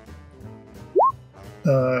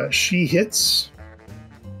 She hits.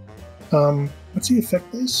 What's the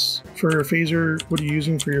effect dice for your phaser? What are you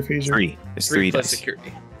using for your phaser? 3. It's 3 plus dice.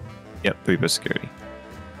 security. Yep, 3 plus security.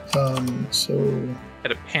 So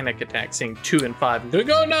had a panic attack seeing 2 and 5 and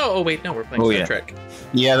go, oh no! Oh wait, no, we're playing Star Trek.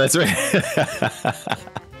 Yeah, that's right.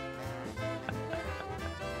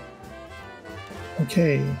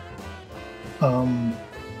 Okay. Trying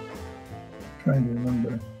to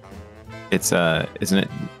remember. It's isn't it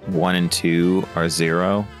 1 and 2 are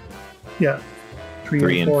 0? Yeah.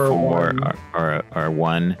 3 and 4 are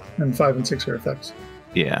 1. And 5 and 6 are effects.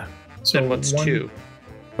 Yeah. So then what's 2?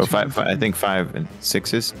 Oh, 5, I think 5 and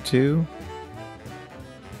 6 is 2.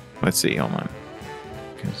 Let's see. Hold on.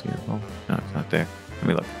 No, it's not there. Let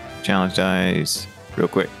me look. Challenge dice. Real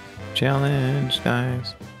quick. Challenge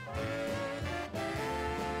dice.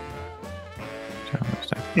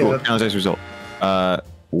 Cool. Challenge dice result.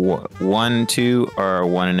 1, 2 are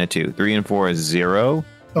 1 and a 2. 3 and 4 is 0.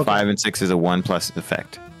 Okay. 5 and 6 is a 1 plus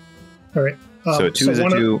effect. All right. So 2 is a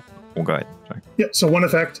 2. Oh, go ahead. Sorry. Yeah. So 1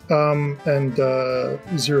 effect and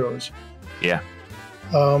zeros. Yeah.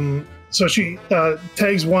 So she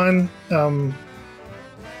tags 1.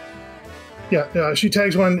 She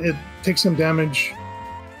tags 1. It takes some damage,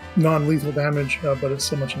 non-lethal damage, but it's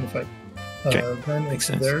so much in the fight. Then it's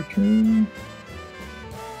their turn.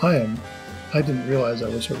 I didn't realize I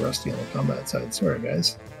was so rusty on the combat side. Sorry,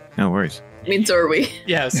 guys. No worries. I mean, so are we.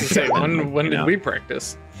 Yeah, so say, when did we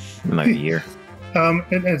practice? In like a year.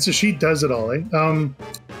 And so she does it all, eh?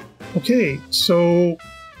 Okay, so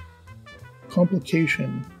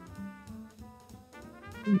complication.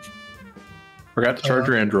 Forgot to charge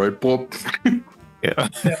your android. Boop. Yeah.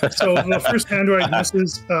 So the first android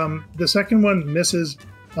misses. The second one misses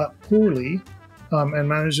poorly and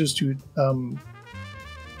manages to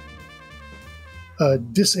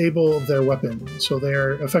disable their weapon. So they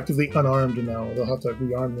are effectively unarmed now. They'll have to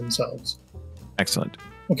rearm themselves. Excellent.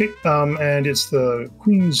 Okay, and it's the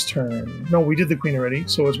Queen's turn. No, we did the Queen already,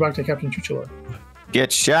 so it's back to Captain Chuchula.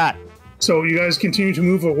 Get shot. So you guys continue to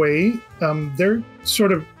move away. They're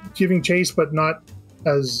sort of giving chase, but not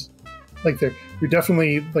as like you're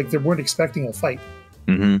definitely like they weren't expecting a fight.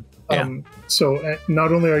 Mm-hmm. So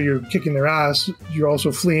not only are you kicking their ass, you're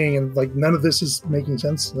also fleeing, and like none of this is making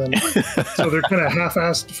sense to them. So they're kind of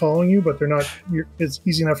half-assed following you, but they're not. It's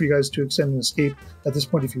easy enough for you guys to extend and escape at this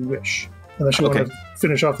point if you wish, unless you want to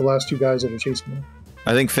finish off the last two guys that are chasing you.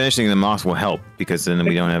 I think finishing them off will help because then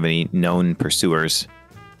we don't have any known pursuers.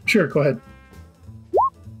 Sure, go ahead.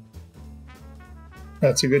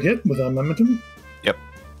 That's a good hit with a momentum. Yep.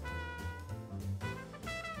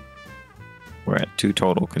 We're at 2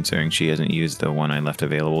 total, considering she hasn't used the one I left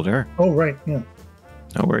available to her. Oh, right, yeah.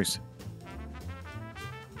 No worries.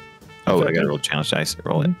 Oh, I got a roll challenge dice.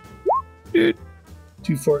 Roll it. Dude.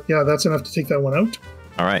 2, 4. Yeah, that's enough to take that one out.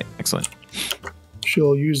 All right, excellent.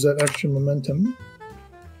 She'll use that extra momentum.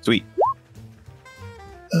 Sweet.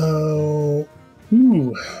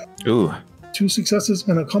 Ooh. 2 successes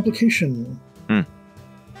and a complication.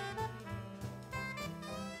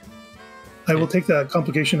 I will take that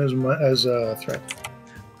complication as a threat.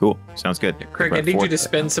 Cool. Sounds good. Craig, I need you to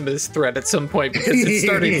spend some of this threat at some point because it's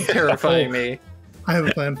starting terrifying me. I have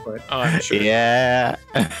a plan for it. Oh, I'm sure. Yeah.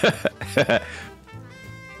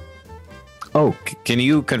 Oh, can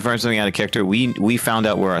you confirm something out of character? We found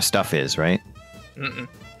out where our stuff is, right? Mm-mm.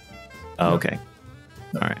 Oh, okay.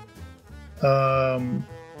 All right.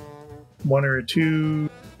 1 or 2,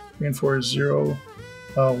 3 and 4 is 0.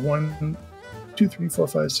 1, 2, 3, 4,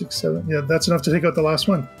 5, 6, 7. Yeah, that's enough to take out the last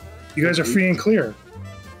one. You guys are free and clear.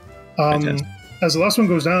 As the last one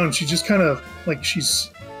goes down, she just kind of like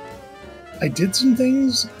I did some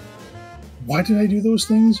things. Why did I do those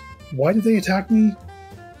things? Why did they attack me?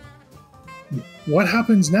 What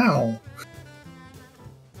happens now?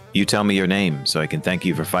 You tell me your name so I can thank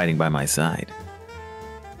you for fighting by my side.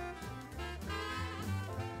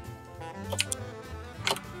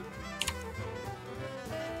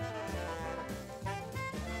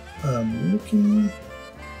 I'm looking.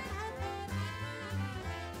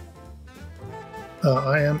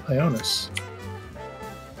 I am Ionis.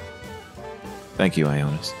 Thank you,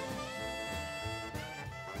 Ionis.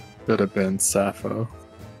 Could have been Sappho.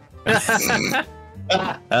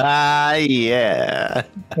 Yeah.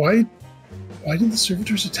 Why did the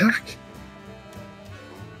servitors attack?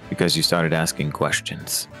 Because you started asking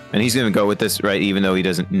questions. And he's going to go with this, right? Even though he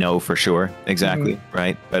doesn't know for sure exactly,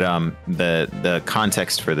 right? But the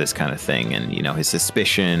context for this kind of thing, and you know, his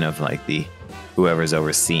suspicion of like whoever's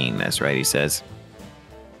overseeing this, right? He says,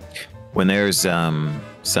 when there's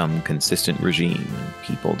some consistent regime and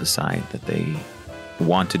people decide that they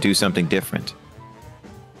want to do something different,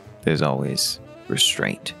 there's always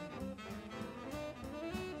restraint.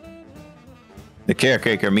 The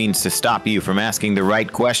Caretaker means to stop you from asking the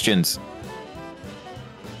right questions.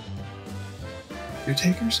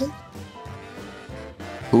 Caretaker sent?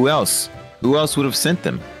 Who else? Who else would have sent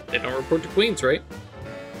them? They don't report to Queens, right?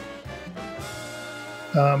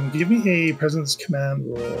 Give me a presence command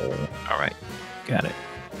roll. All right, got it.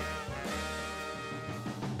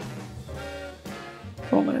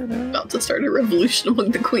 About to start a revolution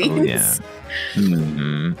among the queens. Oh, yeah.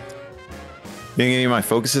 Mm-hmm. Think any of my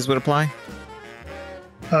focuses would apply?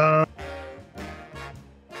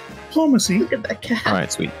 Diplomacy. Look at that cat. All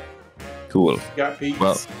right, sweet. Cool. Got Pete's.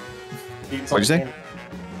 Well, Pete's what'd you say?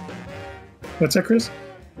 What's that, Chris?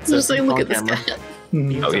 Just saying, look at this camera. cat.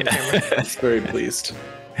 Mhm. Oh, yeah. Very pleased.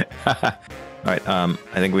 All right, I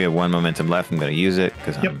think we have 1 momentum left. I'm going to use it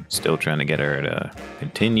because I'm still trying to get her to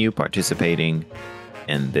continue participating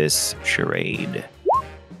in this charade.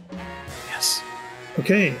 Yes.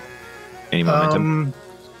 Okay. Any momentum?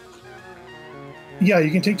 Yeah, you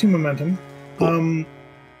can take 2 momentum. Cool.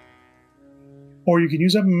 Or you can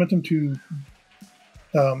use that momentum to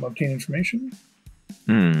obtain information.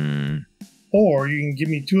 Or you can give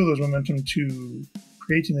me 2 of those momentum to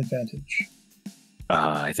create an advantage.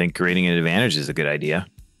 I think creating an advantage is a good idea.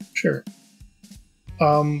 Sure.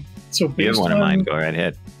 So If you have one in mind, go right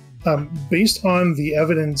ahead. Based on the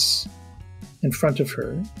evidence in front of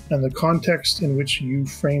her and the context in which you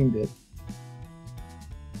framed it,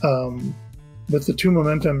 with the 2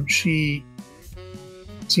 momentum, she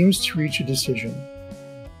seems to reach a decision.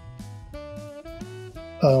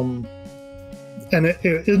 And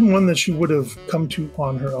it isn't one that she would have come to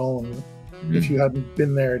on her own if you hadn't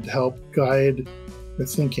been there to help guide her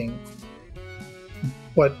thinking.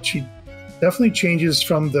 But she definitely changes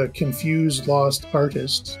from the confused, lost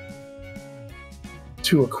artist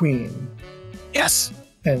to a queen. Yes.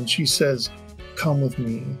 And she says, "Come with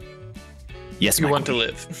me." Yes, You my want to queen.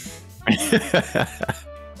 live.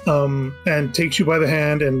 and takes you by the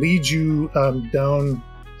hand and leads you down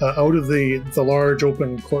out of the large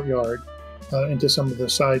open courtyard into some of the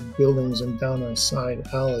side buildings and down a side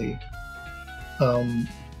alley. And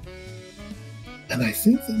I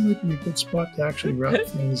think that might be a good spot to actually wrap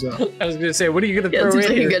things up. I was going to say, what are you going to throw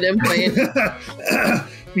in here? Good input.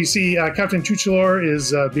 We see Captain Chuchalor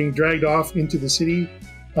is being dragged off into the city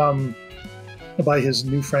by his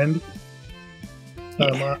new friend,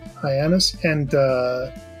 Hyannis, and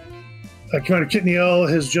Commander Kitniel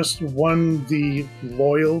has just won the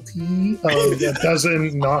loyalty of a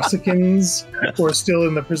dozen Nausicaans who are still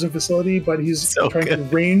in the prison facility, but he's trying to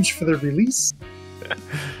arrange for their release.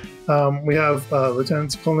 We have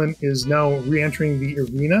Lieutenant Coleman is now re-entering the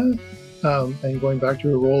arena and going back to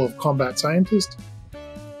her role of combat scientist.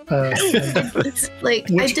 It's like,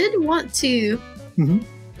 I did want to... Mm-hmm.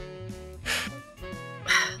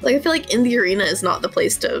 Like, I feel like in the arena is not the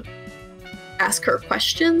place to ask her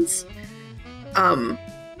questions.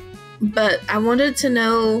 But I wanted to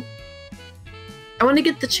know... I want to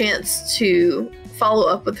get the chance to follow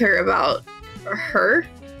up with her about her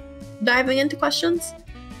diving into questions.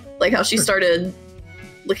 Like how she started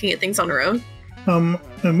looking at things on her own.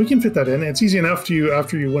 And we can fit that in. It's easy enough to you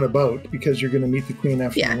after you win a bout, because you're going to meet the queen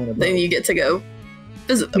after you win a bout. Then you get to go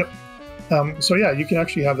visit them. Yep. So yeah, you can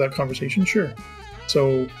actually have that conversation, sure.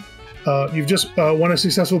 So you've just won a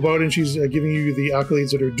successful bout, and she's giving you the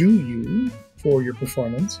accolades that are due you for your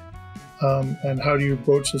performance. And how do you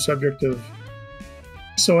broach the subject of...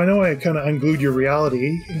 So I know I kind of unglued your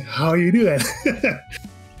reality. How are you doing?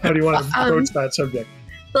 How do you want to broach that subject?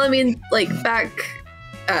 Well, I mean, like, back,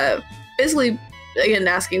 basically, again,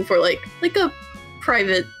 asking for, like a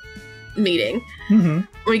private meeting. Mm-hmm. When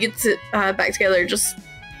we get to, back together, just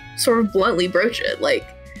sort of bluntly broach it. Like,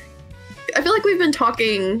 I feel like we've been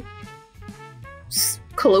talking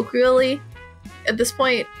colloquially at this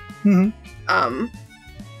point. Mm-hmm. And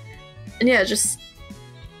yeah, just...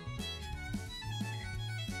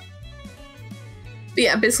 But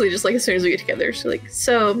yeah, basically just, like, as soon as we get together, she's like,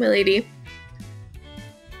 so, my lady...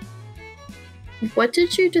 What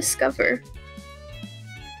did you discover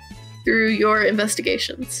through your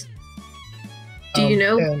investigations? Do you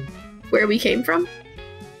know where we came from?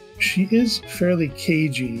 She is fairly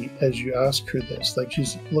cagey as you ask her this. Like,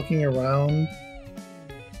 she's looking around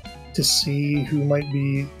to see who might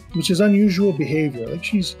be, which is unusual behavior. Like,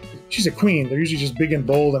 she's a queen. They're usually just big and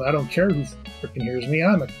bold, and I don't care who freaking hears me.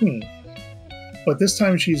 I'm a queen. But this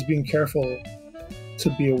time she's being careful to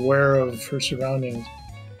be aware of her surroundings.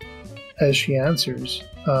 As she answers,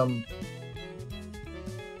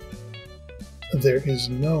 there is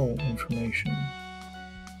no information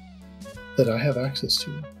that I have access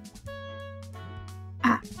to.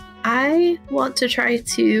 I want to try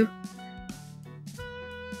to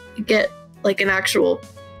get, like, an actual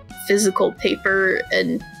physical paper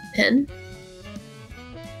and pen.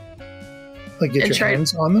 Like, get your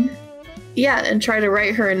hands on them? Yeah, and try to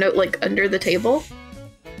write her a note, like, under the table.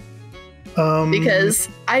 Because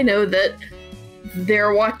I know that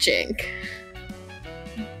they're watching.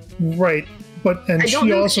 Right, but and I don't she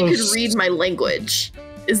know also if she could read my language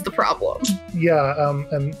is the problem. Yeah,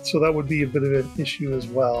 and so that would be a bit of an issue as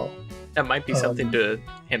well. That might be something to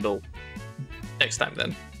handle next time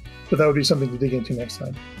then. But that would be something to dig into next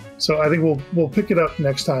time. So I think we'll pick it up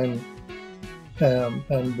next time,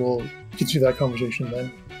 and we'll get through that conversation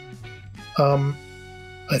then.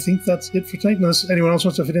 I think that's it for tonight. Unless anyone else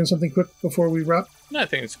wants to fit in something quick before we wrap. No, I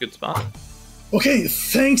think it's a good spot. Okay,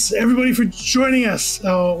 thanks everybody for joining us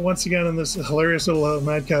once again on this hilarious little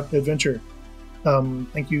madcap adventure.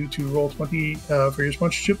 Thank you to Roll20 for your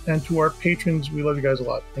sponsorship, and to our patrons. We love you guys a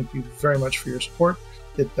lot. Thank you very much for your support.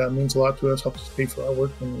 It means a lot to us, helps us pay for our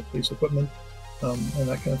work and replace equipment and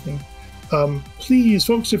that kind of thing. Please,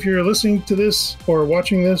 folks, if you're listening to this or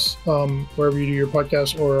watching this, wherever you do your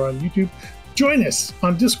podcast or on YouTube, join us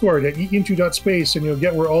on Discord at into.space, and you'll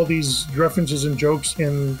get where all these references and jokes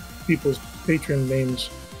in people's patron names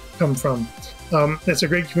come from. It's a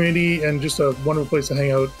great community and just a wonderful place to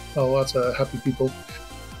hang out. Lots of happy people.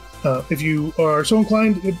 If you are so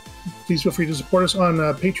inclined, please feel free to support us on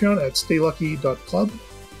Patreon at staylucky.club.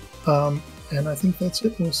 And I think that's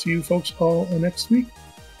it. We'll see you folks all next week.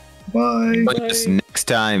 Bye. Join us next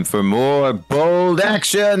time for more bold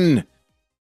action.